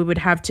videos that we would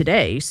have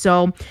today.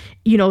 So,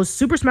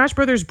 Super Smash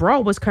Brothers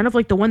Brawl was kind of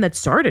like the one that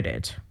started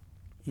it.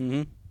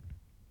 Mm-hmm.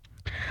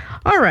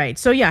 All right.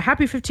 So, yeah,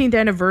 happy 15th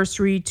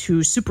anniversary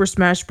to Super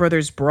Smash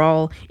Brothers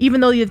Brawl.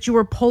 Even though that you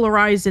were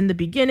polarized in the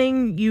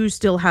beginning, you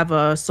still have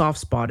a soft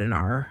spot in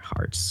our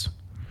hearts.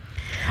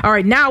 All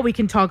right. Now we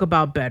can talk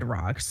about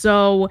Bedrock.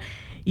 So,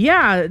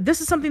 yeah,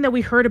 this is something that we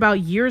heard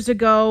about years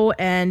ago,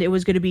 and it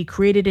was going to be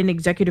created and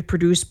executive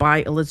produced by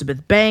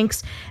Elizabeth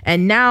Banks.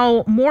 And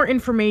now more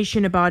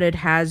information about it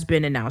has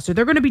been announced. So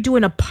they're going to be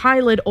doing a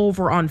pilot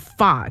over on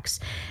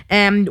Fox.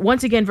 And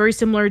once again, very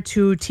similar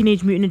to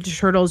Teenage Mutant Ninja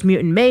Turtles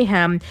Mutant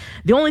Mayhem,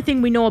 the only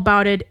thing we know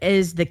about it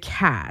is the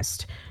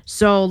cast.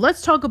 So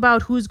let's talk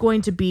about who's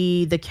going to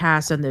be the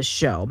cast on this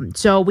show.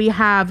 So we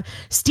have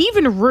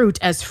Stephen Root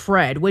as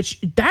Fred, which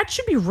that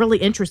should be really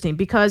interesting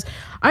because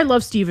I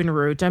love Stephen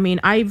Root. I mean,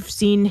 I've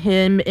seen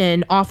him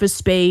in Office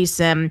Space,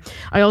 and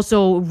I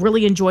also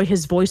really enjoy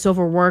his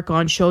voiceover work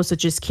on shows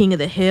such as King of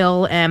the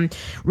Hill. And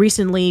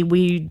recently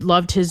we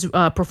loved his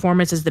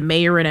performance as the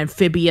mayor in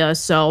Amphibia.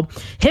 So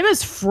him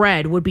as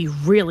Fred would be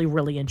really,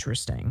 really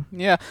interesting.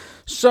 Yeah.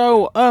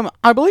 So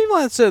I believe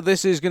that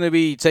this is going to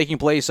be taking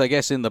place, I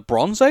guess, in the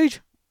Bronze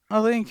Age,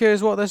 I think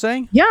is what they're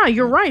saying. Yeah,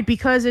 you're right,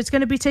 because it's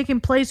going to be taking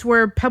place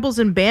where Pebbles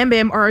and Bam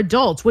Bam are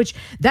adults, which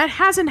that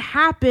hasn't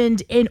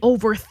happened in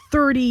over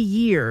 30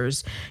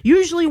 years.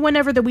 Usually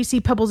whenever that we see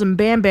Pebbles and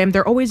Bam Bam,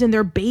 they're always in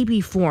their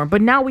baby form,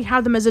 but now we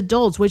have them as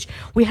adults, which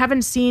we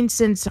haven't seen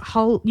since,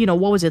 what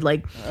was it,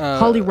 like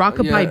Holly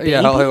Rockabye Baby?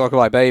 Yeah, Holly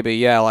Rockabye Baby,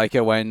 yeah, like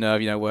when,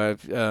 where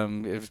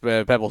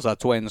Pebbles had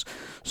twins.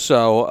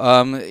 So,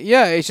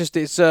 yeah, it's just,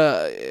 it's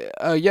going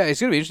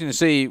to be interesting to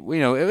see,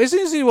 it's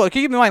interesting to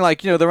keep in mind,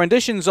 like, the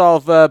renditions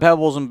of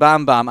Pebbles and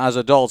Bam Bam as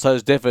adults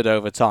has differed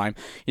over time.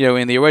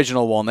 In the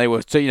original one, they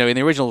were, in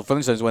the original, for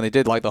instance, when they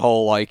did like the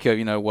whole like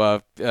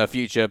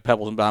future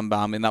Pebbles and Bam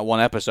Bam in that one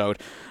episode,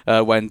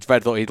 when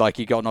Fred thought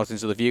he got knocked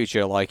into the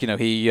future, like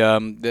they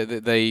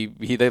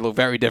look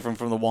very different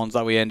from the ones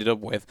that we ended up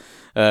with,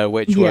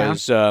 which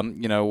was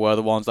were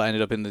the ones that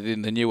ended up in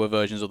the newer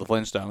versions of the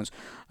Flintstones.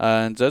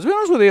 And to be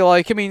honest with you,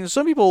 like I mean,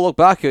 some people look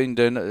back and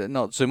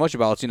not so much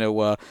about I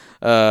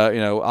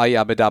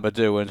Yabba Dabba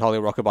Doo and Holly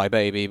Rockabye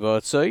Baby,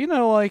 but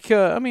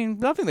I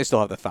mean, I think they still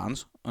have their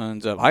fans,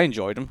 and I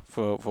enjoyed them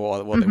for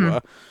what they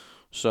were.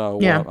 So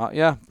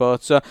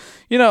but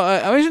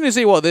I'm interested to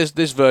see what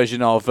this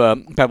version of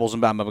Pebbles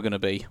and Bam Bam are going to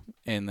be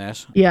in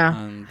this. Yeah.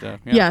 And,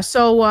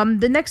 So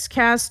the next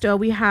cast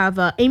we have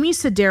Amy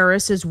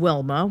Sedaris as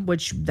Wilma,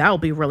 which that'll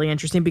be really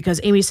interesting because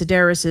Amy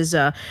Sedaris is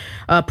a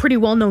pretty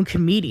well-known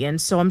comedian,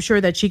 so I'm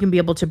sure that she can be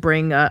able to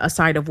bring a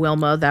side of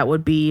Wilma that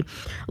would be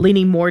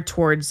leaning more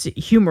towards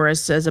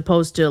humorous as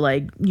opposed to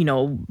like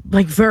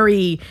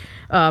very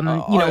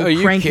are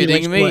you cranky.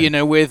 kidding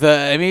me? With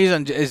Amy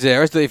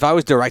Sedaris, if I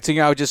was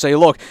directing, I would just say,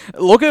 look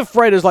at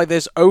Fred as like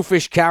this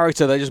oafish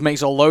character that just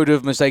makes a load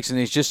of mistakes and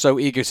he's just so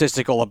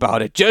egotistical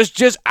about it.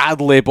 Just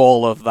ad-lib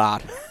all of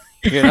that.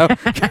 Good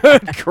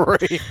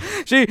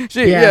grief.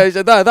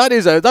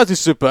 That's a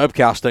superb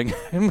casting,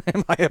 in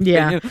my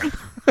opinion.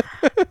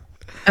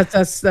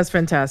 That's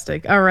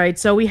fantastic. All right,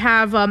 so we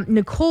have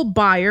Nicole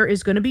Byer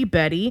is going to be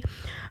Betty.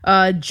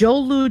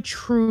 Jolu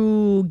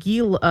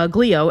Truglio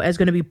is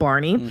going to be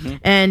Barney,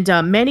 and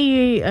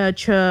Manny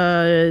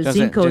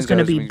Chazinko is going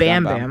to be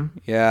Bam Bam.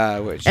 Yeah,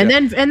 which And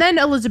then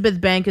Elizabeth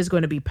Bank is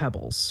going to be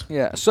Pebbles.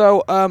 yeah.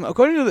 So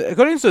according to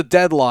the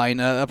Deadline,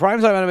 a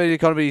primetime animated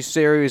comedy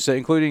series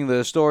including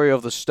the story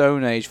of the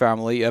Stone Age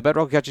family,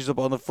 Bedrock catches up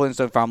on the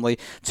Flintstone family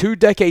 2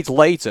 decades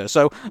later.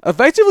 So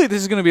effectively,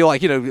 this is going to be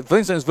like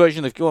Flintstone's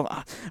version of. Well,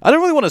 I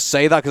don't really want to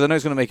say that because I know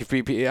it's going to make a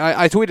few.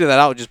 I tweeted that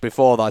out just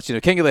before that.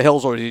 King of the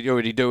Hill's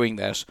already doing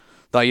this.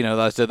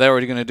 That they're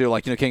already going to do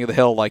King of the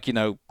Hill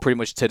pretty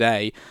much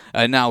today,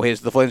 and now here's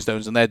the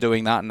Flintstones, and they're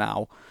doing that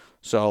now.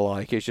 So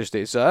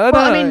it's Well,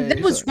 I mean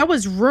that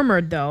was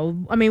rumored though.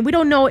 I mean we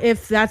don't know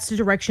if that's the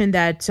direction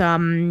that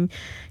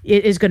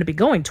it is going to be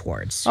going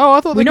towards. Oh, I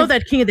thought we know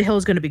that King of the Hill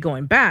is going to be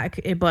going back,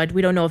 but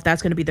we don't know if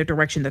that's going to be the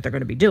direction that they're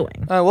going to be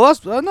doing. Well,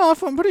 that's no,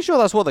 I'm pretty sure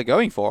that's what they're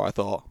going for. I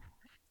thought.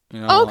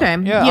 Okay.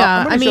 I'm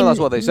pretty sure that's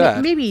what they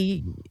said.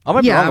 Maybe I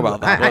might be wrong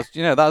about that,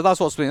 but that's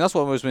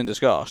what was being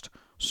discussed.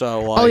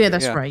 So,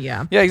 that's right,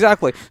 yeah. Yeah,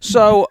 exactly.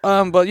 So,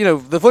 but,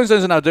 the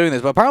Flintstones are now doing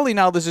this, but apparently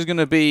now this is going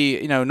to be,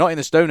 not in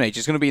the Stone Age,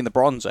 it's going to be in the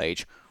Bronze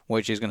Age,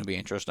 which is going to be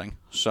interesting.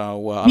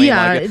 So,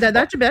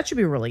 that should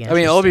be really interesting.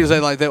 I mean,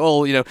 obviously, they're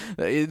all,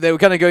 they were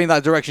kind of going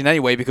that direction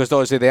anyway, because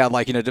obviously they had,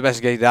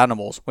 domesticated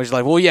animals, which is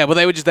well, yeah, but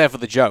they were just there for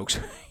the jokes,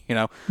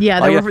 Yeah,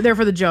 they were there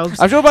for the jokes.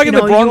 I'm sure back in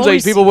the Bronze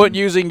Age, people weren't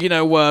using,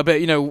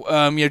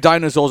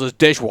 dinosaurs as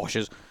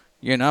dishwashers.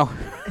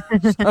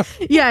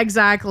 Yeah,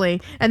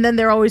 exactly. And then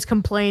they're always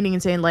complaining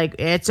and saying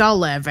it's a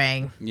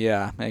living.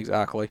 Yeah,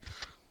 exactly.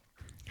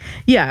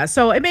 Yeah,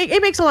 so it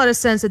makes a lot of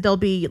sense that they'll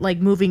be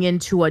moving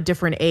into a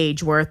different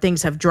age where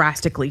things have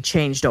drastically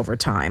changed over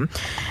time.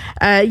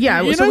 I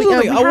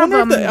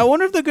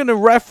wonder if they're going to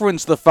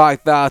reference the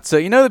fact that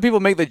that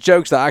people make the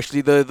jokes that actually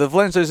the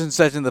Flintstones isn't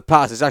set in the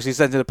past; it's actually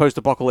set in a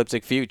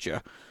post-apocalyptic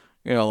future.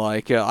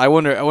 I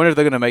wonder if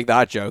they're going to make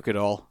that joke at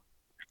all.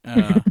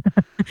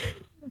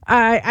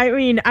 I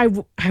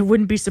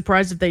wouldn't be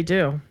surprised if they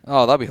do.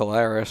 Oh, that'd be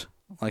hilarious.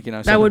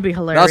 That would be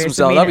hilarious.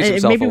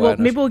 Maybe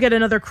we'll get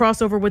another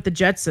crossover with the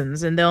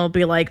Jetsons, and they'll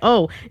be like,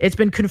 "Oh, it's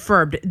been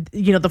confirmed.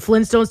 The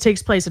Flintstones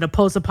takes place in a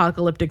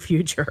post-apocalyptic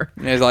future."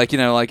 It's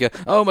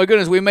oh my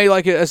goodness, we made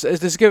a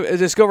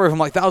discovery from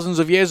thousands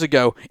of years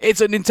ago.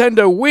 It's a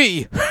Nintendo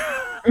Wii.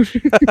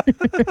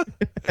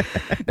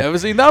 Never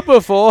seen that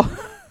before.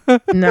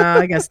 No,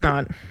 I guess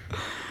not.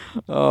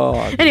 Oh.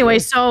 Anyway,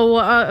 so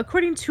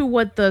according to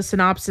what the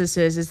synopsis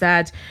is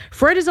that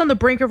Fred is on the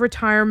brink of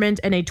retirement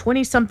and a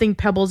 20-something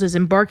Pebbles is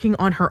embarking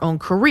on her own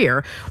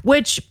career,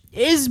 which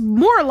is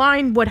more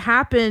aligned what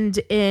happened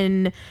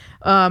in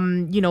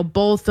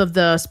both of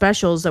the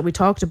specials that we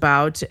talked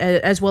about,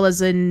 as well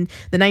as in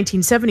the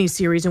 1970s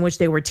series in which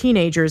they were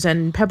teenagers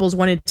and Pebbles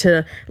wanted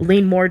to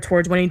lean more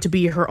towards wanting to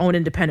be her own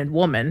independent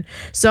woman.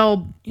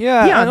 So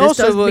and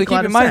also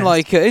keep in mind,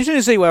 interesting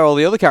to see where all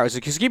the other characters,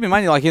 because keep in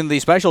mind, in the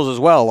specials as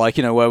well, where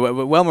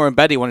Wilma and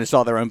Betty wanted to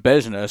start their own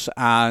business,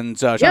 and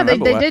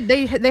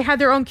they had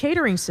their own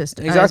catering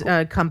system,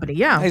 company,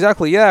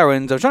 exactly,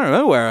 and I'm trying to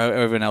remember where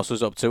everyone else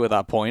was up to at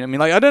that point. I mean,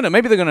 I don't know,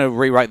 maybe they're going to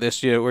rewrite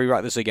this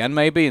again,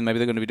 maybe, and maybe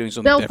they're going to be doing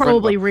something different. They'll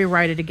probably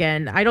rewrite it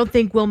again. I don't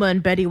think Wilma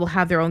and Betty will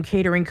have their own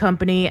catering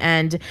company.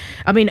 And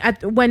I mean,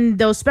 when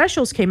those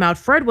specials came out,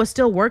 Fred was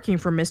still working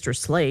for Mr.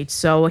 Slate,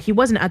 so he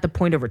wasn't at the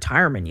point of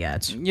retirement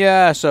yet.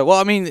 Yeah, so, well,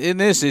 I mean, in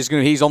this,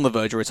 he's on the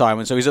verge of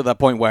retirement, so he's at that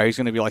point where he's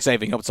going to be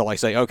saving up to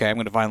say, okay, I'm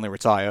going to finally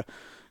retire.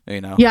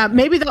 Yeah,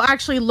 maybe they'll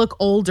actually look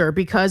older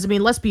because, I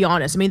mean, let's be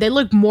honest. I mean, they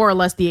look more or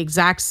less the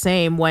exact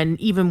same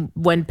even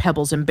when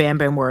Pebbles and Bam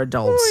Bam were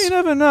adults. Well, you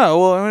never know.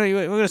 Well, I mean,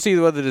 we're going to see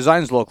what the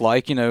designs look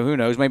like. Who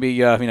knows?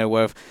 Maybe,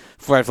 where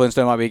Fred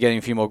Flintstone might be getting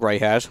a few more grey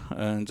hairs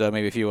and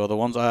maybe a few other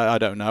ones. I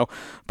don't know.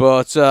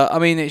 But, I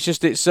mean,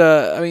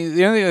 the only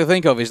thing I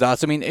think of is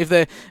that,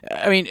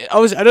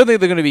 obviously, I don't think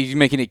they're going to be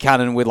making it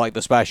canon with,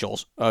 the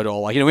specials at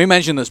all. We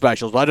mentioned the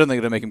specials, but I don't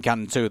think they're going to make them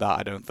canon to that,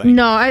 I don't think.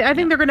 No, I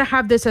think they're going to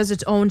have this as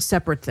its own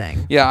separate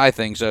thing. Yeah, I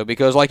think so,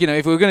 because,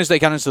 if we were going to stay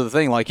canon to the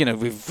thing,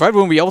 Fred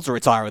wouldn't be able to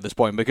retire at this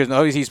point, because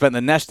obviously he spent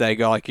the nest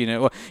egg,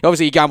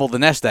 obviously he gambled the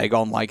nest egg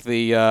on,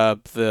 the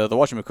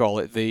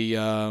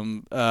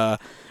whatchamacallit,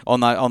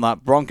 on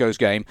that Broncos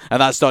game, and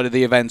that started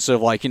the events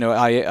of I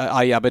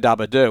Yabba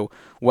Dabba Do,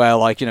 where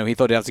he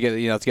thought he'd have to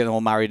get them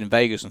all married in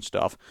Vegas and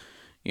stuff,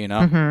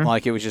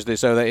 it was just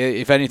so that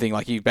if anything,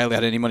 he barely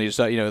had any money to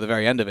start, at the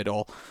very end of it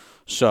all.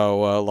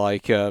 So,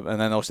 and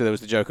then obviously there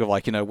was the joke of,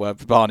 where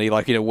Barney,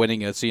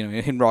 winning it,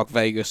 in Rock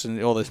Vegas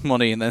and all this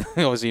money, and then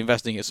obviously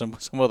investing it some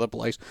other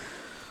place.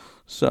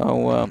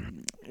 So,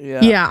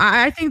 Yeah,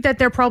 I think that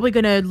they're probably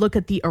going to look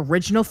at the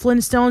original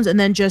Flintstones and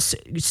then just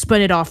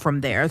spin it off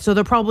from there. So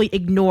they'll probably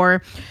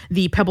ignore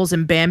the Pebbles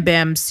and Bam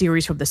Bam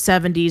series from the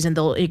 70s, and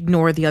they'll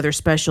ignore the other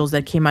specials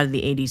that came out of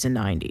the 80s and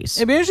 90s.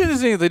 It'd be interesting to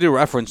see if they do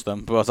reference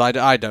them, but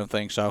I don't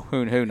think so.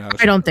 Who knows?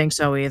 I don't think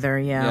so either,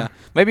 yeah.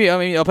 Maybe, I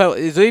mean,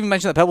 is it even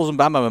mentioned that Pebbles and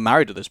Bam Bam are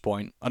married at this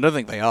point? I don't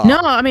think they are. No,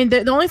 I mean,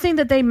 the only thing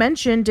that they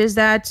mentioned is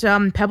that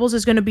Pebbles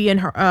is going to be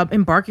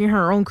embarking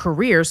her own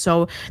career,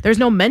 so there's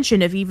no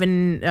mention of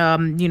even,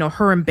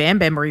 her and Bam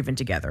Bam are even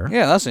together.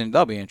 Yeah,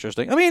 that'll be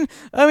interesting. I mean,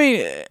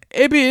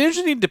 it'd be an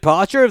interesting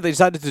departure if they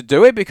decided to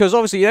do it, because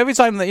obviously every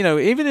time that,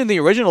 even in the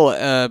original,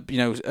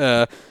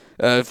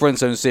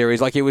 Flintstones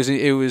series, like it was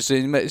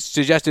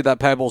suggested that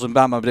Pebbles and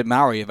Bam Bam did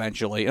marry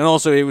eventually, and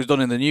also it was done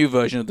in the new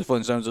version of the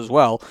Flintstones as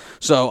well.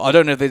 So I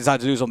don't know if they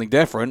decided to do something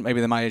different. Maybe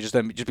they might just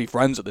be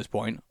friends at this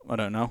point. I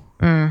don't know.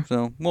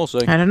 So we'll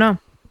see. I don't know.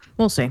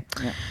 We'll see.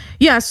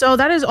 Yeah, so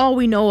that is all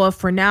we know of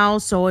for now.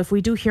 So if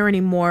we do hear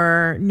any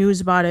more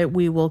news about it,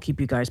 we will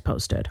keep you guys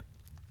posted.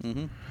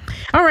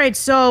 All right,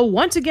 so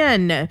once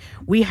again,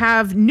 we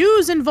have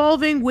news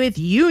involving with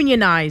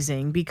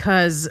unionizing,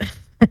 because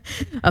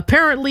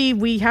apparently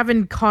we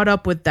haven't caught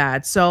up with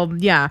that. So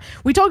yeah,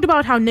 we talked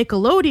about how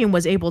Nickelodeon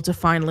was able to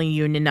finally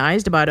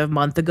unionize about a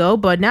month ago,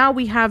 but now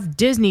we have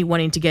Disney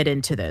wanting to get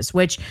into this,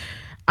 which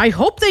I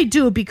hope they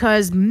do,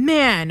 because,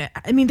 man,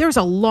 I mean, there's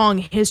a long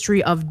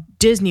history of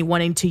Disney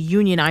wanting to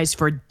unionize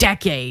for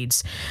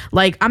decades.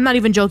 Like, I'm not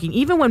even joking.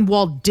 Even when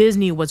Walt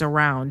Disney was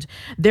around,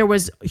 there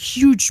was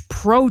huge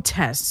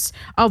protests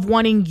of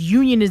wanting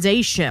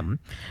unionization.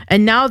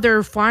 And now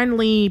they're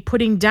finally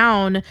putting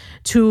down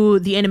to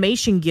the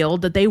Animation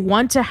Guild that they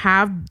want to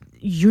have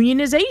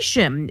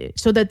unionization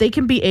so that they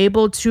can be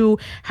able to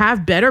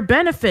have better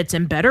benefits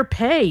and better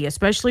pay,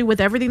 especially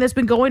with everything that's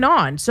been going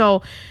on.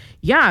 So,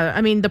 yeah, I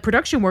mean, the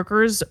production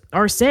workers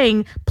are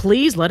saying,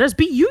 please let us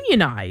be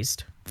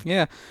unionized.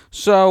 Yeah.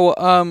 So,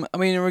 I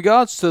mean, in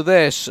regards to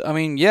this, I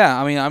mean,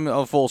 yeah, I mean, I'm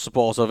in full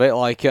support of it.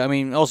 Like, I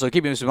mean, also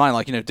keeping this in mind,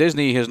 like,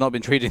 Disney has not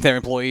been treating their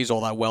employees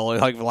all that well,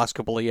 like, for the last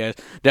couple of years,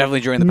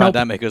 definitely during the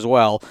pandemic as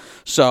well.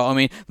 So, I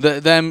mean,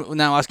 them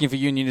now asking for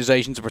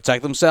unionization to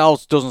protect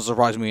themselves doesn't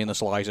surprise me in the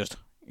slightest.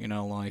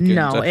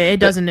 It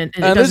doesn't.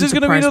 And this is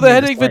going to be another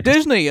headache for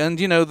Disney, and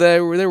they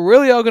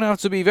really are going to have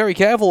to be very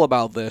careful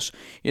about this,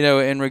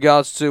 in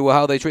regards to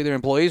how they treat their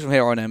employees from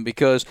here on in.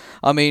 Because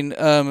I mean,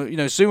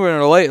 sooner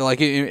or later, like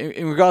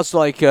in regards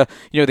to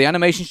the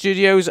animation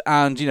studios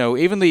and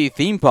even the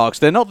theme parks,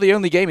 they're not the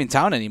only game in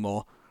town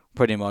anymore.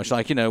 Pretty much,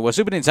 like where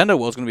Super Nintendo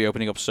World's going to be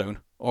opening up soon,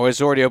 or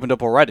it's already opened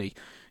up already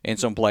in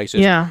some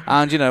places. Yeah.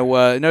 And,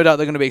 no doubt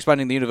they're going to be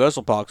expanding the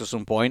Universal parks at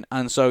some point.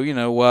 And so,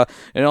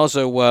 and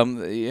also,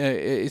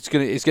 it's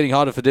getting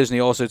harder for Disney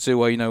also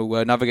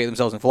to, navigate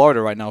themselves in Florida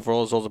right now for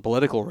all sorts of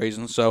political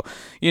reasons. So,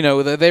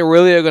 they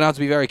really are going to have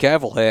to be very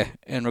careful here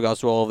in regards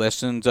to all of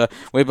this. And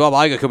with Bob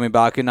Iger coming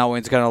back and now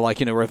wanting to kind of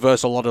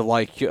reverse a lot of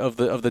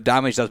of the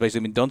damage that's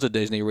basically been done to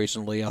Disney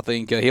recently, I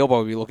think he'll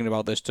probably be looking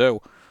about this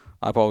too.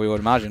 I probably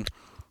would imagine.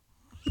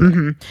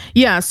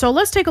 Yeah, so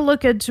let's take a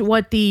look at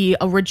what the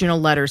original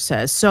letter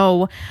says.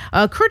 So,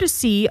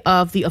 courtesy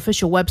of the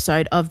official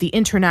website of the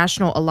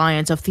International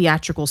Alliance of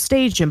Theatrical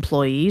Stage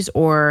Employees,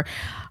 or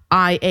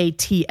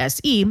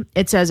IATSE,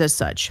 it says as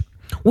such.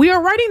 We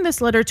are writing this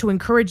letter to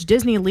encourage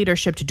Disney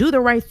leadership to do the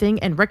right thing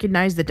and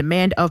recognize the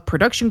demand of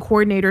production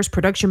coordinators,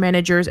 production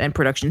managers, and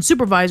production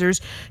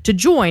supervisors to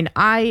join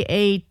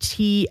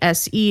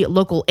IATSE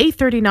Local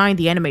 839,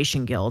 the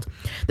Animation Guild.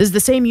 This is the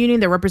same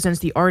union that represents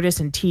the artists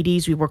and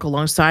TDs we work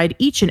alongside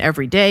each and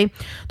every day.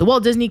 The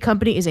Walt Disney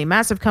Company is a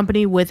massive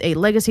company with a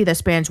legacy that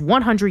spans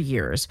 100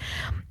 years.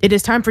 It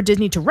is time for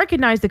Disney to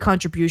recognize the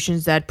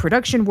contributions that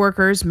production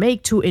workers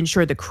make to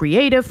ensure the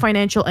creative,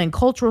 financial, and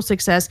cultural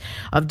success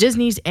of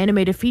Disney's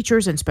animated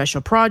features and special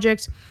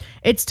projects.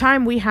 It's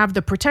time we have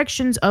the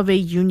protections of a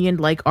union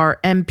like our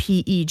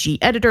MPEG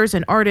editors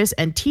and artists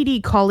and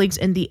TD colleagues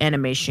in the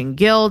Animation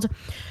Guild.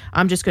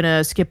 I'm just going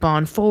to skip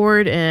on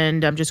forward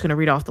and I'm just going to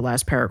read off the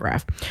last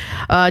paragraph.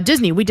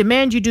 Disney, we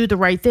demand you do the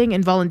right thing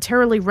and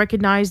voluntarily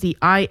recognize the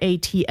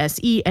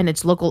IATSE and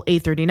its Local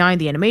 839,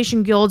 the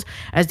Animation Guild,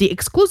 as the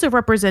exclusive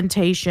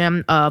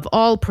representation of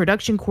all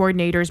production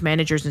coordinators,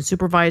 managers, and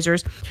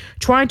supervisors.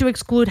 Trying to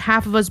exclude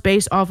half of us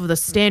based off of the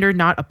standard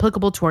not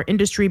applicable to our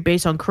industry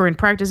based on current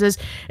practices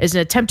is an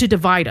attempt to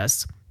divide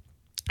us.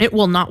 It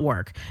will not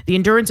work. The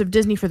endurance of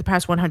Disney for the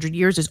past 100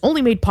 years is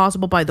only made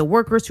possible by the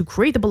workers who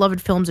create the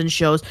beloved films and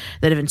shows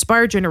that have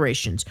inspired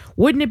generations.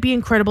 Wouldn't it be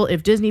incredible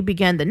if Disney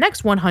began the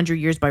next 100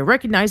 years by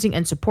recognizing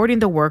and supporting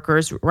the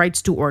workers'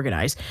 rights to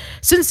organize?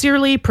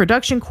 Sincerely,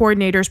 production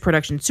coordinators,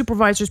 production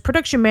supervisors,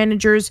 production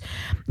managers,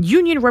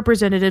 union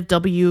representative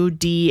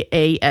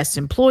WDAS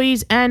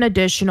employees, and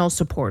additional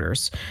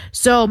supporters.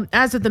 So,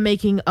 as of the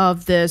making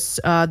of this,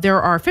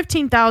 there are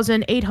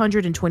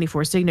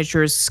 15,824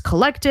 signatures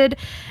collected,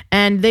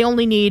 and they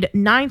only need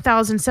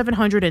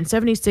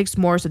 9,776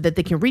 more so that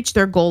they can reach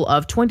their goal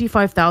of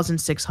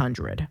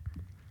 25,600.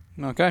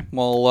 Okay,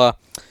 well,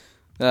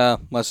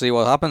 let's see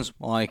what happens.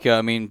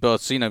 Disney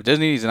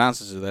needs an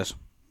answer to this.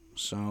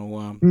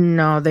 So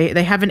No,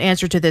 they haven't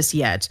answered to this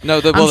yet. no,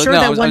 I'm sure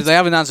that once, they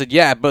haven't answered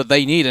yet, but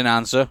they need an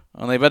answer,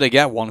 and they better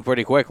get one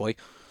pretty quickly.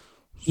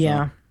 So.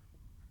 yeah.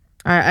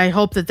 I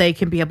hope that they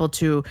can be able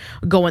to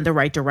go in the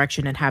right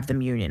direction and have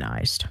them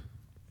unionized.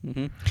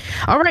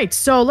 All right,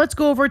 so let's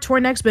go over to our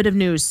next bit of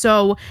news.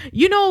 So,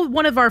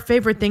 one of our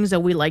favorite things that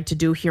we like to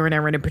do here in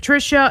Erin and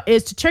Patricia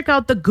is to check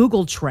out the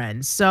Google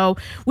Trends. So,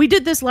 we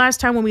did this last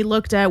time when we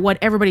looked at what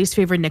everybody's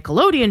favorite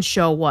Nickelodeon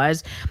show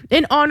was.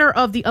 In honor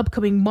of the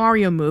upcoming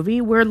Mario movie,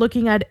 we're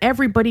looking at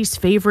everybody's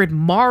favorite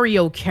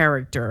Mario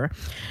character.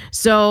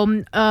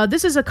 So,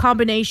 this is a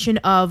combination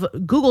of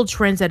Google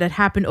Trends that had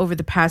happened over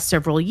the past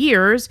several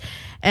years,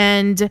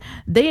 and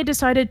they had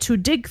decided to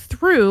dig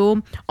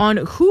through on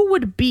who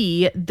would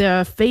be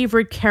the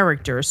favorite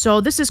character. So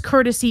this is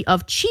courtesy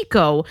of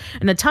Chico,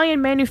 an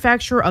Italian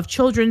manufacturer of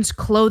children's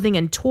clothing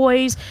and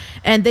toys,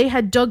 and they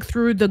had dug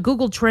through the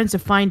Google Trends to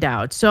find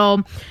out.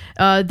 So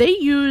they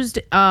used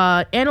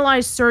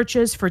analyzed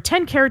searches for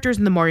 10 characters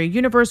in the Mario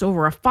universe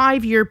over a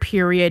 5-year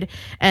period,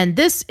 and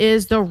this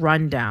is the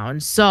rundown.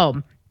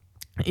 So,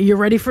 you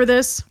ready for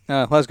this?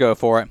 Let's go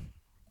for it.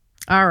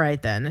 All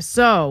right, then.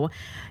 So,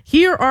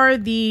 here are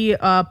the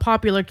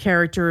popular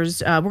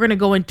characters. We're going to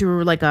go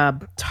into like a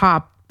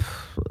top,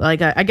 I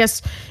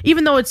guess,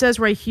 even though it says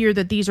right here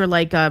that these are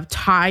like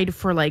tied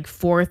for like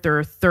 4th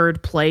or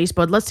 3rd place,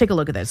 but let's take a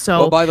look at this. So,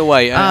 well, by the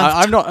way,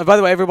 I'm not. By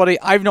the way, everybody,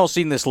 I've not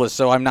seen this list,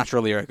 so I'm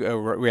naturally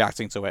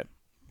reacting to it.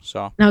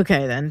 So,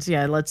 okay, then,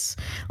 yeah, let's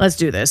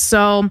do this.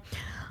 So,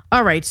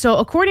 all right. So,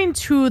 according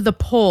to the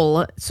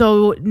poll,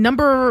 so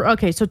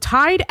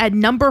tied at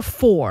number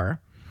 4,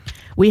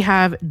 we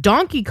have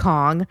Donkey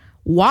Kong,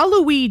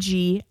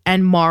 Waluigi,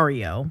 and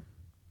Mario.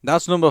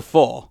 That's number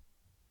 4.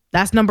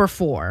 That's number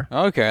 4.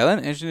 Okay, then.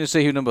 Interesting to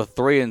see who number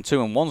 3 and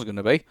 2 and 1's going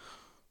to be.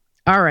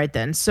 All right,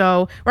 then.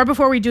 So right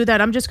before we do that,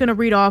 I'm just going to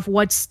read off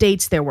what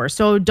states there were.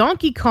 So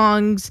Donkey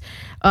Kong's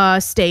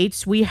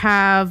states, we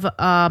have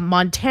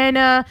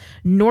Montana,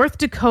 North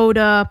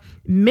Dakota,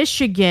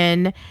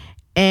 Michigan,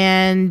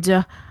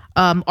 and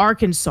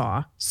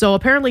Arkansas. So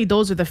apparently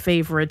those are the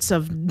favorites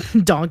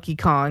of Donkey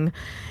Kong.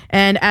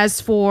 And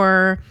as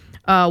for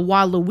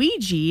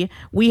Waluigi,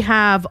 we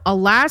have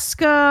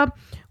Alaska,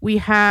 we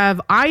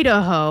have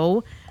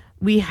Idaho,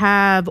 we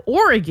have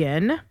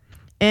Oregon,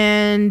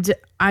 and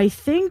I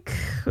think,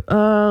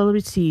 let me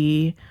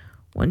see,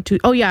 1, 2,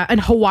 oh yeah, and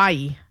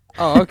Hawaii.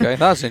 Oh, okay,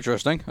 that's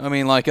interesting. I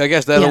mean, like, I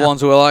guess they're the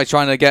ones who are like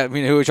trying to get,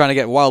 who are trying to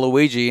get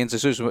Waluigi into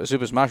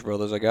Super Smash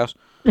Brothers, I guess.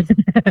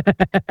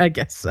 I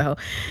guess so.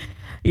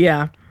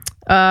 Yeah.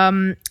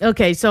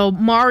 Okay, so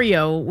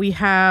Mario, we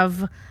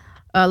have,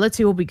 let's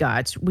see what we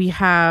got. We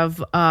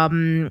have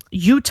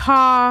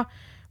Utah,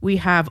 we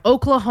have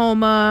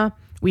Oklahoma,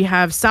 we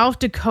have South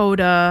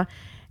Dakota,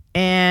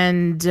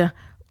 and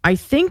I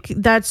think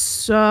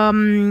that's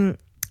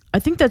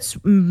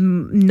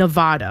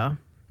Nevada.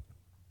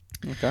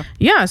 Okay.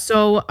 Yeah,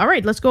 so all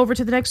right, let's go over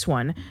to the next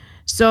one.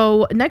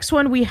 So next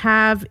one we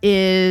have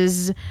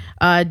is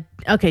so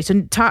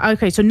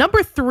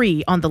number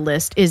 3 on the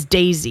list is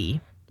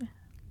Daisy.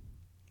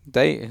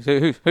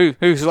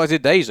 Who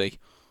selected Daisy?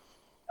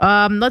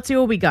 Let's see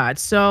what we got.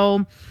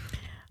 So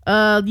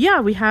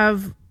we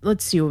have,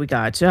 let's see what we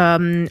got.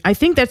 I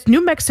think that's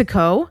New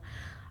Mexico.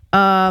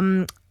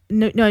 No,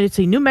 let's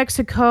see, New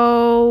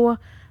Mexico.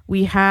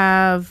 We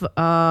have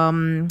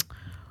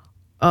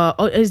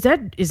is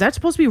that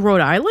supposed to be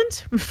Rhode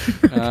Island?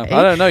 Okay.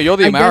 I don't know. You're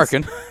the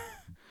American.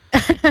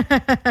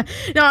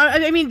 No,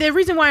 I mean, the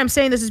reason why I'm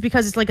saying this is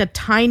because it's like a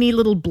tiny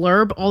little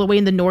blurb all the way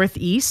in the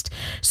Northeast.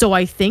 So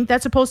I think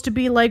that's supposed to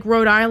be like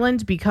Rhode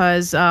Island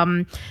because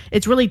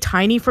it's really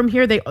tiny from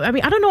here. I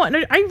don't know.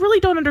 I really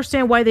don't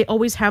understand why they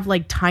always have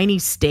like tiny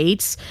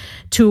states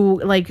to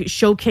like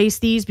showcase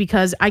these,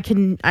 because I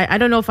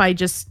don't know if I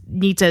just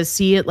need to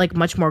see it like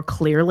much more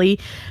clearly,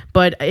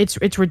 but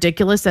it's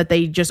ridiculous that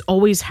they just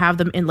always have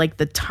them in like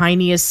the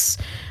tiniest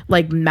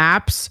like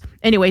maps.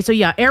 Anyway, so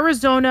yeah,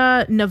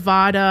 Arizona,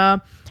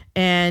 Nevada,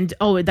 and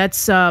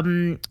that's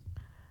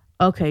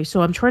okay,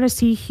 so I'm trying to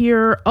see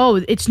here.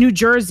 Oh, it's New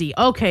Jersey.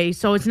 Okay,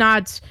 so it's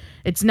not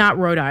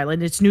Rhode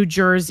Island, it's New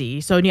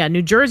Jersey. So yeah,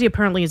 New Jersey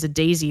apparently is a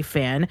Daisy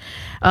fan.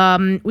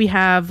 We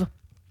have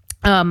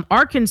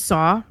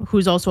Arkansas,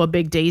 who's also a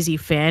big Daisy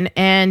fan,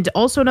 and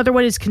also another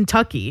one is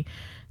Kentucky.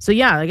 So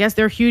yeah, I guess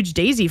they're huge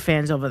Daisy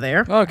fans over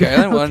there. Okay,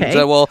 then.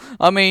 Okay. Well,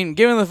 I mean,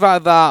 given the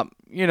fact that,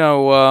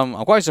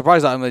 I'm quite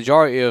surprised that a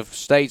majority of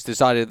states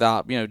decided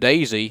that,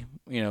 Daisy,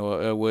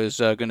 was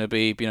going to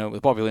be, the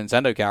popular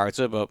Nintendo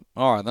character, but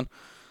all right then.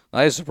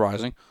 That is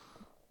surprising.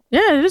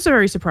 Yeah, it is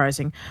very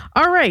surprising.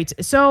 All right,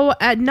 so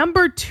at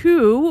number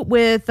 2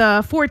 with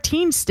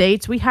 14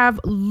 states, we have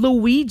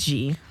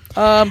Luigi.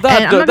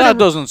 That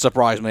doesn't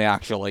surprise me,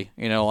 actually.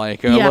 I'm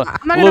not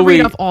going to read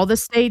off all the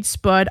states,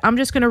 but I'm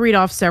just going to read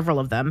off several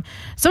of them.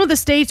 Some of the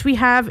states we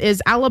have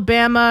is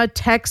Alabama,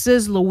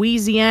 Texas,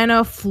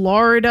 Louisiana,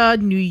 Florida,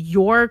 New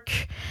York.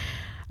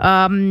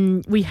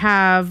 We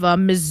have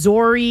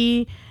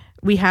Missouri.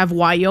 We have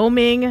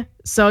Wyoming.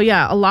 So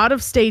yeah, a lot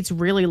of states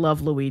really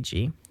love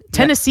Luigi.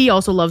 Tennessee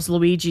also loves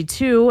Luigi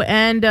too,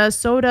 and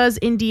so does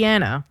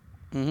Indiana.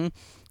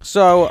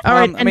 So, All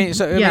right, I mean,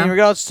 yeah. in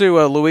regards to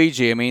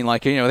Luigi, I mean,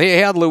 like, you know, he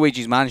had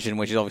Luigi's Mansion,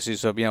 which is obviously,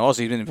 so, you know,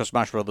 also he's been in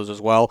Smash Brothers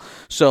as well.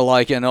 So,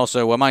 like, and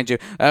also, mind you,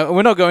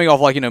 we're not going off,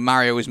 like, you know,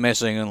 Mario is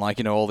missing and, like,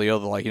 you know, all the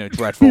other, like, you know,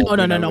 dreadful,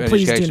 No,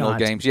 please do educational not.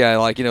 games. Yeah,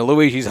 like, you know,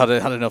 Luigi's had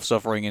enough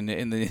suffering in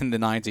the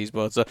 90s,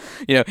 but,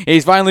 you know,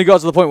 he's finally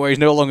got to the point where he's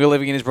no longer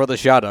living in his brother's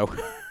shadow.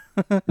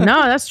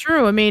 No, that's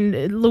true. I mean,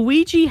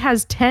 Luigi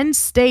has 10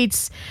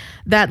 states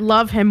that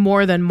love him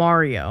more than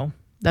Mario.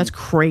 That's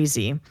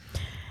crazy.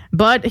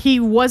 But he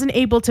wasn't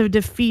able to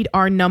defeat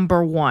our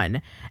number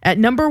one. At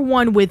number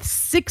one with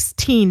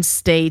 16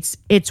 states,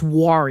 it's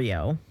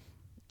Wario.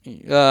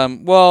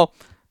 Well,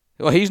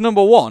 he's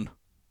number one.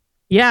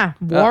 Yeah,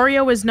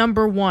 Wario is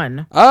number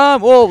one.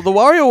 Well, the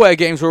WarioWare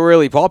games were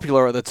really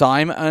popular at the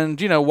time, and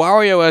you know,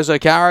 Wario as a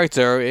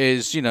character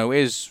is he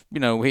is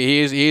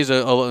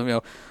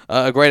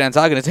a great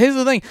antagonist. Here's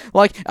the thing,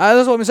 like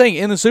that's what I'm saying.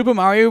 In the Super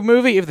Mario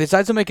movie, if they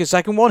decide to make a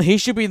second one, he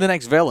should be the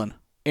next villain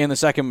in the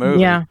second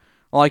movie. Yeah.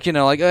 Like, you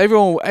know, like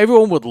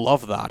everyone would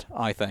love that,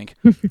 I think.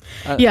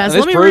 Yes,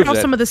 let me read off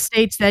some of the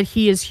states that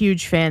he is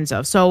huge fans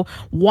of. So,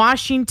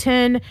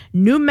 Washington,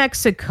 New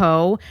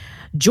Mexico,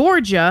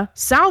 Georgia,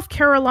 South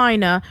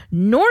Carolina,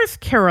 North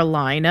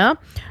Carolina,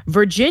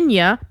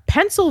 Virginia,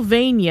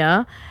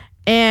 Pennsylvania,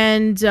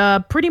 and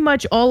pretty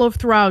much all of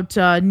throughout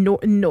the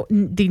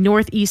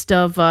northeast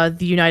of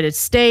the United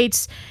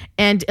States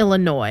and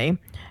Illinois.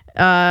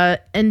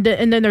 And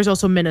then there's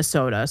also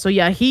Minnesota. So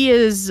yeah, he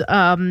is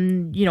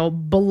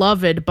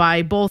beloved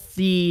by both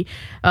the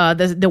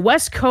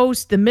West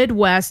Coast, the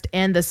Midwest,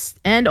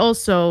 and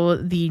also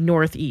the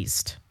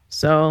Northeast.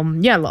 So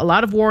yeah, a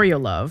lot of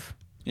Wario love.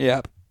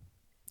 Yep.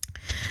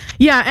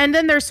 Yeah, and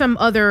then there's some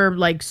other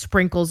like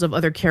sprinkles of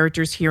other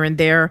characters here and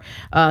there.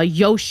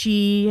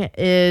 Yoshi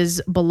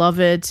is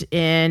beloved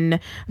in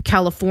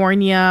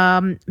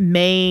California,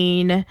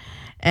 Maine,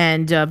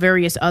 and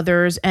various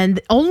others. And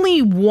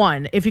only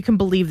one, if you can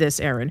believe this,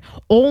 Aaron,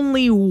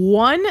 only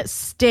one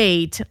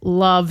state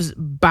loves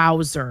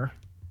Bowser.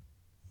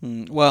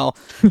 Well,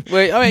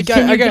 wait, I mean,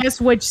 Can you guess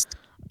which?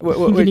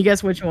 Can you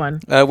guess which one?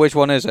 Which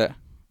one is it?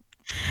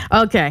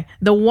 Okay,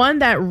 the one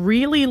that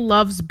really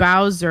loves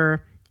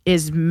Bowser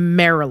is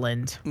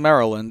Maryland.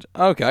 Maryland.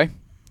 Okay.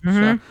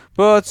 So,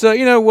 but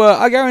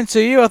I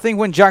guarantee you, I think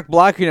when Jack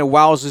Black,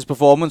 wows his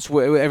performance,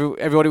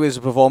 everybody with his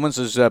performance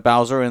as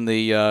Bowser in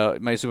the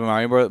Super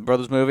Mario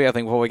Brothers movie, I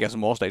think we'll probably get some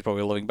more states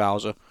probably loving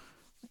Bowser.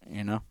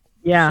 Yeah.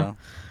 So.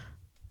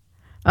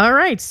 All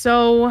right.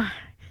 So,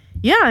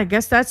 yeah, I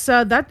guess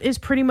that is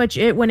pretty much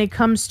it when it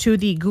comes to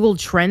the Google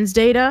Trends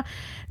data.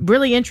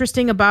 Really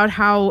interesting about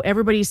how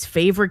everybody's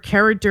favorite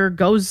character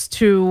goes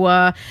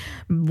to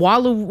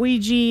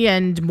Waluigi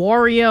and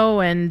Mario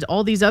and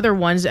all these other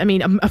ones. I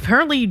mean,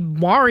 apparently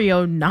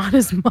Mario not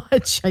as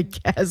much, I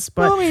guess.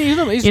 But well, I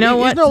mean, he's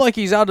not like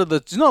he's out of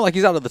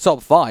the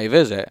top 5,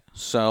 is it?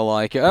 So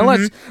like,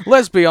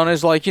 let's be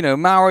honest. Like,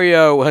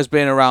 Mario has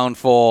been around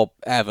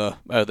forever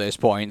at this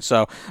point.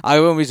 So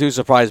I won't be too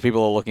surprised if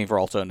people are looking for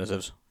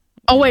alternatives.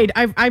 Oh wait,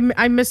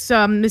 I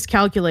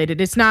miscalculated.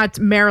 It's not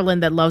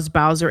Maryland that loves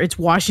Bowser. It's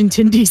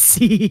Washington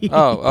D.C.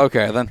 Oh,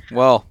 okay then.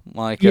 Well,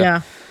 like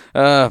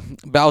Bowser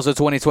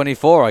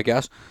 2024, I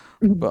guess.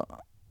 But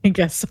I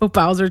guess so.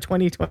 Bowser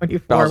 2024.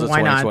 Bowser why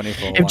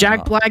 2024, not? If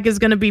Jack Black is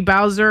going to be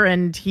Bowser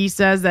and he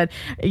says that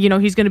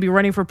he's going to be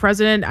running for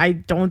president, I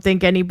don't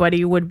think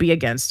anybody would be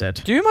against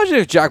it. Do you imagine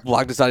if Jack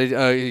Black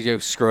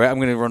decided, screw it, I'm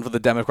going to run for the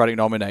Democratic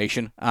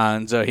nomination,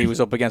 and he was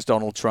up against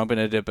Donald Trump in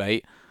a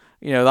debate?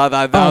 Now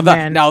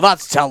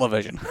that's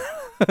television.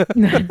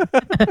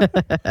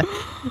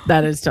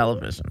 That is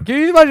television. Can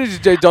you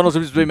imagine Donald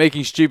Trump just be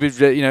making stupid?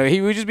 He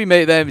would just be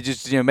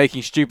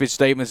making stupid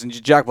statements, and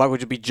Jack Black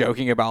would just be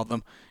joking about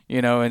them.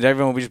 And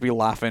everyone would just be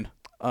laughing.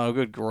 Oh,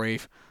 good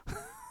grief!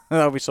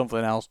 That would be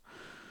something else.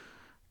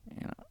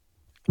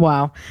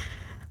 Wow.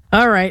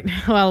 All right.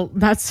 Well,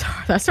 that's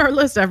our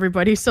list,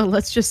 everybody. So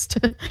let's just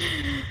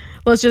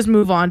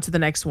move on to the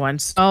next one.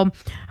 So.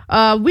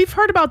 We've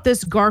heard about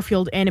this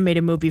Garfield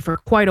animated movie for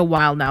quite a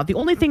while now. The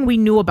only thing we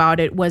knew about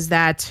it was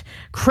that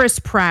Chris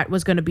Pratt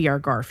was going to be our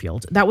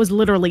Garfield. That was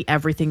literally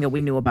everything that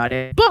we knew about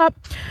it. But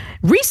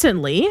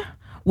recently,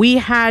 we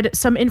had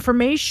some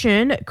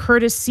information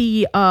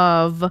courtesy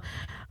of...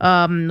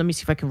 let me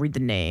see if I can read the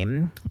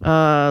name.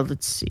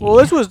 Let's see. Well,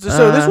 this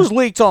was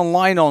leaked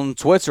online on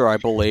Twitter, I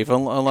believe,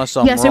 unless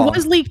I'm wrong. Yes, it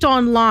was leaked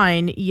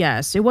online.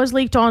 Yes, it was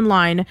leaked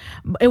online.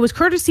 It was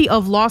courtesy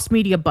of Lost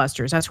Media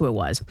Busters. That's who it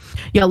was.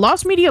 Yeah,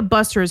 Lost Media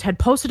Busters had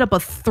posted up a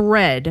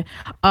thread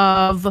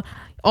of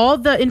all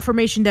the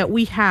information that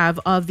we have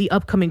of the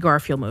upcoming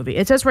Garfield movie.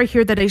 It says right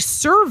here that a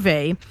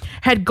survey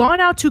had gone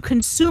out to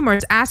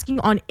consumers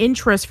asking on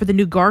interest for the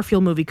new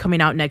Garfield movie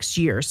coming out next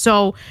year.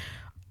 So...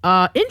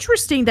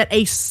 interesting that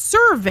a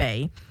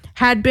survey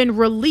had been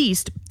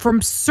released from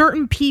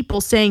certain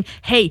people saying,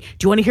 hey, do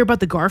you want to hear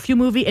about the Garfield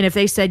movie? And if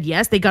they said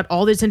yes, they got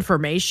all this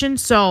information.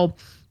 So,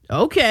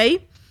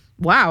 okay,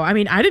 Wow, I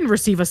mean, I didn't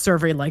receive a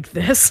survey like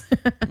this.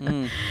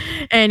 Mm.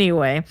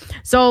 Anyway,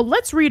 so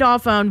let's read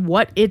off on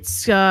what it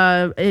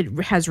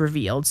has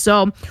revealed.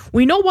 So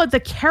we know what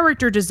the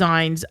character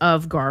designs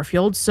of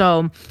Garfield.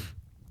 So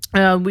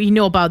we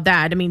know about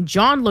that. I mean,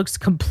 John looks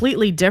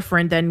completely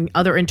different than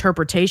other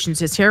interpretations.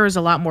 His hair is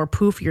a lot more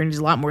poofier and he's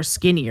a lot more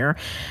skinnier.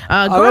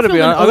 I gotta be,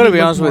 and I gotta Odie be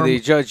look honest with more-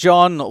 you.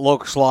 John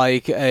looks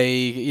like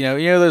a,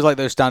 there's like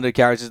those standard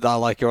characters that are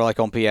like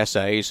on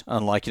PSAs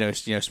and like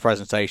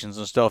presentations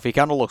and stuff. He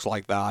kind of looks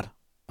like that.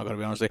 I gotta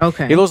be honest with you.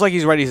 Okay. He looks like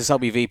he's ready to sell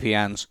me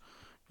VPNs.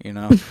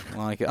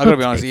 Like I gotta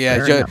be honest.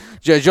 Yeah,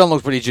 fair John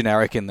looks pretty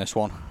generic in this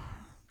one.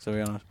 To be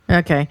honest.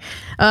 Okay.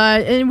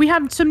 And we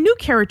have some new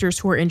characters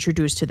who are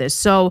introduced to this.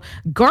 So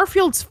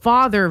Garfield's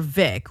father,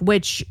 Vic,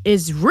 which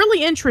is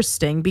really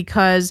interesting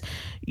because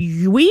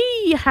we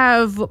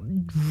have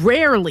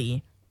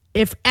rarely,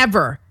 if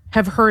ever,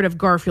 have heard of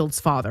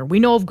Garfield's father. We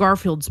know of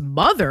Garfield's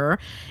mother,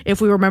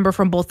 if we remember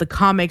from both the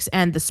comics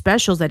and the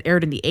specials that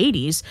aired in the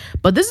 80s.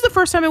 But this is the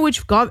first time in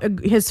which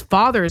his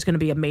father is going to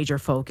be a major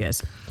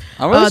focus.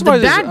 I'm really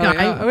surprised. The bad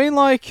guy.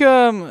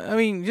 I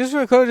mean, just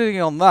recording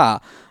on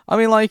that. I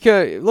mean, like,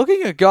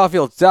 looking at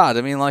Garfield's dad.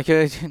 I mean, like,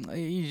 do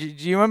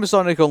you remember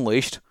Sonic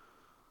Unleashed?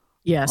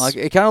 Yes. Like,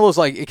 it kind of looks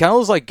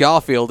like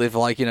Garfield if,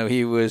 like,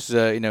 he was,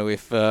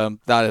 if that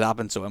had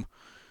happened to him.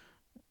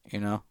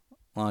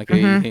 Like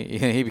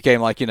he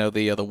became like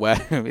the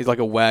were he's like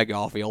a were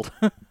Garfield.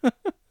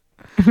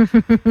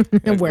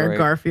 Where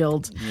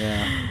Garfield.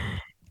 Yeah.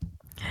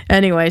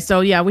 Anyway,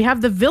 so yeah, we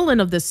have the villain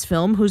of this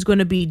film who's going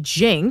to be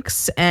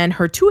Jinx and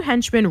her two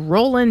henchmen,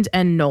 Roland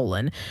and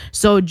Nolan.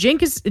 So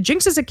Jinx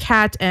is a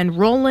cat and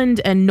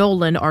Roland and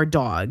Nolan are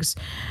dogs.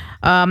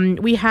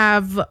 We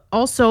have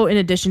also, in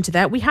addition to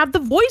that, we have the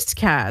voice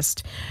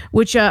cast,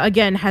 which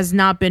again has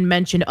not been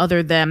mentioned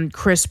other than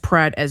Chris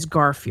Pratt as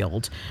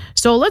Garfield.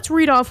 So let's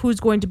read off who's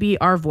going to be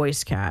our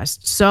voice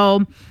cast.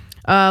 So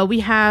we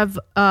have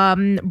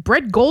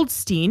Brett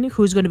Goldstein,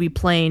 who's going to be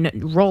playing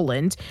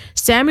Roland.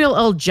 Samuel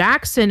L.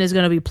 Jackson is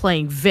going to be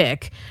playing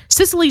Vic.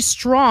 Cicely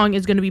Strong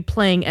is going to be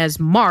playing as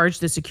Marge,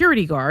 the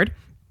security guard.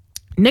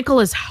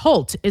 Nicholas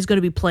Hoult is going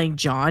to be playing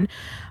John.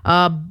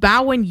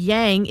 Bowen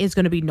Yang is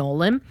going to be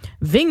Nolan.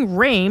 Ving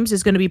Rhames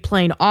is going to be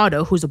playing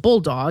Otto, who's a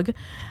bulldog.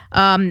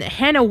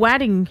 Hannah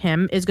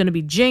Waddingham is going to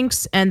be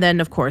Jinx. And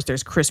then, of course,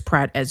 there's Chris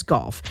Pratt as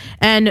Golf.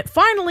 And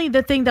finally,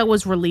 the thing that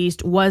was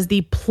released was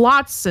the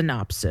plot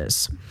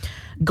synopsis.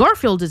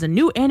 Garfield is a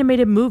new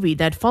animated movie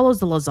that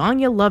follows the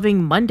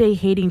lasagna-loving,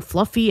 Monday-hating,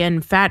 fluffy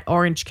and fat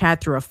orange cat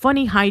through a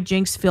funny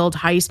hijinks-filled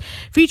heist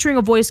featuring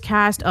a voice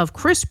cast of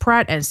Chris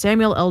Pratt and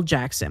Samuel L.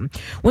 Jackson.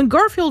 When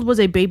Garfield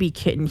was a baby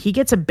kitten, he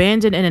gets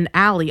abandoned in an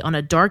alley on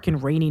a dark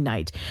and rainy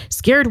night.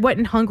 Scared, wet,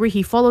 and hungry,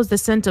 he follows the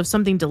scent of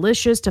something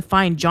delicious to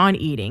find John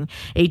eating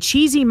a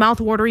cheesy,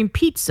 mouth-watering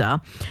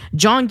pizza.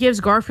 John gives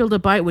Garfield a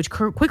bite, which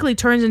quickly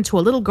turns into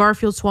a little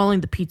Garfield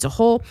swallowing the pizza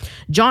whole.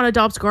 John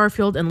adopts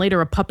Garfield and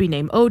later a puppy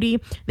named Odie.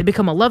 They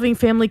become a loving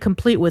family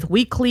complete with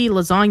weekly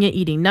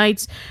lasagna-eating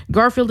nights.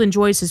 Garfield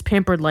enjoys his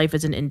pampered life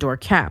as an indoor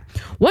cat.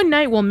 One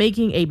night, while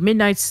making a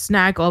midnight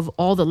snack of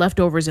all the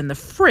leftovers in the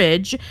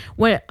fridge,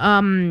 when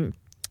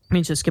let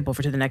me just skip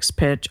over to the next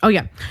pitch. Oh,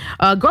 yeah.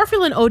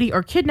 Garfield and Odie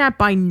are kidnapped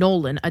by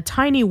Nolan, a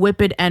tiny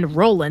whippet, and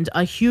Roland,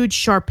 a huge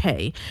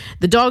Shar-Pei.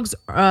 The dogs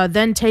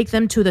then take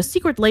them to the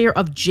secret lair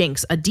of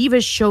Jinx, a diva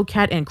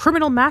showcat and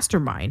criminal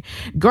mastermind.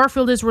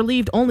 Garfield is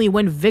relieved only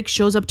when Vic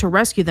shows up to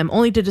rescue them,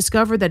 only to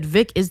discover that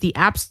Vic is the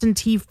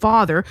absentee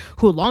father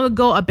who long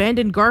ago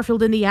abandoned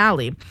Garfield in the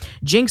alley.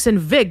 Jinx and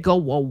Vic go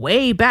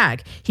way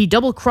back. He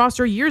double-crossed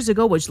her years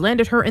ago, which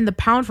landed her in the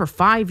pound for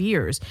 5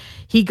 years.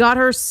 He got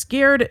her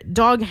scared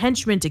dog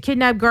henchmen to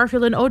kidnap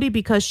Garfield and Odie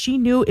because she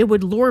knew it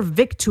would lure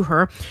Vic to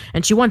her,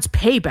 and she wants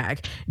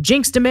payback.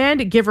 Jinx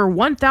demand give her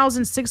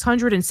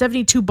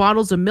 1,672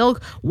 bottles of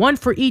milk, one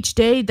for each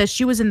day that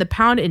she was in the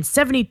pound in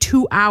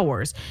 72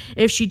 hours.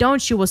 If she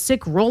don't, she will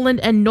sick Roland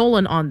and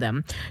Nolan on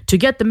them. To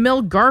get the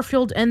milk,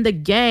 Garfield and the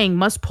gang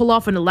must pull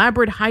off an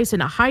elaborate heist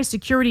in a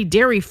high-security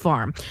dairy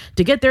farm.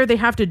 To get there, they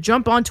have to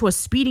jump onto a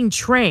speeding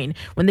train.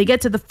 When they get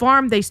to the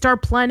farm, they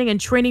start planning and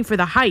training for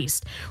the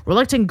heist.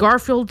 Reluctant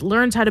Garfield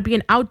learns how to be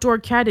an outdoor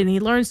cat, and he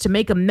learns to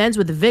make amends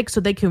with Vic so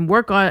they can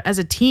work as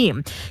a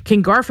team.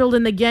 Can Garfield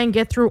and the gang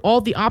get through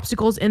all the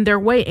obstacles in their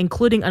way,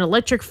 including an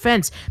electric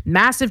fence,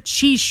 massive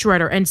cheese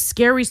shredder, and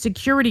scary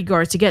security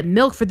guards to get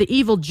milk for the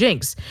evil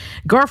Jinx?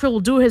 Garfield will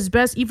do his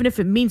best, even if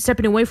it means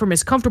stepping away from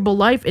his comfortable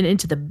life and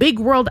into the big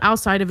world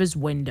outside of his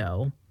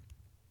window.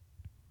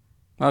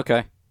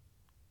 Okay.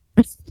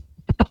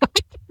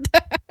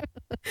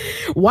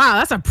 Wow,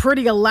 that's a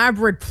pretty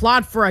elaborate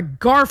plot for a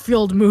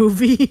Garfield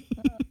movie.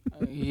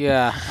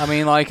 Yeah, I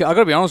mean, like, I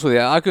gotta be honest with you,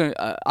 I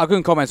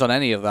couldn't comment on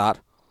any of that.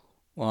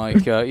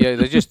 Like, yeah,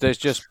 there's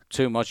just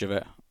too much of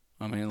it.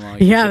 I mean,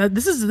 like, Yeah,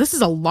 this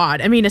is a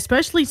lot. I mean,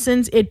 especially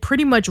since it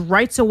pretty much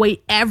writes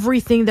away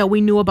everything that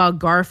we knew about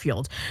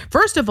Garfield.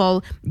 First of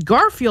all,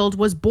 Garfield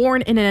was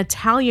born in an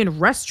Italian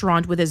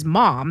restaurant with his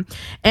mom,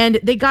 and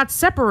they got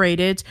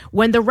separated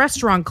when the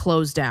restaurant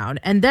closed down.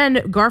 And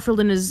then Garfield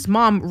and his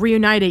mom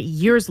reunited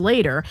years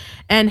later,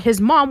 and his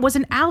mom was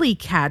an alley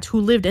cat who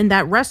lived in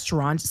that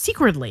restaurant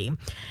secretly.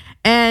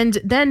 And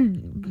then,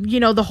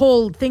 the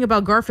whole thing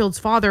about Garfield's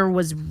father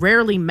was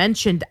rarely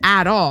mentioned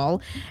at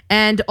all.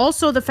 And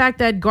also the fact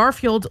that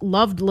Garfield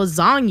loved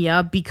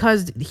lasagna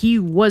because he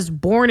was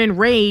born and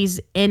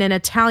raised in an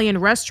Italian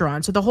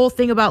restaurant. So the whole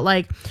thing about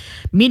like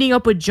meeting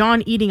up with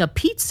John eating a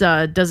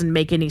pizza doesn't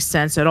make any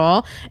sense at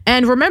all.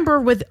 And remember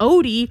with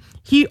Odie,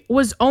 he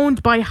was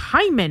owned by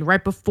Hyman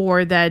right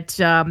before that,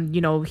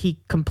 he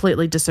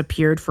completely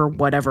disappeared for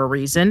whatever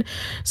reason.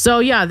 So,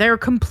 yeah, they're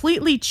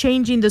completely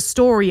changing the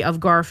story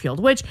of Garfield,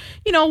 which,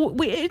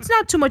 it's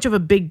not too much of a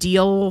big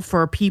deal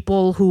for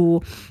people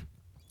who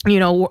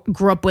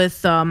grew up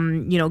with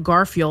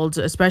Garfield,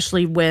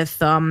 especially with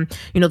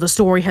the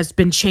story has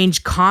been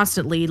changed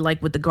constantly,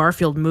 like with the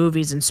Garfield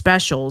movies and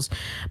specials.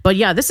 But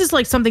yeah, this is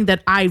like something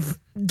that I've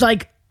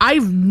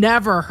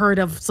never heard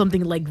of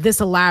something like this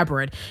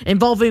elaborate,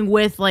 involving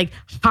with like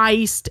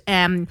heist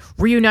and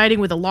reuniting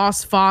with a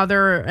lost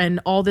father and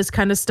all this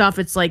kind of stuff.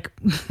 It's like,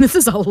 this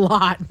is a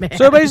lot, man.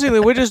 So basically,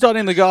 we're just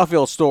starting the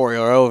Garfield story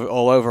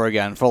all over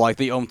again for like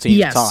the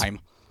umpteenth time.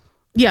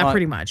 Yeah,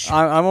 pretty much.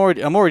 I'm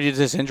already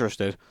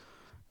disinterested.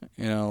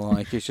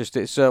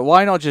 It's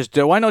why not just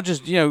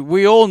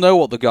we all know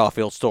what the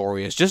Garfield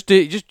story is.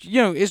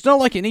 It's not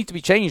like it needs to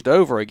be changed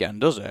over again,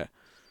 does it?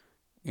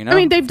 I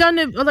mean, they've done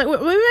it. Like we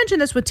mentioned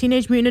this with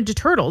Teenage Mutant Ninja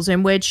Turtles,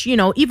 in which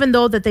even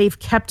though that they've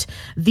kept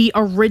the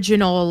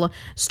original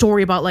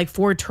story about like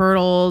four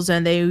turtles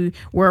and they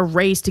were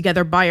raised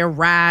together by a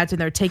rat and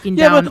they're taking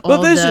down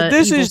all this the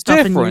this evil is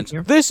stuff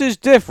different. This is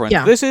different.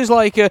 Yeah. This is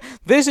like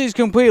this is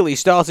completely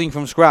starting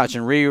from scratch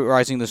and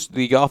rewriting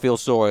the Garfield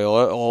story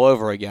all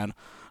over again.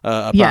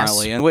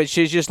 Apparently, Yes. and which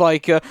is just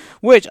like,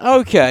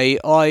 okay,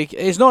 like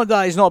it's not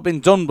that it's not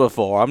been done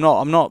before. I'm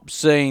not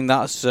saying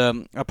that's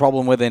a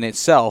problem within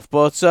itself,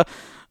 but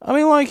I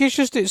mean, like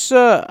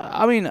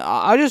I mean,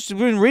 I just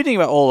been reading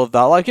about all of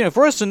that. Like,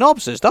 for a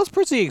synopsis, that's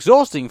pretty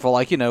exhausting for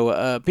like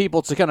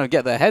people to kind of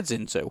get their heads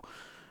into.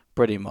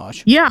 Pretty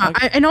much. Yeah,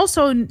 and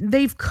also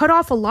they've cut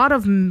off a lot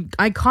of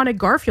iconic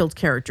Garfield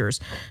characters.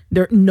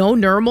 There, no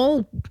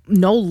Nermal,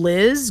 no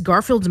Liz.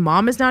 Garfield's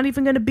mom is not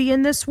even going to be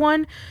in this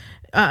one.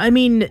 I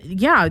mean,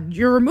 yeah,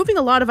 you're removing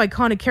a lot of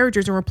iconic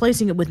characters and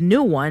replacing it with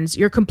new ones.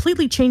 You're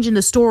completely changing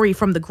the story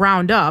from the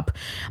ground up,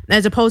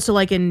 as opposed to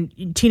like in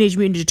Teenage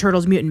Mutant Ninja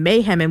Turtles Mutant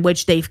Mayhem, in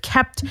which they've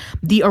kept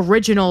the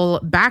original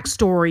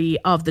backstory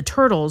of the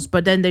Turtles,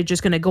 but then they're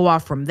just going to go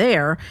off from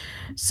there.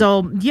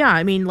 So, yeah,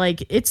 I mean,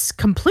 like, it's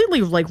completely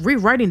like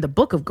rewriting the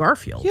book of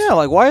Garfield. Yeah,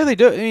 like, why are they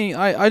doing? I mean,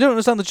 I don't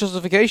understand the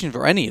justification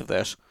for any of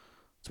this,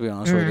 to be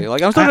honest with you.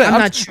 Like, I'm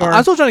not sure.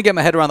 I'm still trying to get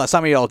my head around that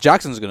Samuel L.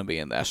 Jackson's going to be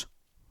in this.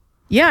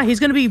 Yeah, he's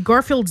going to be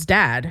Garfield's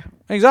dad.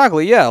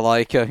 Exactly, yeah,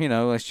 like, it's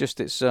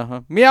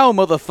meow,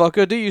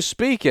 motherfucker, do you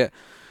speak it?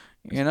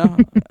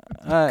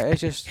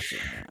 It's just...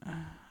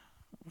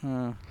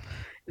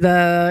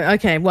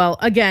 Okay, well,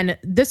 again,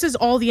 this is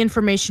all the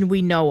information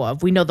we know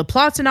of. We know the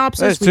plot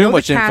synopsis. There's too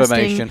much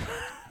information.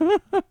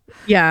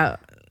 Yeah.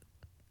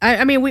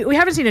 I mean, we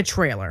haven't seen a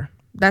trailer.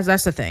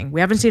 That's the thing. We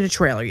haven't seen a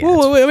trailer yet.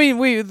 Well, I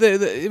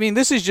mean,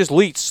 this is just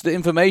leaks. The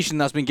information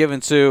that's been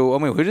given to. I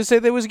mean, who did it say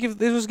this was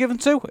given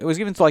to? It was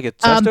given to like a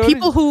test.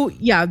 People who,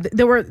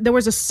 there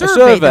was a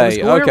survey that was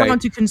going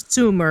around to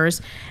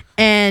consumers,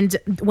 and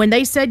when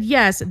they said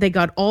yes, they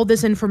got all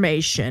this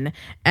information,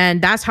 and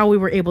that's how we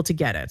were able to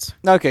get it.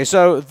 Okay,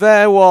 so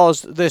there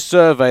was this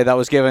survey that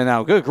was given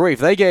out. Good grief,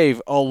 they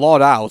gave a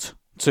lot out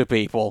to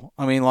people.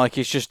 I mean, like,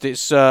 I'm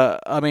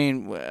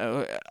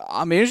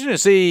interested to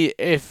see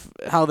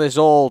how this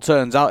all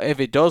turns out, if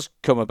it does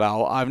come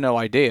about. I have no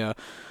idea.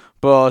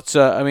 But,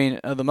 I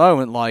mean, at the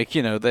moment, like,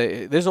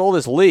 there's all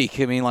this leak.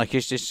 I mean, like,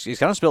 it's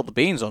kind of spilled the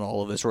beans on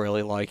all of this,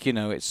 really. Like,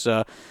 it's,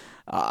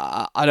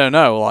 I don't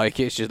know, like,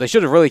 it's just, they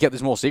should have really kept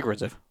this more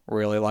secretive,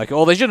 really. Like,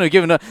 or they shouldn't have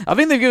given, I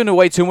think they've given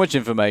away too much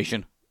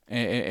information,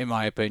 in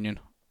my opinion.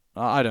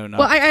 I don't know.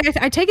 Well,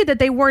 I take it that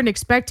they weren't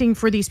expecting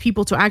for these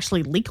people to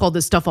actually leak all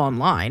this stuff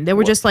online. They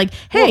were just like,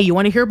 hey, you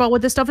want to hear about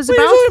what this stuff is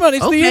about?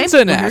 It's the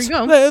internet.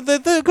 Well, here you go.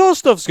 The course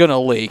stuff's going to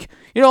leak.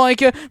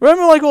 Like,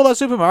 remember, like, all that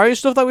Super Mario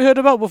stuff that we heard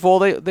about before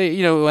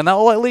they when that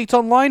all like, leaked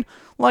online?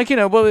 Like,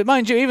 but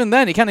mind you, even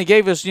then, it kind of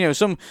gave us,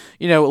 some,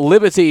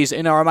 liberties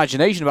in our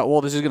imagination about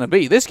what this is going to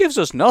be. This gives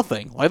us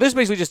nothing. Like, this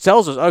basically just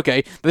tells us,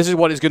 okay, this is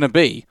what it's going to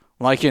be.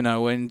 Like,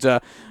 well,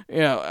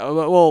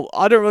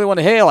 I don't really want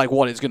to hear, like,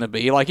 what it's going to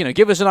be. Like,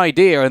 give us an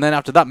idea, and then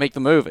after that, make the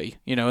movie,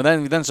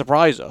 and then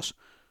surprise us,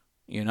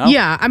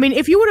 Yeah, I mean,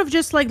 if you would have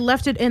just, like,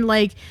 left it in,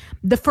 like,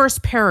 the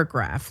first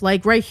paragraph,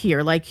 like right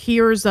here. Like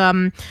here's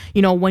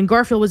when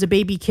Garfield was a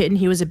baby kitten,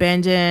 he was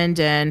abandoned,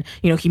 and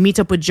he meets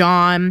up with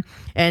John,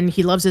 and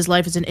he loves his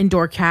life as an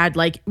indoor cat.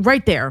 Like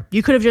right there,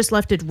 you could have just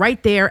left it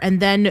right there, and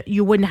then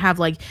you wouldn't have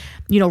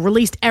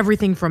released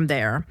everything from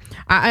there.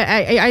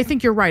 I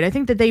think you're right. I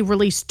think that they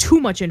released too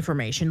much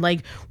information.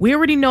 Like we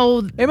already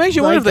know. It makes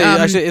you wonder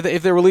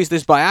if they released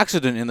this by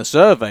accident in the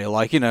survey.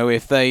 Like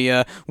if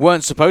they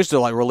weren't supposed to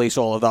release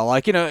all of that.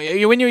 Like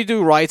when you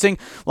do writing,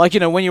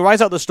 when you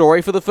write out the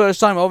story for the first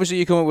time, obviously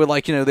you come up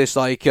with this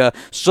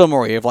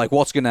summary of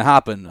what's going to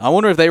happen. I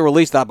wonder if they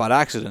released that by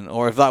accident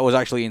or if that was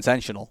actually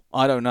intentional.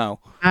 I don't know.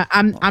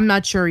 I'm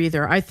not sure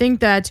either. I think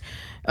that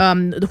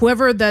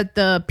whoever that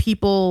the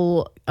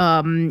people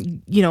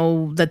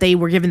that they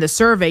were giving the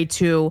survey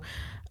to,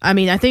 I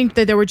mean, I think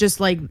that they were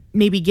just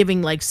maybe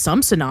giving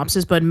some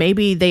synopsis, but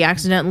maybe they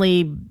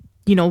accidentally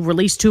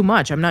released too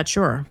much. I'm not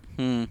sure.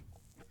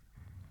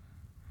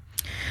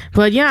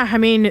 But yeah, I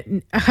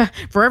mean,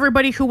 for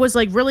everybody who was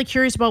really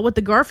curious about what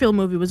the Garfield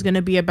movie was going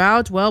to be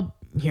about, well,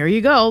 here you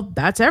go.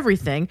 That's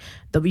everything.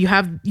 You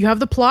have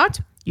the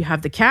plot, you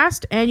have the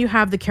cast, and you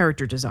have the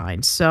character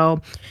design. So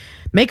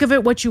make of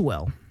it what you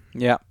will.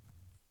 Yeah.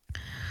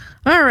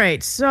 All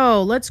right,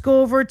 so let's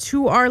go over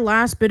to our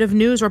last bit of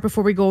news right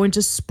before we go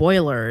into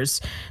spoilers.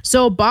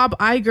 So Bob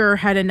Iger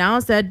had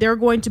announced that they're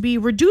going to be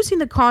reducing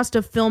the cost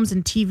of films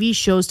and TV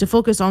shows to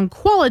focus on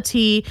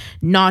quality,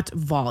 not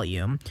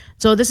volume.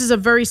 So this is a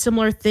very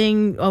similar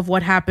thing of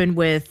what happened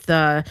with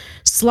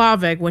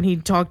Slavik when he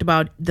talked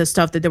about the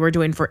stuff that they were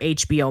doing for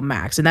HBO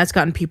Max, and that's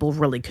gotten people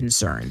really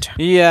concerned.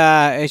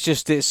 Yeah,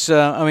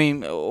 I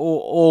mean,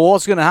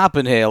 what's going to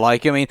happen here? If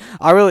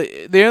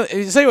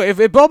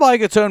Bob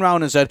Iger turned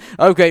around and said,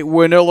 okay,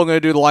 we're no longer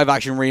going to do the live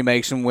action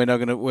remakes, and we're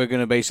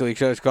going to basically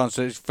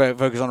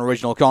focus on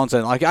original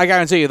content, I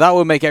guarantee you that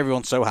would make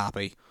everyone so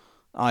happy.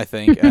 I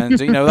think, and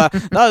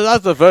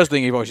that's the first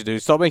thing you probably should do.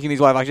 Stop making these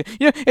live action.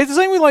 It's the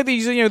same with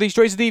these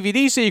straight to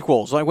DVD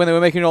sequels. When they were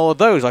making all of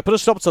those, put a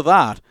stop to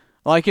that.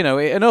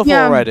 Enough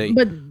already.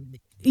 But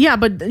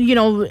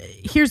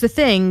here's the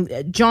thing: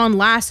 John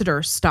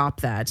Lasseter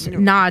stopped that,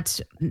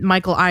 not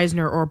Michael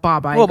Eisner or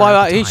Bob Iger.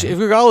 Well,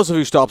 regardless of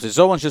who stops it,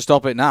 someone should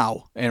stop it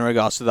now. In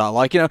regards to that,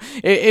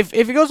 if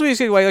it goes to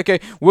be a way, okay,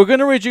 we're going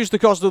to reduce the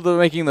cost of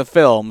making the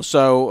film,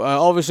 so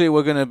obviously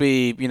we're going to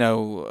be,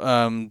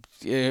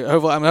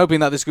 hopefully, I'm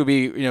hoping that this could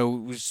be,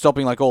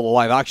 stopping all the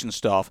live action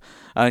stuff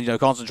and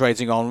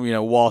concentrating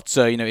on what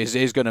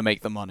is going to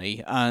make the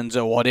money and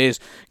what is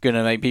going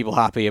to make people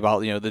happy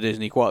about the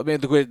Disney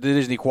the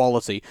Disney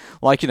quality.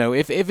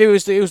 If it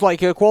was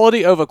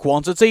quality over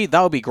quantity,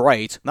 that would be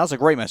great. That's a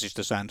great message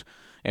to send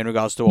in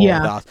regards to all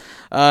of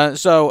that.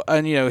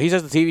 He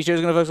says the TV show is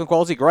going to focus on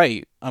quality.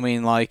 Great.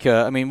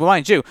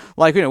 Mind you,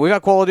 we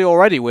got quality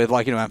already with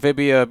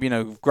Amphibia,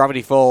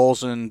 Gravity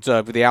Falls, and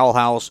with the Owl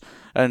House,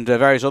 and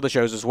various other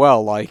shows as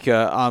well.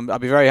 I'd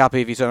be very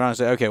happy if you turn around and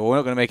say, okay, well, we're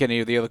not going to make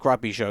any of the other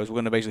crappy shows. We're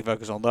going to basically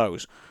focus on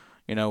those,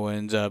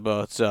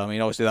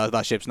 obviously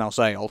that ship's now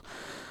sailed.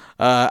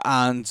 I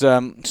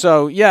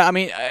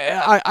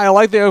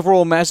like the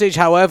overall message.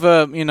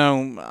 However,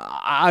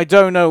 I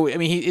don't know. I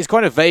mean, it's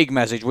quite a vague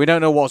message. We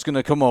don't know what's going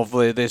to come of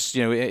this,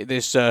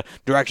 this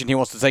direction he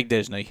wants to take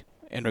Disney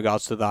in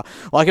regards to that.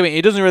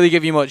 It doesn't really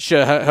give you much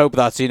hope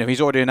that,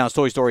 he's already announced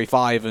Toy Story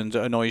 5 and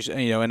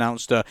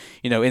announced,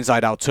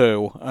 Inside Out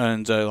 2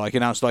 and,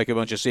 announced a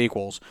bunch of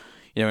sequels.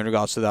 In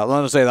regards to that.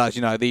 Let us say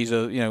that, these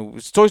are,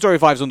 Toy Story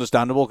 5 is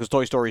understandable because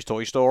Toy Story is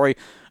Toy Story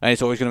and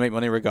it's always going to make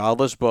money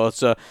regardless, but,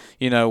 some of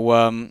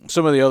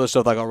the other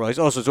stuff that got released,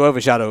 also to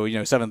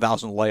overshadow,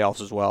 7,000 layoffs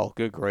as well.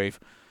 Good grief.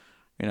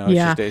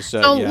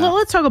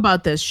 Let's talk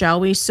about this,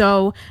 shall we?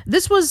 So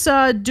this was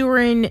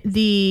during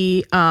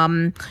the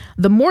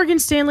Morgan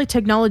Stanley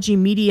Technology,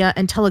 Media,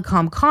 and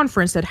Telecom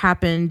Conference that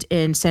happened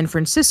in San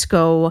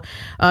Francisco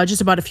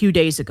just about a few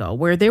days ago,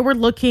 where they were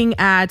looking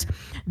at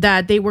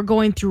that they were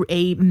going through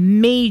a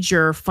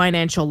major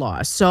financial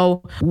loss.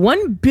 So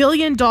 $1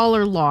 billion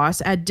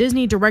loss at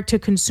Disney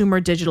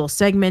direct-to-consumer digital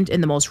segment in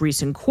the most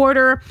recent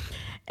quarter.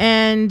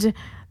 And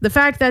the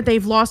fact that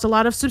they've lost a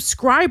lot of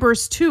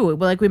subscribers too,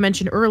 like we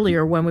mentioned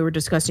earlier when we were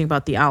discussing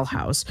about the Owl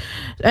House.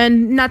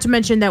 And not to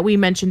mention that we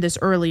mentioned this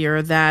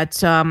earlier, that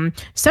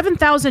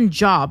 7,000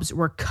 jobs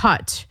were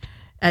cut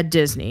at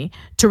Disney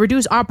to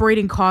reduce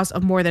operating costs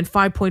of more than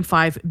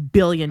 $5.5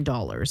 billion.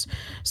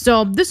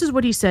 So this is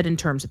what he said in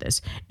terms of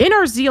this. In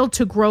our zeal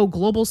to grow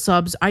global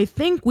subs, I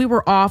think we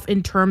were off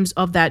in terms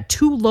of that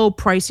too low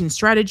pricing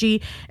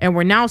strategy, and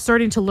we're now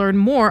starting to learn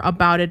more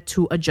about it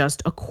to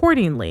adjust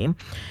accordingly.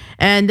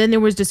 And then there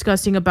was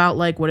discussing about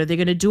what are they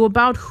going to do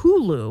about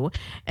Hulu?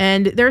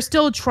 And they're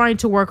still trying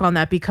to work on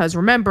that because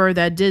remember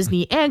that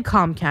Disney and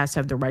Comcast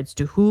have the rights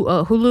to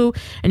Hulu.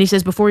 And he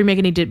says, before we make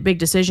any big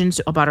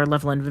decisions about our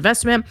level of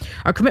investment,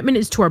 our commitment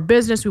is to our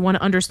business. We want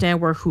to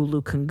understand where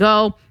Hulu can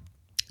go.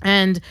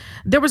 And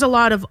there was a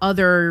lot of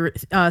other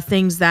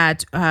things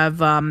that have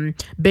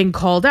been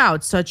called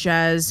out, such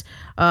as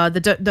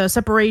the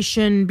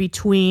separation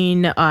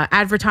between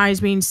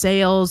advertising,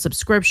 sales,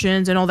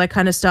 subscriptions, and all that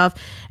kind of stuff.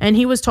 And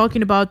he was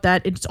talking about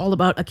that it's all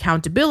about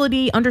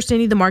accountability,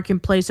 understanding the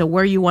marketplace of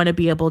where you want to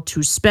be able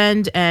to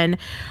spend and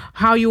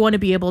how you want to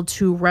be able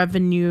to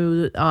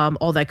revenue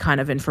all that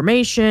kind of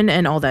information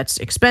and all that's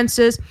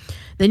expenses.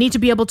 They need to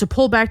be able to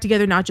pull back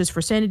together, not just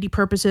for sanity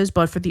purposes,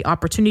 but for the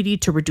opportunity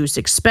to reduce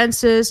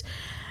expenses.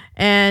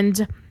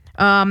 And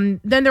then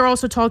they're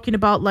also talking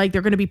about like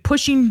they're going to be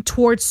pushing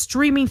towards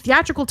streaming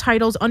theatrical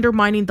titles,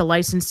 undermining the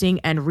licensing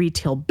and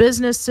retail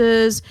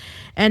businesses,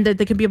 and that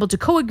they can be able to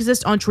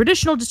coexist on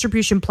traditional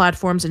distribution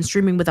platforms and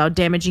streaming without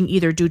damaging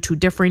either due to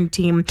differing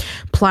team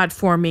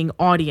platforming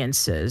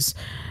audiences.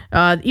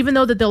 Even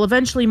though that they'll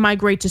eventually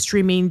migrate to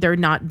streaming, they're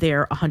not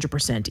there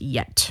 100%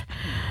 yet.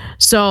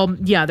 So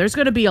yeah, there's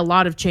going to be a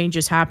lot of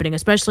changes happening,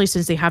 especially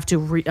since they have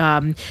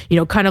to,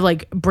 kind of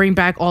like bring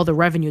back all the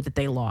revenue that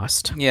they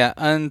lost. Yeah,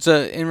 and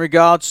in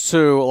regards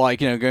to like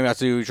going back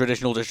to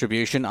traditional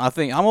distribution, I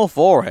think I'm all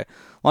for it.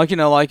 I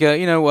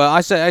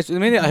said the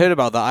minute I heard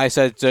about that, I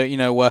said,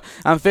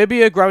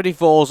 Amphibia, Gravity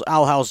Falls,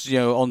 Owl House,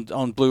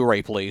 on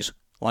Blu-ray, please.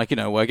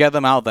 Get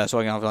them out there so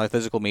I can have like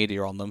physical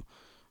media on them.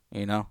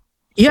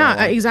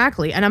 Yeah,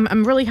 exactly. And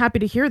I'm really happy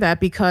to hear that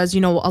because, a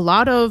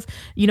lot of,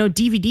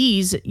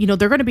 DVDs,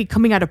 they're going to be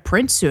coming out of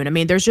print soon. I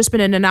mean, there's just been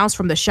an announcement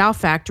from the Shout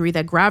Factory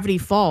that Gravity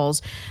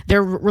Falls,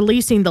 they're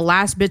releasing the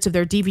last bits of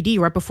their DVD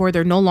right before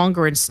they're no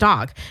longer in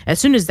stock. As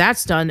soon as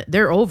that's done,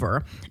 they're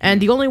over.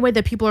 And the only way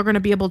that people are going to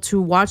be able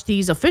to watch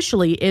these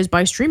officially is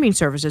by streaming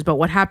services. But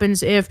what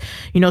happens if,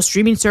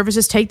 streaming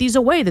services take these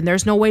away? Then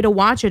there's no way to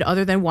watch it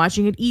other than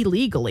watching it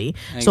illegally.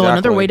 Exactly. So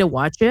another way to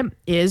watch it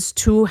is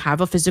to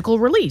have a physical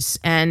release.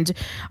 And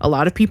a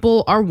lot of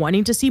people are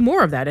wanting to see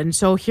more of that. And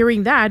so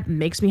hearing that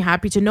makes me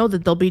happy to know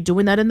that they'll be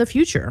doing that in the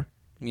future.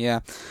 Yeah.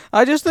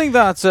 I just think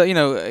that,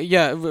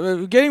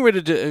 getting rid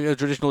of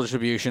traditional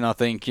distribution, I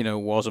think,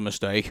 was a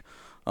mistake.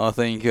 I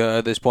think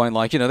at this point,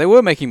 they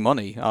were making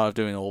money out of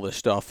doing all this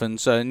stuff, and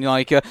so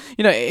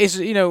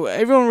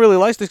everyone really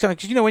likes this kind of,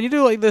 because when you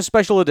do like the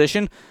special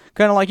edition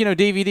kind of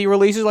DVD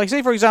releases, like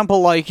say for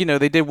example they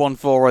did one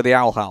for the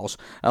Owl House,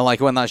 and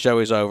when that show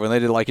is over, and they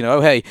did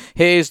hey,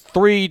 here's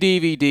 3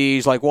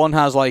 DVDs, one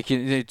has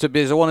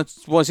there's one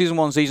season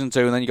 1, season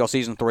 2, and then you got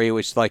season 3,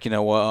 which is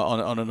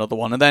on another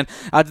one, and then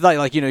after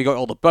that you got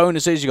all the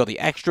bonuses, you got the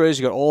extras,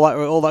 you got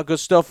all that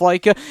good stuff,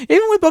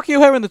 even with Bucky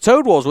O'Hare and the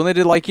Toad Wars when they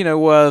did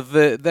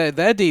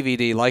their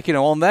DVD,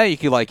 on there you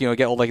could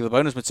get all the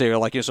bonus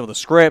material, some of the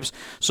scripts,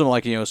 some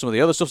some of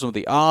the other stuff, some of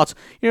the art,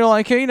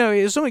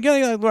 something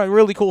getting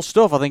really cool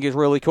stuff. I think is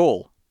really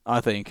cool.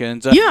 I think,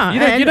 and you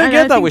don't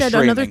get that with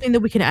streaming. Another thing that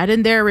we can add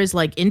in there is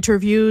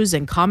interviews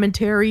and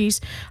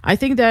commentaries. I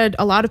think that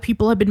a lot of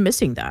people have been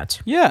missing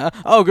that. Yeah.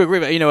 Oh, good.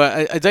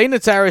 A Dana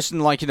Terrace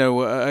and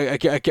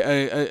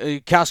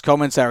a cast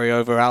commentary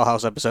over Owl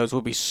House episodes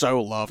would be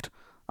so loved.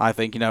 I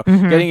think getting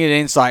an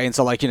insight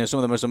into some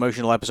of the most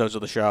emotional episodes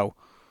of the show.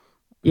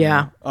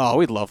 Yeah. Oh,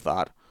 we'd love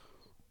that.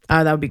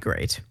 That would be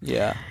great.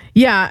 Yeah.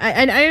 Yeah,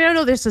 and I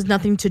know this has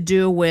nothing to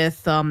do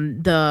with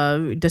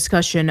the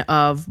discussion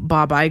of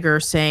Bob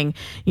Iger saying,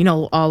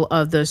 all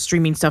of the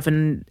streaming stuff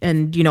and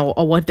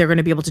what they're going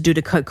to be able to do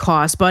to cut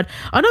costs. But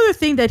another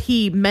thing that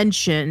he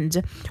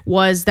mentioned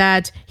was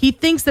that he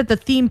thinks that the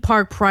theme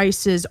park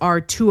prices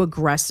are too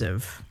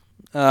aggressive.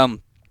 That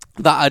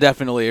I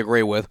definitely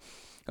agree with.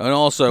 And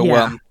also,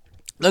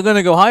 they're going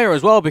to go higher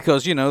as well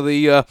because,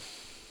 it's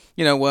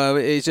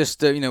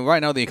just, right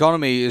now the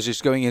economy is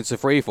just going into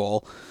free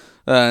fall.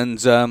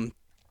 And so,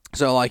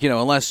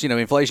 unless,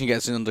 inflation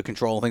gets under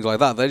control and things like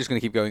that, they're just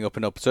going to keep going up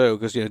and up too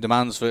because,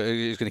 demands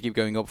is going to keep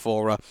going up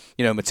for,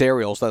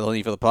 materials that they'll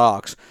need for the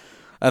parks.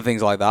 And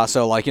things like that,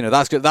 so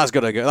that's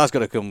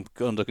gonna come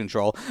under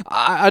control.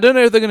 I don't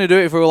know if they're gonna do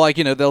it for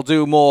they'll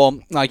do more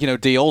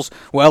deals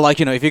where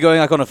if you're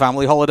going on a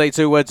family holiday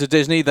to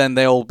Disney, then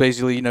they'll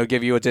basically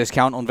give you a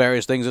discount on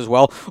various things as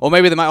well, or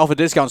maybe they might offer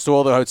discounts to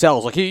all the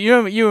hotels.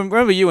 You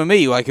remember you and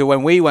me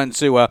when we went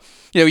to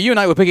you and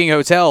I were picking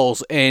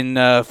hotels in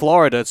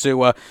Florida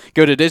to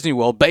go to Disney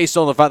World based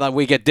on the fact that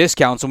we get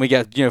discounts and we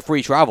get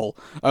free travel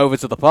over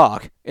to the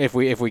park if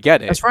we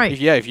get it. That's right.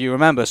 If you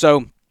remember,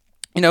 so.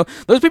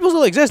 Those people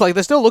still exist.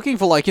 They're still looking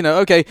for,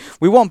 okay,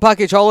 we want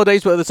package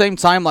holidays, but at the same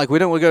time, we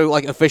don't want to go,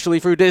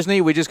 officially through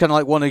Disney. We just kind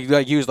of, want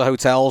to, use the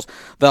hotels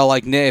that are,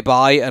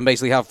 nearby and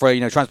basically have,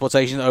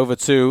 transportation over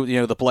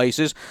to, the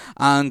places.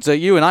 And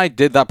you and I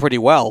did that pretty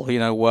well.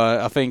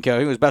 I think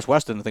it was Best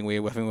Western, I think we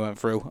went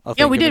through.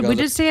 We did. We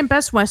did stay in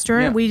Best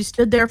Western. Yeah. We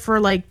stood there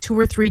for, 2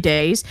 or 3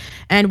 days,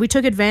 and we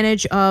took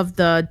advantage of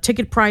the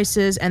ticket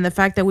prices and the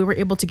fact that we were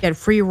able to get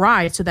free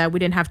rides so that we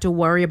didn't have to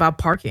worry about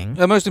parking.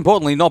 And most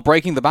importantly, not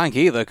breaking the bank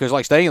either, because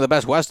staying at the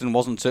Best Western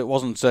wasn't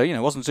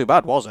too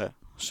bad, was it?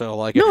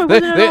 So no,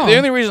 the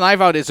only reason I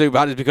found it too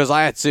bad is because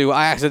I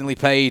accidentally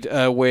paid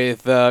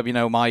with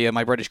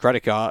my British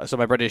credit card, so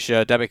my British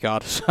debit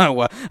card.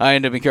 So I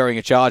ended up incurring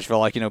a charge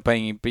for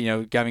paying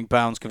having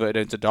pounds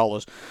converted into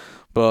dollars.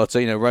 But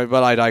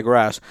but I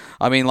digress.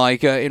 I mean,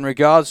 like in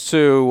regards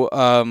to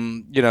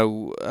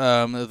the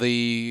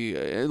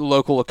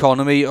local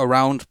economy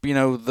around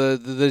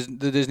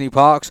the Disney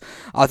parks,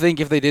 I think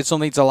if they did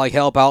something to like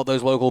help out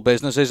those local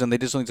businesses and they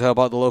did something to help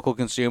out the local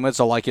consumer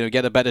to like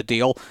get a better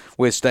deal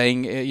with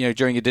staying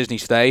during a Disney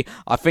stay,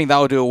 I think that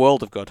would do a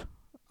world of good.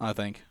 I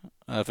think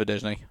for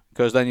Disney,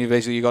 because then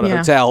you got a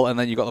hotel and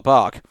then you got the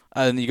park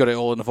and you got it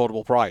all at an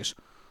affordable price.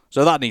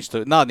 So that needs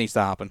to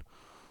happen.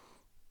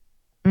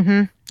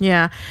 Mm-hmm.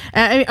 Yeah.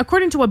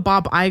 According to what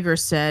Bob Iger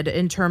said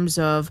in terms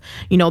of,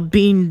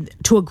 being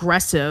too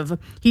aggressive,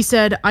 he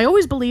said, I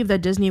always believed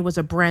that Disney was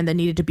a brand that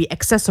needed to be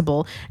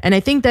accessible. And I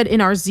think that in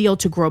our zeal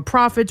to grow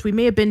profits, we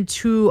may have been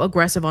too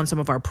aggressive on some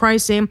of our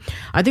pricing.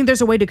 I think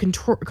there's a way to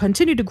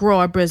continue to grow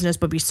our business,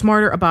 but be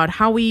smarter about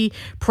how we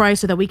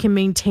price so that we can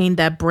maintain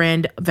that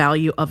brand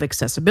value of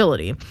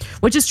accessibility,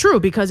 which is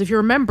true because if you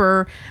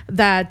remember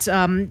that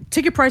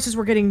ticket prices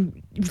were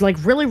getting like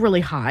really,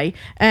 really high.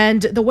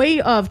 And the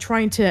way of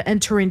trying to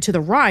enter into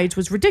the rides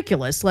was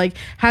ridiculous, like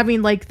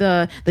having like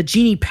the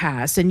genie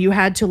pass, and you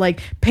had to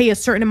like pay a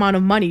certain amount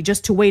of money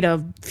just to wait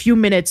a few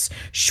minutes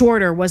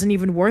shorter wasn't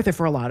even worth it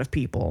for a lot of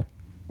people.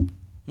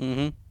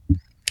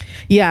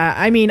 Yeah,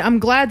 I mean, I'm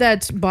glad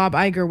that Bob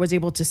Iger was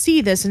able to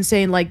see this and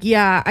saying like,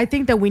 yeah, I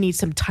think that we need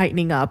some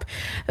tightening up.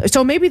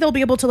 So maybe they'll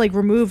be able to like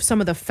remove some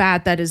of the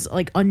fat that is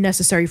like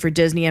unnecessary for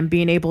Disney and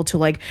being able to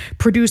like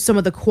produce some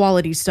of the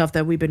quality stuff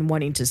that we've been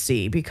wanting to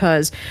see.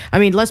 Because I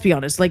mean, let's be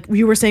honest, like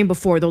you were saying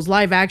before, those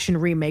live action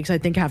remakes I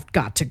think have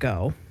got to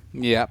go.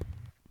 Yep.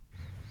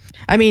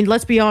 I mean,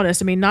 let's be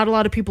honest. I mean, not a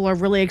lot of people are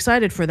really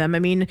excited for them. I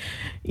mean,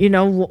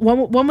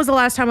 when was the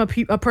last time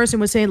a person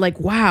was saying like,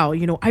 wow,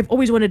 I've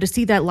always wanted to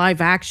see that live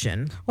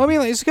action? Well, I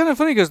mean, it's kind of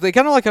funny because they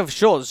kind of like have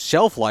short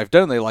shelf life,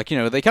 don't they? Like,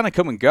 they kind of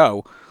come and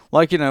go.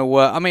 Like,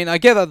 I mean, I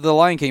get that The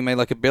Lion King made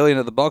like $1 billion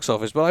at the box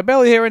office, but I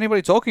barely hear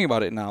anybody talking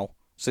about it now.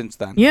 Since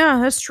then. Yeah,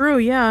 that's true.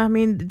 Yeah, I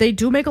mean, they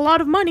do make a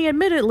lot of money,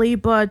 admittedly,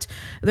 but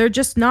they're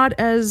just not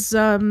as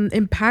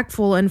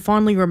impactful and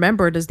fondly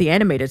remembered as the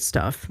animated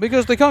stuff.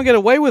 Because they can't get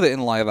away with it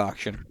in live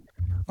action.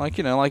 Like,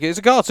 like it's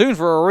a cartoon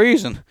for a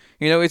reason.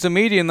 It's a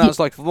medium that's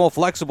like more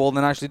flexible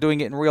than actually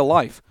doing it in real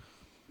life.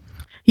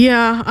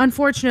 Yeah,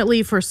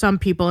 unfortunately for some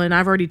people, and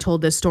I've already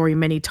told this story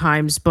many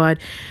times, but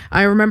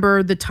I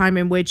remember the time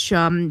in which,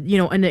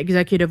 an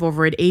executive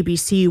over at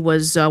ABC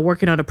was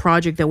working on a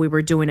project that we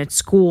were doing at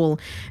school,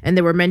 and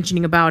they were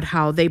mentioning about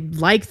how they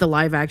like the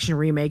live action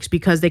remakes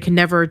because they can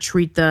never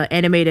treat the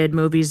animated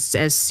movies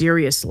as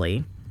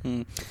seriously.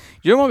 You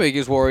know, my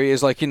biggest worry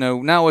is, like,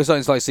 now we're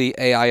starting to, like, see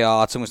AI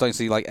art, and we're starting to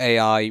see, like,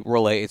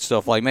 AI-related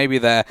stuff. Like, maybe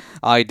their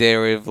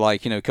idea of,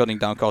 like, cutting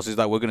down costs is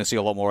that we're going to see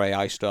a lot more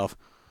AI stuff.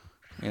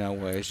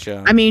 Which...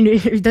 I mean,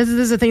 this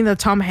is the thing that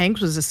Tom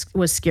Hanks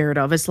was scared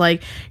of. It's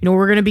like,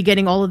 we're going to be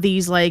getting all of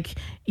these, like,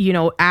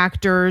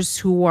 actors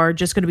who are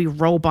just going to be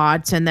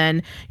robots, and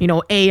then,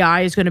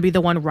 AI is going to be the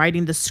one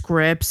writing the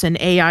scripts,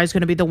 and AI is going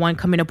to be the one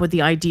coming up with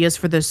the ideas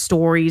for the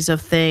stories of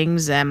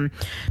things and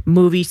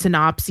movie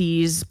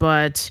synopses.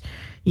 But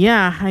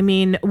yeah, I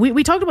mean,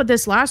 we talked about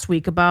this last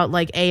week about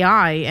like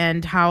AI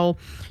and how,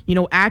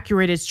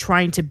 accurate it's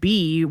trying to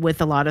be with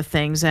a lot of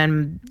things.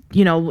 And,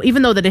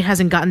 even though that it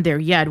hasn't gotten there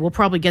yet, we'll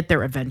probably get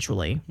there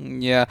eventually.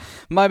 Yeah.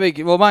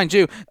 Mind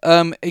you,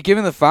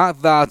 given the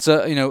fact that,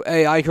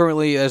 AI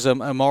currently is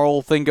a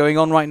moral thing going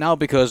on right now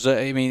because,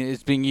 I mean,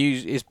 it's being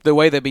used, it's the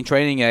way they've been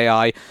training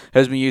AI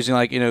has been using,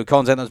 like,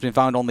 content that's been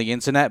found on the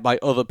internet by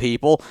other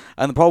people.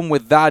 And the problem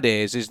with that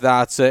is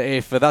that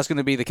if that's going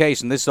to be the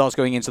case and this starts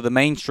going into the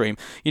mainstream,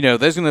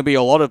 there's going to be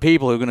a lot of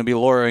people who are going to be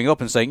lawyering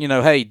up and saying,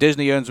 hey,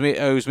 Disney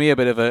owes me a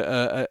bit of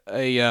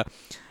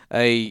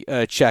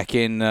a check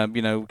in,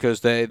 because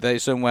they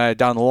somewhere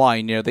down the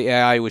line, the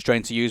AI was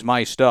trying to use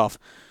my stuff,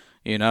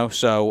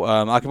 So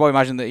I can probably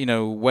imagine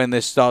that, when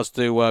this starts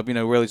to,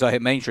 really start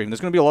hit mainstream,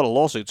 there's going to be a lot of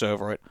lawsuits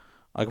over it.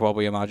 I can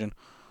probably imagine.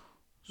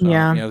 So,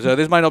 yeah. So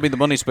this might not be the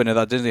money spinner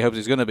that Disney hopes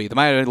it's going to be. They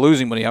might be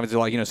losing money having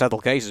to, settle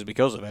cases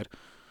because of it.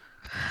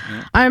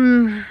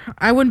 Yeah.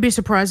 I wouldn't be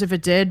surprised if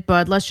it did,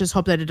 but let's just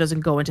hope that it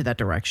doesn't go into that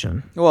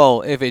direction.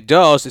 Well, if it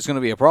does, it's going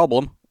to be a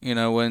problem,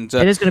 and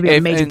it is going to be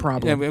a major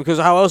problem. Because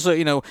how else,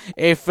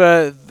 if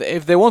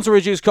they want to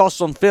reduce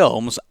costs on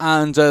films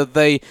and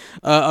they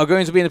are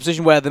going to be in a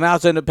position where they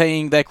might end up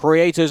paying their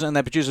creators and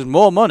their producers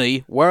more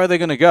money, where are they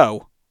going to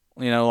go?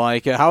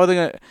 How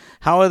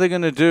are they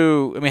going to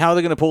do? I mean, how are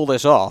they going to pull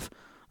this off?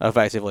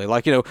 Effectively,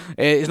 like,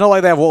 it's not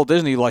like they have Walt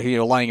Disney, like,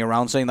 lying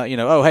around saying that,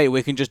 oh, hey,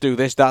 we can just do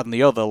this, that, and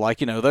the other.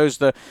 Like, innovation's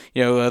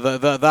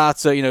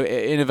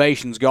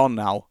gone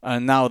now,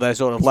 and now they're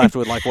sort of left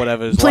with, like,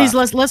 whatever's Please,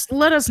 left.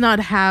 let us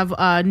not have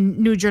a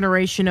new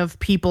generation of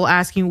people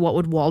asking what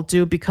would Walt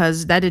do,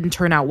 because that didn't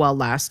turn out well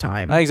last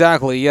time.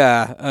 Exactly,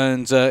 yeah,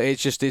 and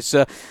Disney's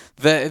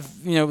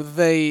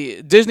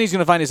going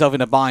to find itself in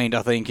a bind,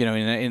 I think,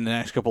 in the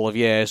next couple of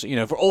years,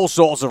 for all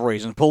sorts of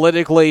reasons,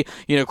 politically,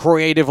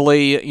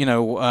 creatively,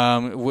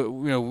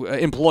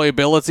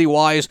 employability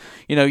wise,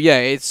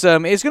 it's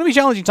going to be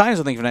challenging times,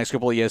 I think, for the next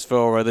couple of years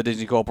for the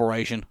Disney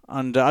Corporation.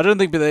 And I don't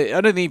think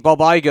Bob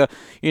Iger,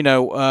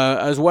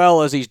 as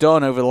well as he's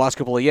done over the last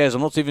couple of years,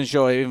 I'm not even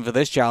sure even for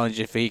this challenge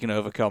if he can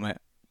overcome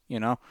it.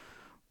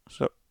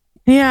 So.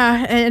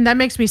 Yeah, and that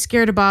makes me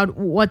scared about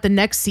what the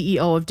next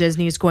CEO of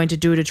Disney is going to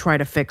do to try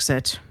to fix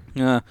it.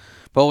 Yeah,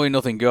 probably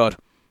nothing good.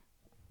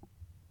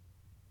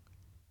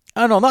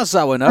 And on that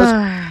sour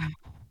note.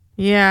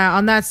 Yeah,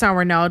 on that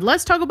sour note,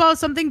 let's talk about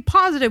something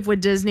positive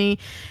with Disney,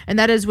 and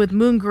that is with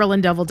Moon Girl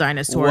and Devil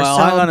Dinosaur. Well,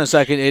 hang on a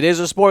second. It is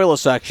a spoiler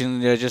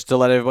section, just to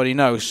let everybody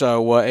know.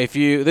 So,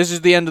 this is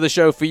the end of the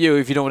show for you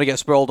if you don't want to get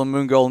spoiled on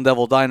Moon Girl and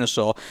Devil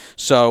Dinosaur.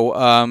 So,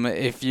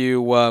 if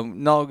you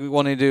not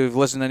wanting to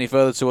listen any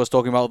further to us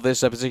talking about this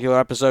particular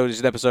episode,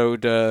 it's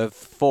episode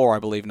 4, I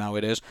believe now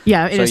it is.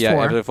 Yeah, it is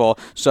 4. Episode 4.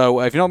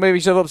 So, if you're not maybe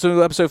yourself up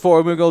to episode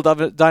 4 of Moon Girl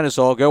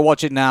Dinosaur, go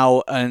watch it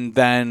now, and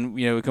then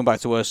come back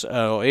to us.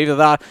 Either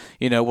that.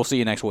 We'll see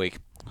you next week.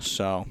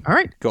 So, all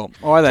right. Cool.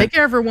 All right, then. Take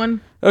care,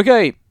 everyone.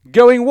 Okay,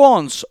 going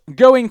once,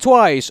 going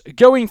twice,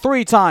 going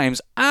 3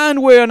 times,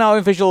 and we're now in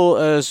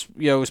official,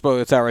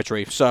 spoiler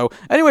territory. So,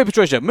 anyway,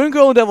 Patricia, Moon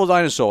Girl and Devil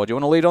Dinosaur, do you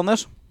want to lead on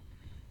this?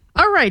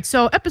 All right,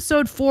 so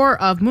episode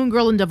 4 of Moon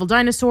Girl and Devil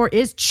Dinosaur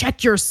is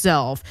Check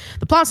Yourself.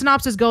 The plot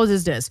synopsis goes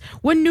as this: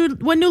 when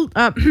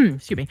Lunella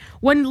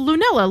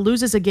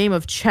loses a game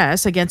of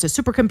chess against a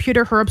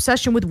supercomputer, her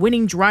obsession with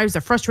winning drives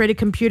the frustrated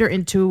computer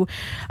into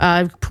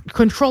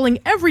controlling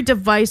every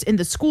device in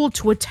the school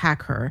to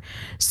attack her.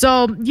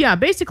 So yeah,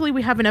 basically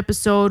we have an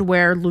episode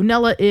where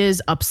Lunella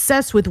is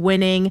obsessed with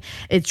winning.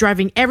 It's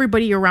driving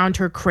everybody around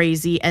her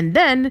crazy, and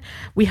then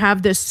we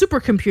have this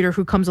supercomputer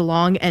who comes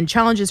along and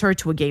challenges her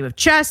to a game of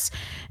chess.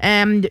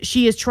 And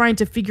she is trying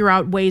to figure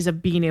out ways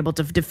of being able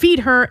to defeat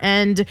her.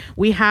 And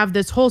we have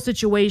this whole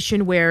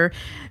situation where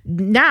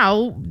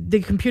now the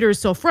computer is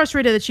so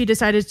frustrated that she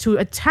decided to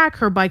attack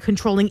her by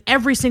controlling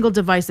every single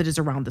device that is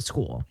around the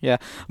school. Yeah.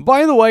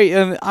 By the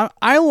way,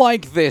 I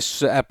like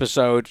this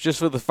episode just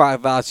for the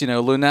fact that,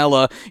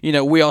 Lunella,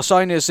 we are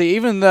starting to see,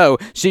 even though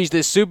she's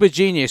this super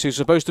genius who's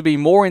supposed to be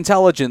more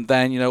intelligent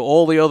than,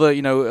 all the other,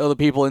 other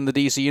people in the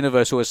DC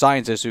universe who are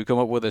scientists who come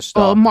up with this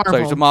stuff. Oh,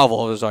 Marvel.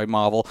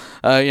 Marvel.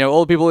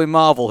 All the people in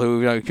Marvel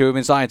who have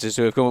been scientists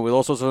who have come up with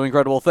all sorts of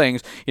incredible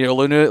things.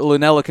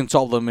 Lunella can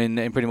top them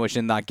in pretty much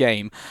in that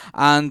game,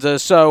 and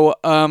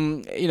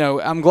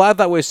I'm glad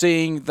that we're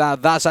seeing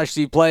that that's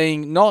actually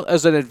playing not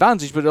as an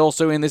advantage, but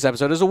also in this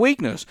episode as a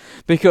weakness,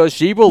 because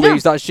she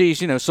believes that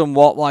she's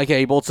somewhat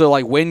able to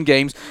win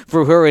games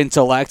through her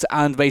intellect,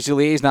 and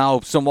basically is now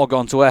somewhat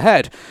gone to her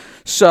head.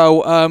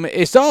 So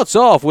it starts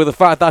off with the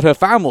fact that her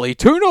family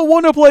do not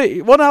want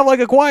to have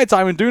a quiet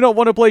time and do not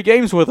want to play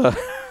games with her.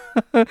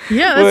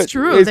 Yeah, that's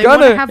true. They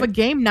want to have a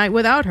game night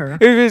without her.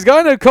 It's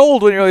kind of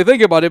cold when you really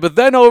think about it, but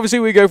then obviously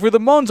we go through the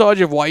montage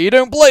of why you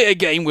don't play a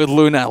game with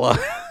Lunella,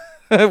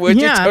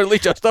 which is totally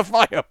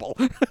justifiable.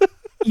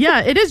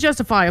 Yeah, it is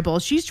justifiable.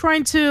 She's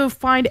trying to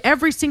find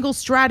every single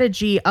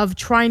strategy of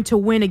trying to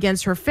win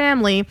against her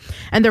family,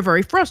 and they're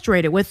very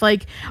frustrated with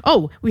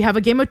we have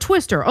a game of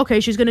Twister. Okay,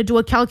 she's going to do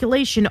a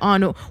calculation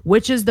on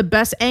which is the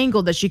best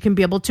angle that she can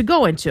be able to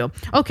go into.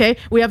 Okay,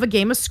 we have a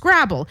game of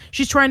Scrabble.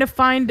 She's trying to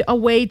find a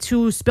way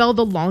to spell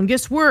the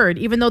longest word,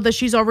 even though that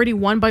she's already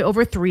won by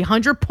over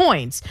 300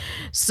 points.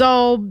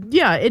 So,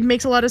 yeah, it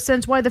makes a lot of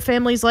sense why the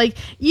family's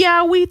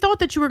we thought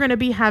that you were going to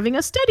be having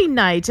a study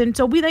night, and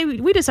so we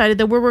decided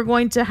that we were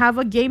going to have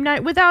a game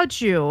night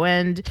without you.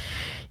 And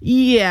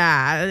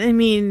yeah, I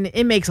mean,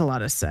 it makes a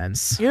lot of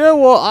sense. You know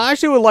what? I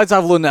actually would like to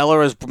have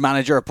Lunella as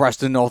manager of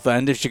Preston North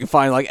End if she can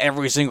find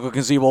every single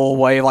conceivable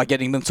way of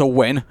getting them to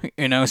win.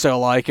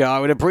 So I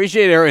would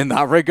appreciate her in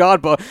that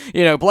regard. But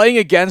playing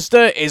against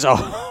her is a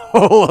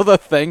whole other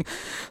thing.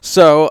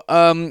 So,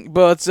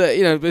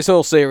 it's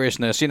all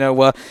seriousness. So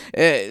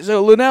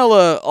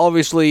Lunella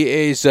obviously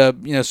is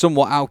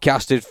somewhat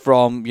outcasted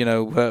from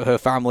her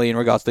family in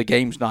regards to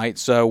games night.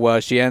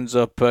 So she ends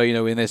up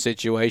in this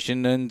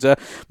situation, and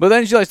but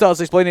then she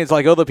starts explaining it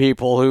to other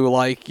people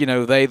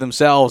who they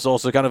themselves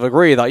also kind of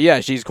agree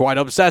that she's quite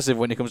obsessive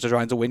when it comes to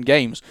trying to win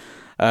games.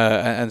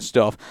 And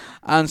stuff.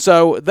 And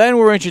so then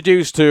we're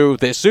introduced to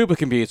this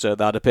supercomputer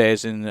that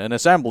appears in an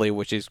assembly,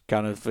 which is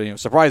kind of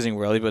surprising,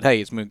 really. But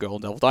hey, it's Moon Girl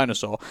and Devil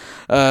Dinosaur.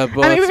 But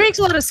it makes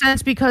a lot of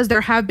sense because there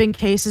have been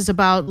cases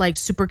about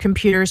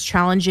supercomputers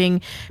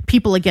challenging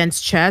people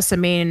against chess. I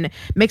mean, it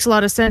makes a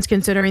lot of sense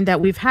considering that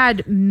we've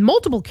had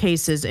multiple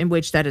cases in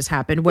which that has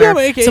happened, where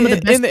some of the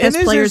best chess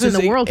players in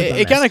the world have done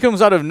it kind of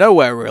comes out of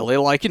nowhere, really.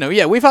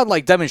 We've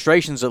had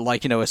demonstrations at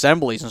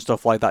assemblies and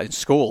stuff like that in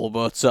school,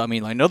 but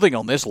nothing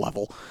on this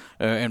level.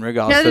 In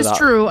regards to that. That is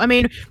true. I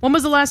mean, when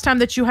was the last time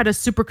that you had a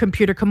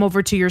supercomputer come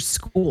over to your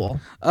school?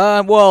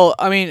 I'll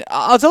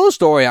tell a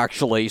story,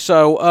 actually.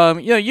 So,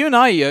 you and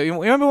I, you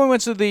remember when we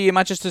went to the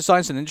Manchester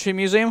Science and Industry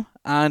Museum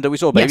and we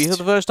saw Baby for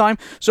the first time?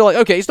 So,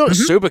 it's not a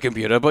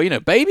supercomputer,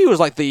 but Baby was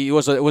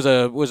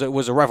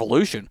was a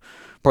revolution.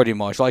 pretty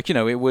much. Like,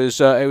 it was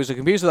a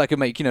computer that could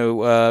make,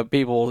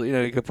 people,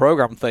 could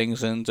program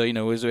things, and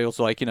was able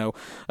to, like,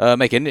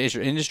 make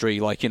industry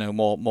like,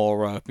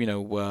 more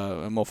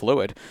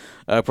fluid,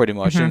 pretty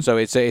much. And so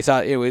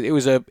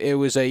it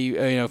was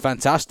a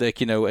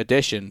fantastic,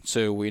 addition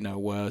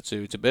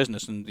to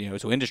business, and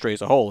to industry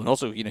as a whole, and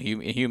also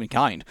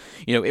humankind.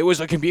 It was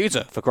a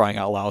computer, for crying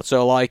out loud.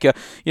 So, like,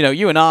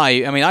 you and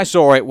I mean, I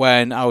saw it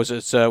when I was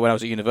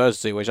at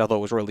university, which I thought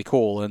was really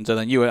cool, and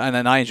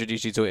then I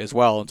introduced you to it as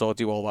well, and talked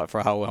to you all about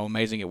for how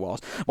amazing it was.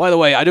 By the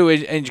way, I do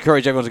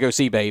encourage everyone to go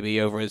see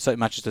Baby over at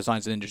Manchester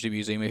Science and Industry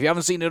Museum if you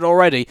haven't seen it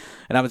already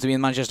and happen to be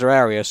in the Manchester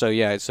area. So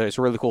yeah, it's a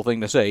really cool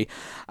thing to see.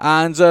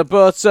 And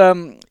but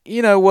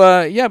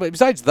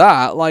besides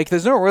that, like,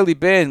 there's not really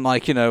been,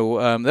 like, there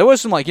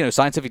was some, like,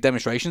 scientific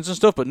demonstrations and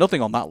stuff, but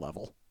nothing on that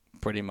level,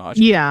 pretty much.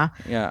 Yeah.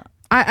 Yeah.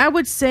 I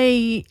would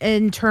say,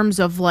 in terms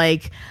of,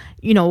 like,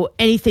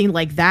 anything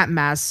like that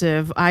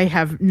massive, I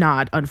have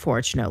not,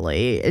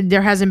 unfortunately.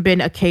 There hasn't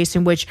been a case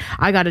in which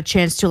I got a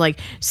chance to,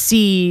 like,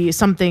 see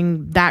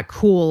something that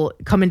cool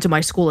come into my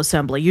school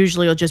assembly.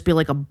 Usually it'll just be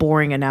like a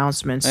boring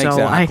announcement. So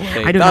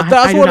exactly. I do not.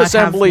 That's what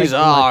assemblies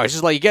have, are. It's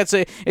just like, it's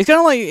kind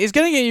of like, it's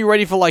going to get you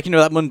ready for, like,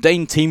 that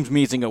mundane Teams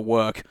meeting at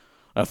work,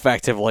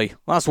 effectively.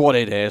 That's what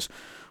it is.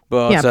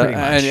 But yeah, pretty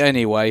much.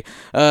 Anyway,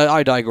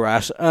 I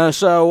digress.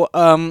 So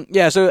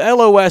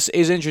LOS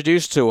is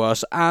introduced to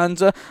us, and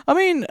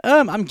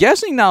I'm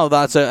guessing now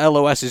that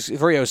LOS is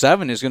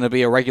 307 is going to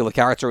be a regular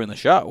character in the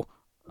show.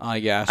 I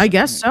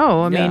guess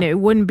so. I mean, it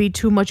wouldn't be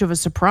too much of a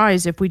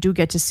surprise if we do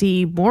get to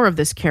see more of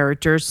this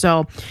character.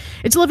 So,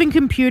 it's a living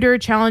computer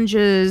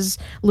challenges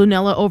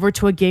Lunella over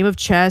to a game of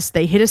chess.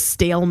 They hit a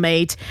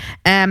stalemate,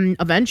 and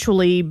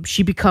eventually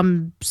she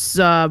becomes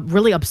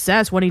really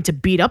obsessed, wanting to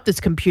beat up this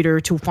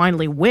computer to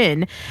finally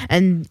win.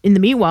 And in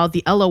the meanwhile,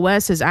 the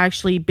LOS has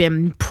actually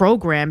been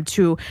programmed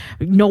to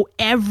know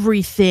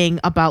everything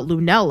about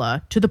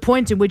Lunella, to the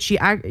point in which she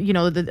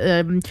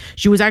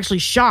was actually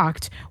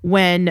shocked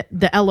when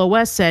the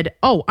LOS said,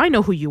 "Oh, I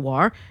know who you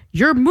are.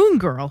 You're Moon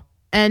Girl."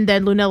 And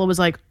then Lunella was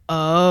like,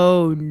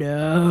 "Oh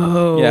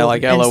no!" Yeah,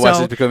 like, LOS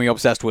is becoming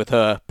obsessed with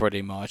her,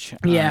 pretty much.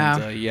 Yeah,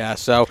 and,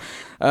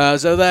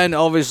 so then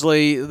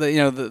obviously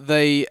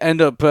they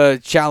end up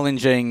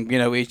challenging.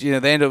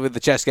 They end up with the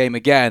chess game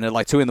again at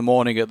like 2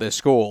 a.m. at their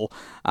school,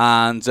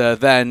 and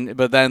then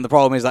the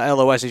problem is that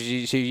LOS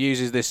she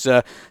uses this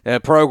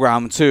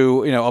program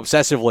to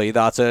obsessively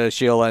that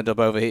she'll end up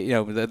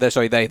overheating.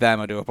 They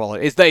them. I do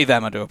apologize. It's they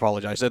them. I do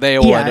apologize. So they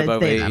all end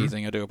up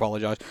overheating. I do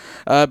apologize.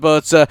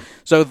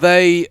 So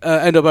they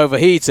end up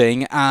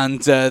overheating,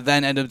 and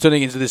then end up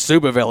turning into this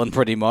supervillain,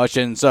 pretty much.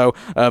 And so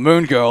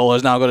Moon Girl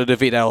has now got to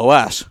defeat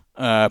LOS.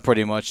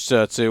 Pretty much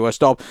to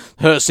stop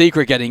her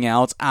secret getting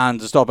out, and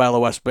to stop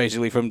LOS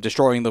basically from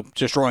destroying the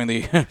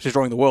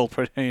world,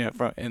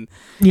 in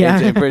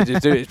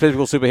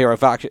typical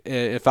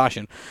superhero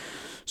fashion.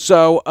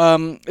 So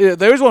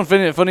there is one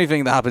funny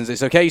thing that happens.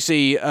 So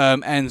Casey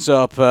ends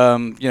up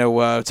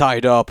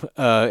tied up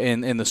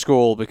in the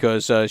school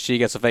because she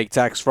gets a fake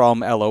text from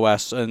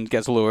LOS and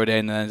gets lured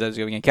in and ends up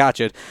getting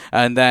captured.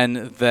 And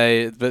then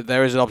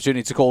there is an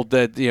opportunity to call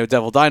the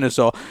Devil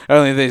Dinosaur.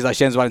 Only thing is that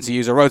she ends up having to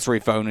use a rotary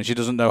phone, and she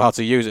doesn't know how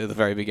to use it at the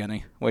very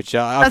beginning. Which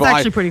that's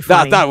actually pretty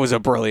funny. That was a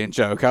brilliant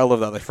joke. I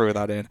love that they threw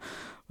that in.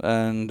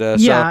 And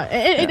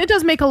it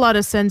does make a lot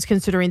of sense,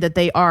 considering that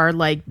they are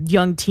like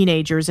young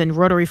teenagers, and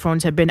rotary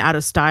phones have been out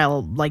of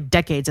style like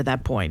decades at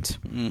that point.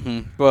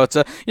 Mm-hmm. But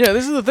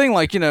this is the thing.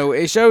 Like,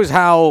 it shows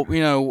how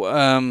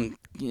mind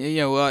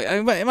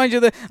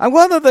you, I'm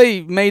glad that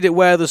they made it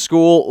where the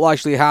school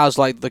actually has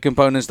like the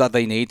components that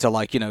they need to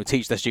like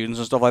teach their students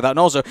and stuff like that. And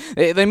also,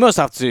 they must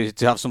have to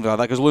have something like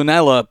that, because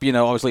Lunella,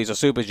 obviously is a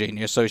super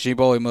genius, so she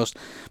probably must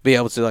be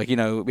able to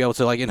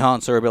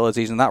enhance her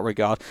abilities in that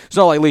regard. It's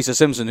not like Lisa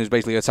Simpson, who's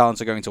basically her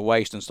talents are going to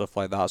waste and stuff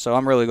like that. So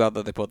I'm really glad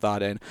that they put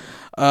that in.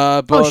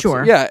 But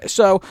sure. Yeah.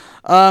 So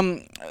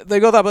they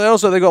got that, but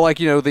they got like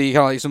the kind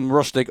of like some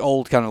rustic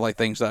old kind of like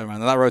things that are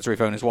around. And that rotary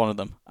phone is one of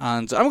them.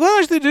 And I'm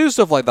glad actually they do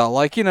stuff like that.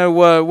 Like,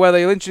 where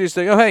they'll introduce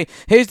oh, hey,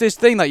 here's this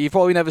thing that you've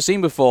probably never seen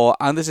before,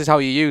 and this is how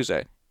you use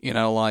it. It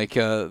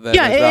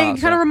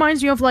kind of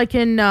reminds me of like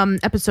in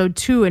episode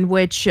 2, in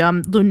which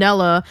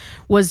Lunella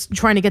was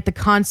trying to get the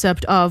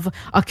concept of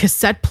a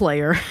cassette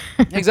player.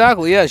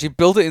 Exactly, yeah. She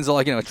built it into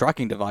like a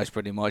tracking device,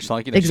 pretty much.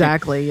 Like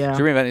exactly, she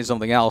reinvented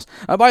something else.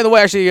 By the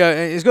way, actually,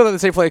 it's good that the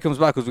tape player comes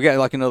back, because we get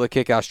like another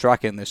kick-ass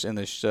track in this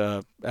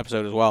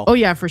episode as well. Oh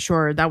yeah, for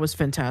sure. That was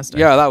fantastic.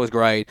 Yeah, that was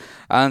great.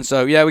 And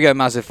so we get a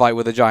massive fight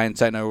with a giant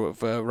techno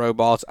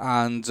robot,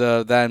 and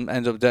then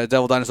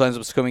Devil Dinosaur ends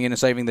up coming in and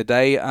saving the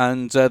day,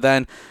 and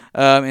then.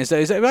 By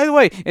the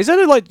way, instead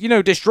of like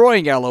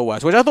destroying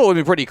LOS, which I thought would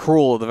be pretty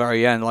cruel at the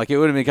very end, like it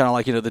would have been kind of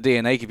like the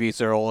DNA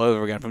computer all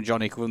over again from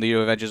the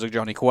New Adventures of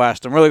Johnny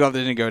Quest. I'm really glad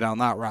they didn't go down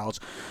that route,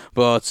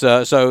 but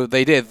so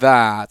they did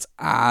that,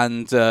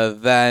 and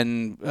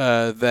then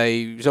what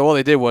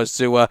they did was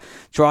to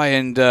try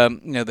and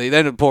they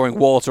ended up pouring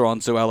water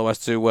onto LOS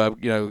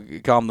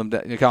to calm them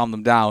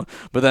down.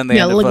 But then they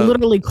end up,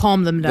 literally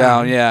calm them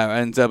down. Yeah,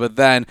 and but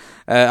then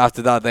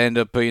after that they end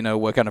up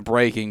we're kind of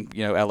breaking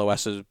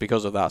LOSs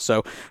because of that.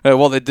 So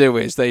what they do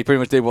is they pretty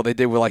much did what they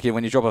did with like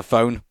when you drop a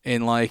phone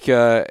in like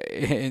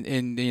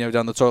in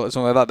down the toilet,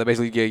 something like that. They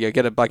basically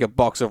get a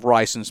box of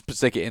rice and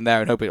stick it in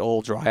there and hope it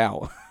all dry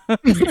out.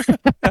 That's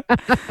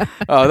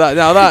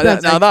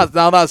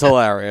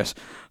hilarious.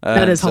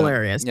 That is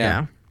hilarious.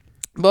 Yeah.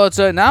 But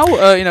now,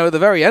 at the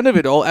very end of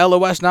it all,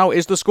 LOS now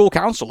is the school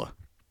counselor.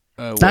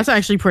 That's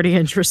actually pretty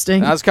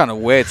interesting. That's kind of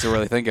weird to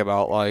really think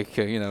about. Like,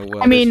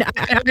 I mean,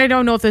 I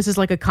don't know if this is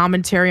like a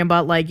commentary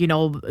about like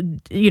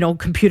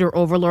computer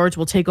overlords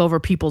will take over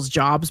people's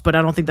jobs, but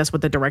I don't think that's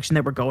what the direction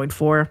they were going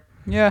for.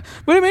 Yeah,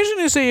 but it'd be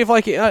interesting to see if,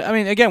 like, I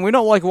mean, again, we've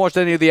not like watched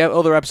any of the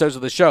other episodes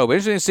of the show, but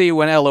interesting to see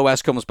when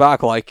LOS comes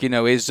back. Like, are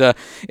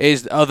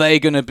they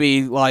going to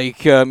be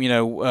like,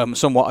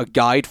 somewhat a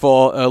guide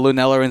for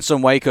Lunella in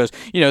some way? Because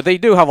they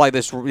do have like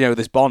this,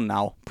 this bond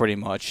now, pretty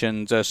much,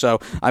 and so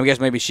I guess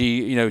maybe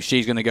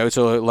she's going to go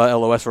to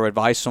LOS for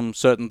advice on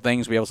certain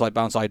things, be able to like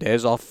bounce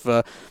ideas off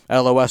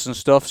LOS and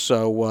stuff.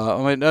 So I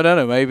mean, I don't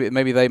know,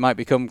 maybe they might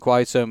become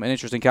quite an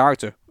interesting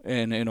character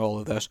in all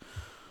of this.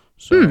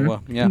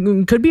 So, yeah.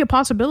 Could be a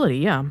possibility,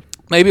 yeah.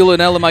 Maybe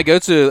Lunella might go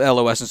to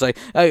LOS and say,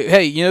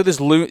 "Hey,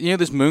 this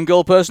Moon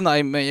Girl person that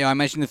I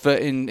mentioned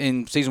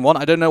in season 1.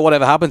 I don't know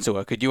whatever happened to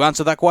her. Could you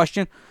answer that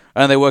question?"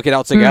 And they work it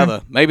out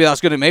together. Maybe that's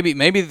gonna. Maybe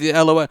the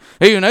LOS.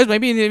 Hey, who knows?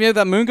 Maybe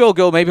that Moon Girl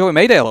maybe we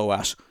made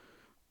LOS.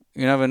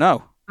 You never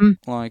know.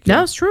 Like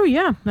that's true.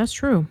 Yeah, that's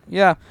true.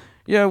 Yeah.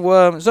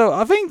 Yeah, so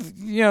I think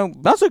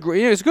that's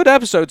it's a good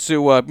episode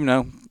to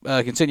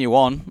continue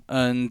on,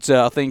 and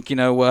I think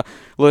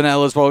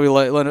Lunella's probably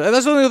like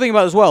that's the other thing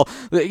about it as well.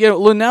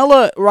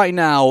 Lunella right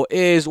now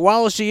is,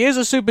 while she is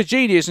a super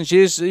genius and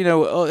she's she's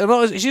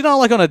not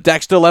like on a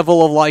Dexter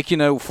level of like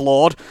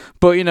flawed,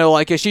 but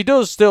she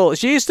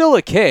is still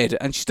a kid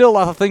and she still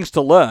has things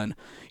to learn.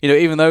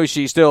 Even though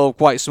she's still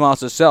quite smart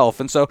herself.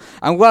 And so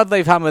I'm glad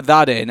they've hammered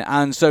that in.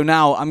 And so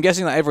now I'm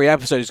guessing that every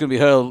episode is going to be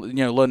her,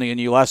 learning a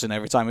new lesson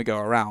every time we go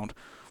around,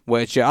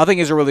 which I think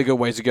is a really good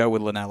way to go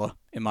with Lunella,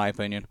 in my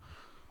opinion.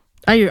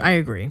 I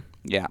agree.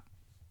 Yeah.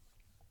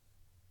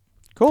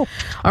 Cool.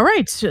 All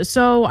right.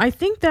 So I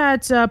think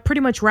that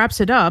pretty much wraps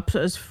it up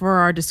for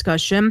our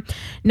discussion.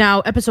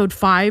 Now, episode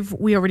 5,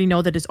 we already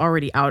know that it's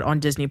already out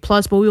on Disney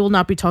Plus, but we will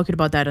not be talking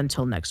about that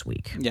until next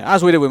week. Yeah,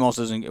 as we did with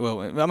Monsters Inc.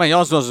 Well, I mean,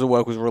 Monsters at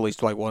Work was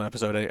released like one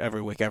episode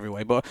every week, every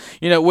way. But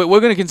we're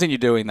going to continue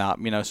doing that.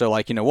 So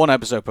like one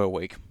episode per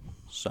week.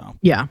 So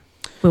yeah,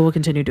 we will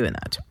continue doing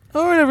that.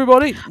 All right,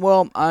 everybody.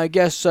 Well, I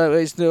guess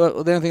it's the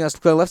only thing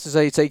that's left to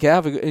say. Take care.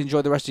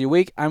 Enjoy the rest of your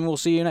week, and we'll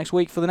see you next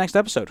week for the next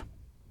episode.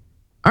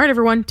 All right,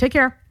 everyone. Take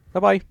care.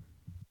 Bye-bye.